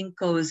that I think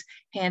goes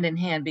hand in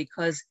hand,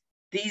 because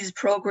these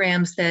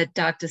programs that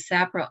Dr.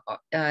 Sapra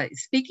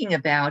is speaking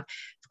about,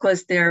 of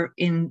course, they're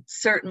in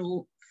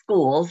certain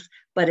schools,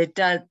 but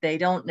they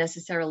don't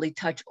necessarily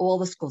touch all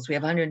the schools. We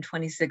have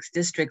 126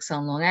 districts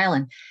on Long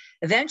Island.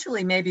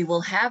 Eventually, maybe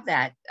we'll have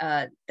that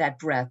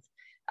breadth.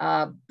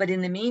 But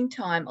in the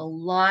meantime, a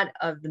lot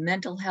of the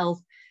mental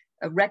health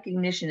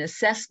recognition,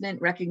 assessment,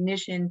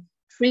 recognition,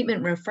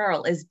 treatment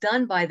referral is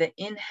done by the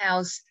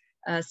in-house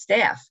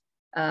staff,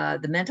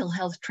 the mental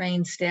health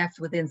trained staff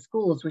within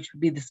schools, which would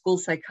be the school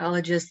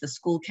psychologists, the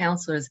school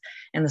counselors,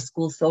 and the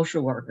school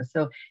social workers.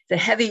 So it's a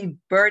heavy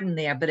burden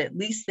there, but at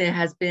least there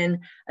has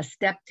been a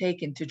step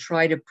taken to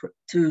try to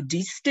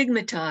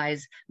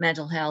destigmatize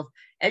mental health,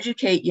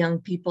 educate young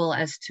people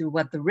as to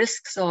what the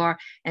risks are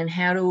and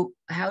how to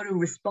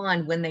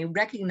respond when they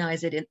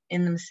recognize it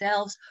in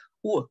themselves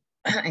or,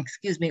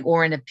 excuse me,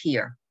 or in a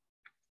peer.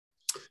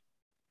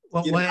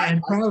 Well,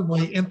 and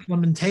probably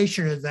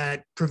implementation of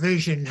that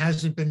provision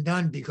hasn't been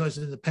done because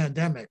of the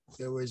pandemic.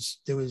 There was.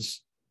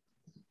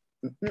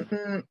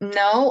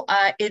 No,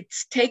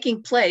 it's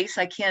taking place.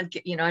 I can't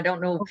get, I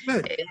don't know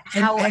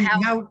how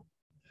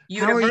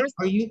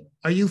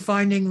are you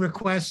finding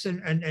requests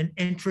and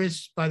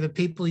interest by the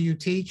people you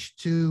teach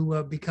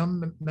to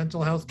become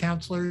mental health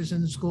counselors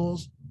in the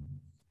schools?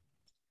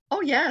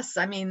 Oh, yes.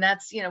 I mean,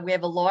 that's, we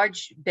have a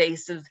large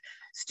base of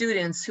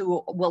students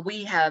who, well,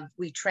 we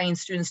train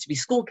students to be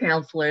school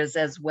counselors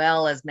as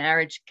well as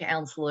marriage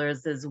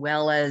counselors, as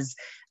well as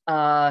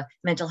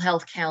mental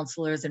health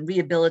counselors and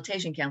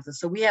rehabilitation counselors.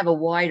 So we have a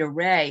wide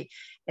array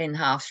in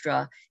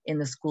Hofstra in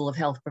the School of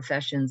Health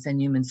Professions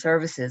and Human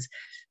Services.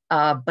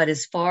 But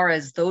as far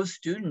as those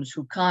students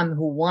who come,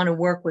 who want to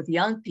work with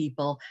young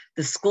people,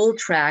 the school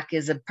track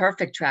is a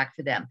perfect track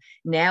for them.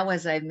 Now,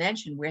 as I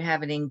mentioned, we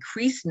have an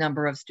increased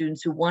number of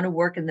students who want to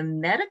work in the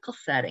medical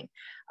setting.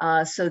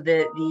 So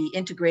the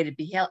integrated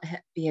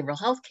behavioral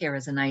health care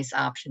is a nice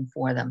option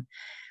for them.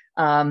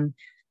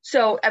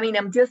 So, I mean,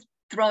 I'm just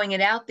throwing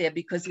it out there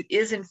because it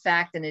is in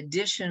fact an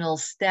additional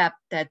step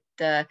that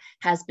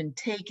has been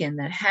taken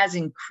that has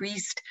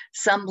increased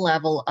some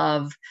level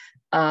of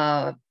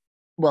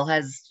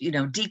has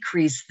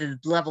decreased the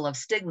level of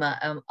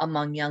stigma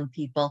among young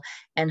people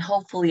and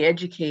hopefully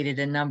educated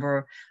a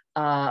number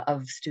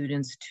of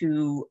students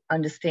to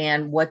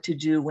understand what to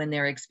do when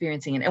they're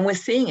experiencing it. And we're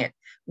seeing it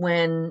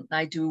when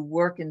I do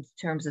work in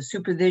terms of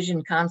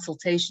supervision,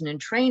 consultation, and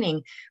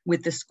training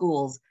with the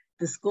schools.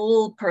 The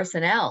school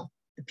personnel,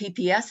 the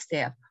PPS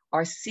staff,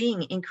 are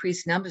seeing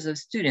increased numbers of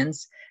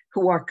students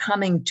who are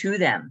coming to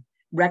them,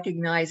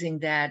 recognizing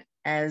that,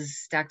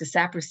 as Dr.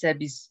 Sapra said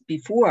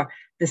before,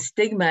 the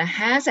stigma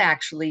has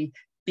actually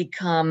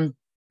become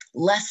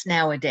less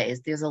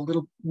nowadays. There's a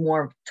little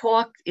more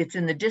talk, it's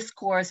in the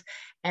discourse,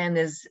 and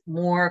there's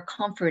more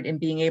comfort in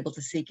being able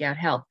to seek out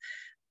help.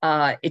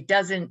 It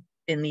doesn't,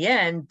 in the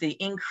end, the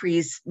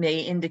increase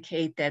may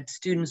indicate that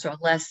students are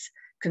less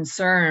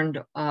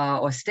concerned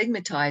or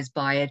stigmatized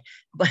by it,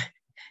 but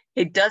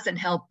it doesn't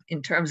help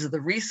in terms of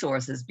the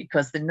resources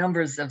because the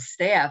numbers of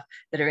staff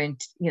that are in,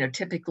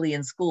 typically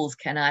in schools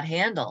cannot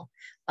handle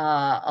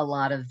a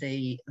lot of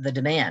the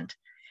demand.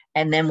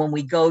 And then when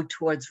we go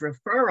towards the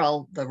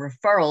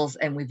referrals,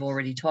 and we've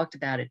already talked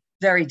about it,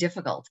 very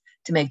difficult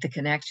to make the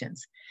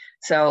connections.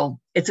 So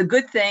it's a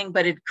good thing,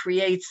 but it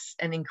creates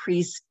an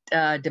increased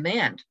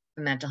demand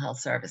for mental health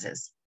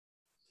services.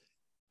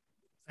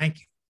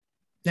 Thank you.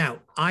 Now,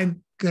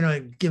 I'm going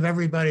to give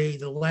everybody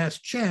the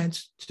last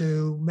chance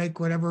to make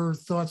whatever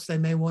thoughts they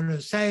may want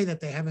to say that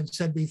they haven't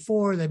said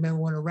before. They may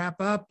want to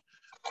wrap up.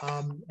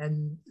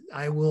 And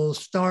I will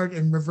start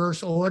in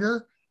reverse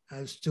order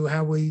as to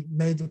how we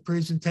made the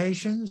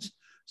presentations.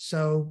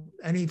 So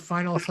any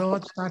final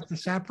thoughts, Dr.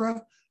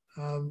 Sapra?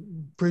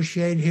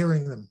 Appreciate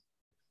hearing them.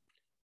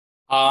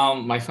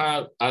 My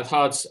final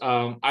thoughts,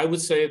 I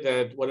would say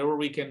that whatever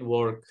we can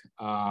work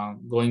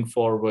going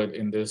forward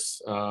in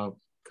this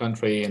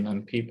country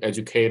and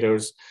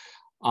educators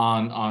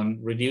on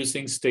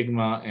reducing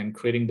stigma and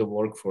creating the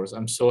workforce.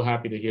 I'm so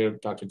happy to hear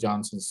Dr.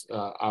 Johnson's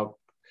out,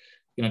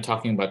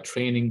 talking about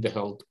training the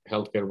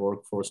healthcare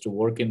workforce to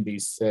work in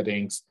these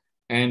settings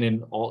and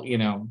in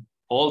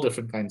all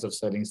different kinds of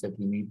settings that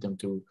we need them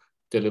to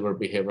deliver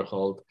behavioral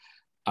health.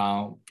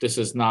 This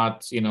is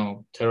not,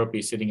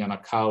 therapy sitting on a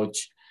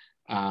couch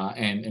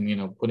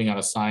and putting out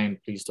a sign,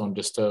 please don't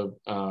disturb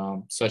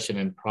session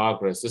in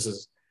progress.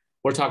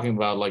 We're talking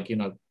about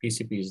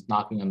PCP is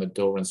knocking on the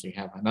door and saying,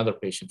 have another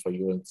patient for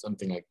you and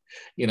something like,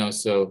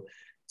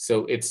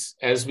 so it's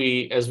as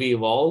we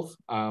evolve,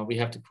 we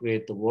have to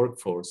create the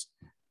workforce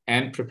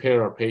and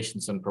prepare our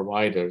patients and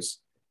providers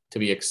to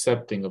be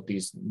accepting of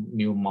these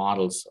new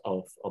models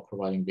of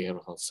providing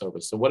behavioral health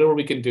service. So whatever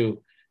we can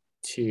do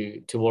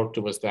to work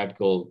towards that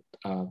goal,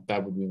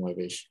 that would be my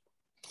wish.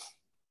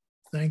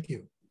 Thank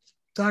you.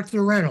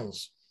 Dr.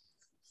 Reynolds.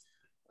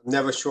 I'm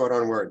never short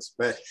on words,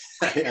 but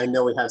I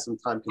know we have some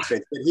time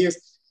constraints. But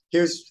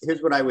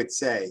here's what I would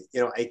say.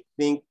 I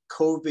think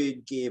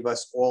COVID gave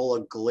us all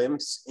a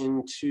glimpse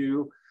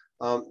into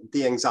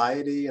the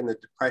anxiety and the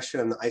depression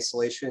and the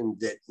isolation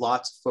that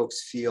lots of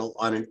folks feel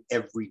on an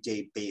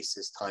everyday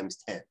basis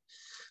times 10.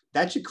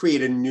 That should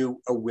create a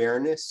new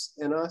awareness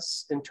in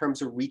us in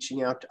terms of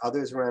reaching out to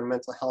others around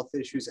mental health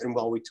issues. And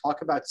while we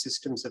talk about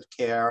systems of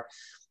care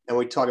and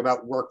we talk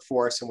about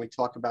workforce and we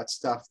talk about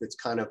stuff that's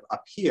kind of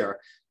up here,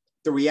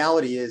 the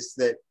reality is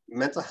that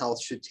mental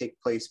health should take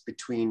place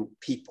between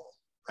people,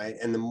 right?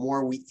 And the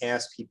more we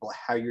ask people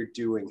how you're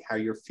doing, how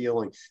you're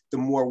feeling, the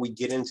more we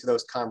get into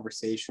those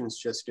conversations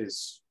just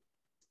as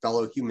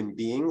fellow human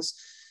beings,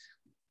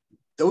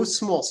 those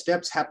small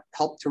steps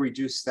help to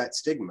reduce that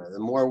stigma. The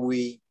more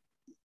we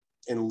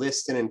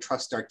enlist and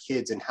entrust our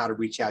kids in how to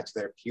reach out to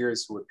their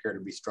peers who appear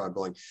to be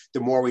struggling, the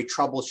more we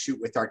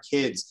troubleshoot with our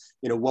kids,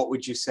 what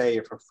would you say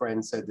if a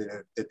friend said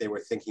that they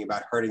were thinking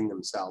about hurting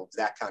themselves,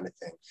 that kind of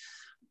thing.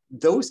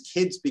 Those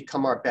kids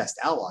become our best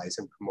allies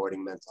in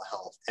promoting mental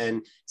health.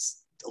 And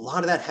a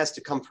lot of that has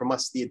to come from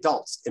us, the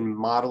adults, in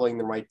modeling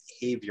the right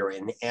behavior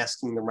and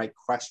asking the right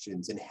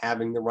questions and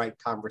having the right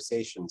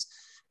conversations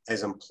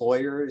as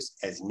employers,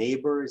 as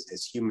neighbors,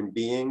 as human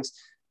beings,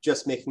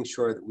 just making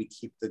sure that we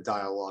keep the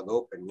dialogue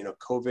open. You know,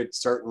 COVID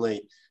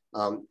certainly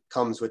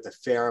comes with a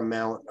fair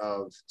amount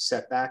of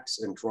setbacks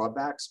and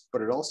drawbacks,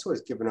 but it also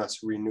has given us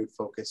renewed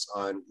focus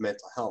on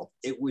mental health.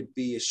 It would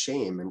be a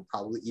shame and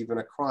probably even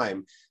a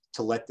crime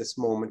to let this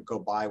moment go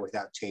by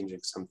without changing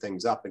some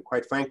things up. And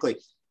quite frankly,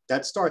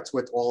 that starts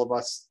with all of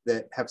us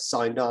that have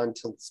signed on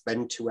to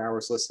spend 2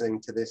 hours listening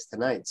to this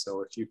tonight.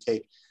 So if you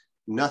take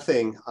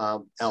nothing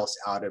else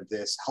out of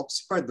this, help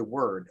spread the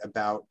word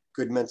about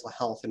good mental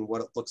health and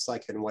what it looks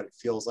like and what it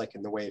feels like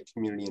in the way of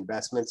community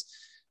investments,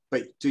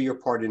 but do your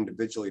part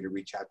individually to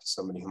reach out to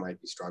somebody who might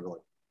be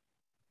struggling.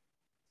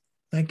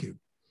 Thank you.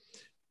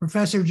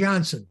 Professor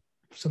Johnson,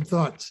 some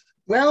thoughts?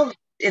 Well,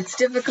 it's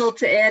difficult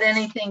to add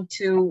anything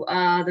to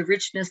the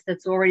richness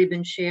that's already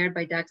been shared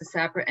by Dr.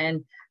 Sapra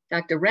and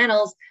Dr.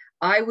 Reynolds.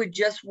 I would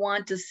just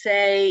want to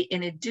say,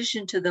 in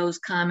addition to those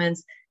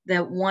comments,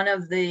 that one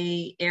of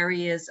the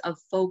areas of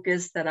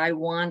focus that I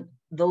want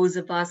those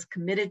of us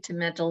committed to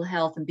mental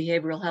health and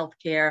behavioral health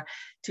care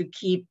to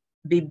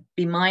be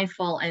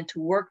mindful and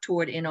to work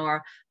toward in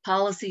our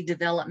policy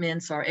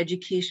developments, our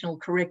educational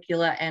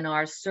curricula, and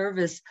our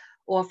service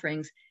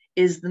offerings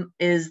is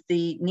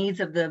the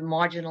needs of the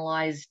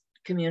marginalized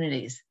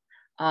communities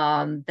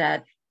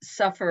that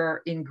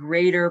suffer in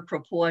greater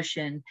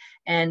proportion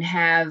and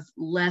have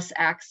less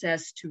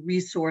access to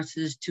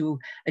resources to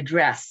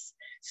address.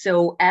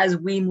 So as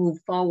we move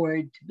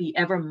forward, to be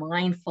ever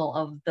mindful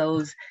of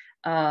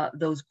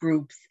those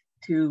groups,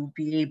 to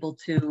be able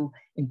to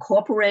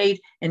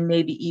incorporate and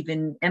maybe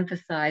even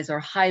emphasize or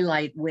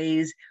highlight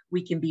ways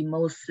we can be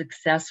most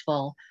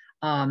successful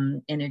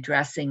in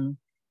addressing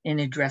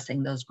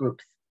those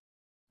groups.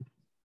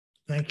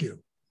 Thank you.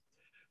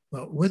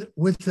 Well,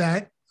 with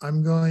that,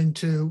 I'm going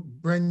to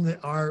bring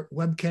our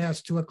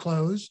webcast to a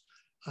close.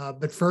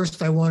 But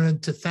first, I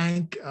wanted to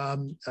thank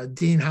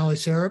Dean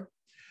Holly-Sarup.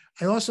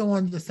 I also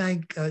wanted to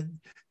thank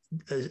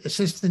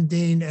Assistant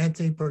Dean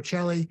Anthony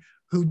Porcelli,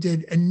 who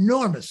did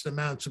enormous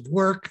amounts of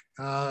work,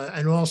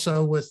 and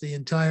also with the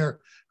entire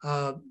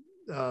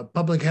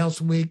Public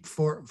Health Week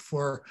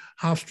for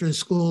Hofstra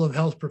School of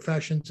Health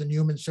Professions and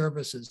Human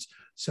Services.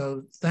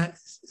 So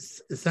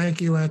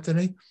thank you,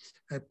 Anthony.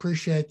 I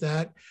appreciate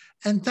that.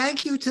 And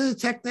thank you to the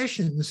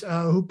technicians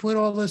who put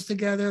all this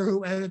together,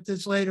 who edit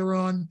this later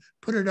on,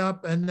 put it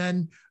up, and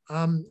then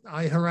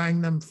I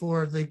harangue them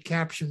for the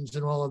captions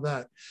and all of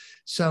that.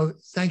 So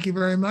thank you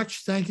very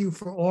much. Thank you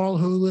for all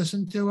who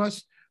listened to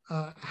us.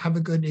 Have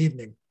a good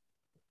evening.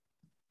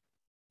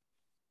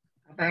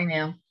 Bye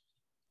now.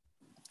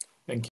 Thank you.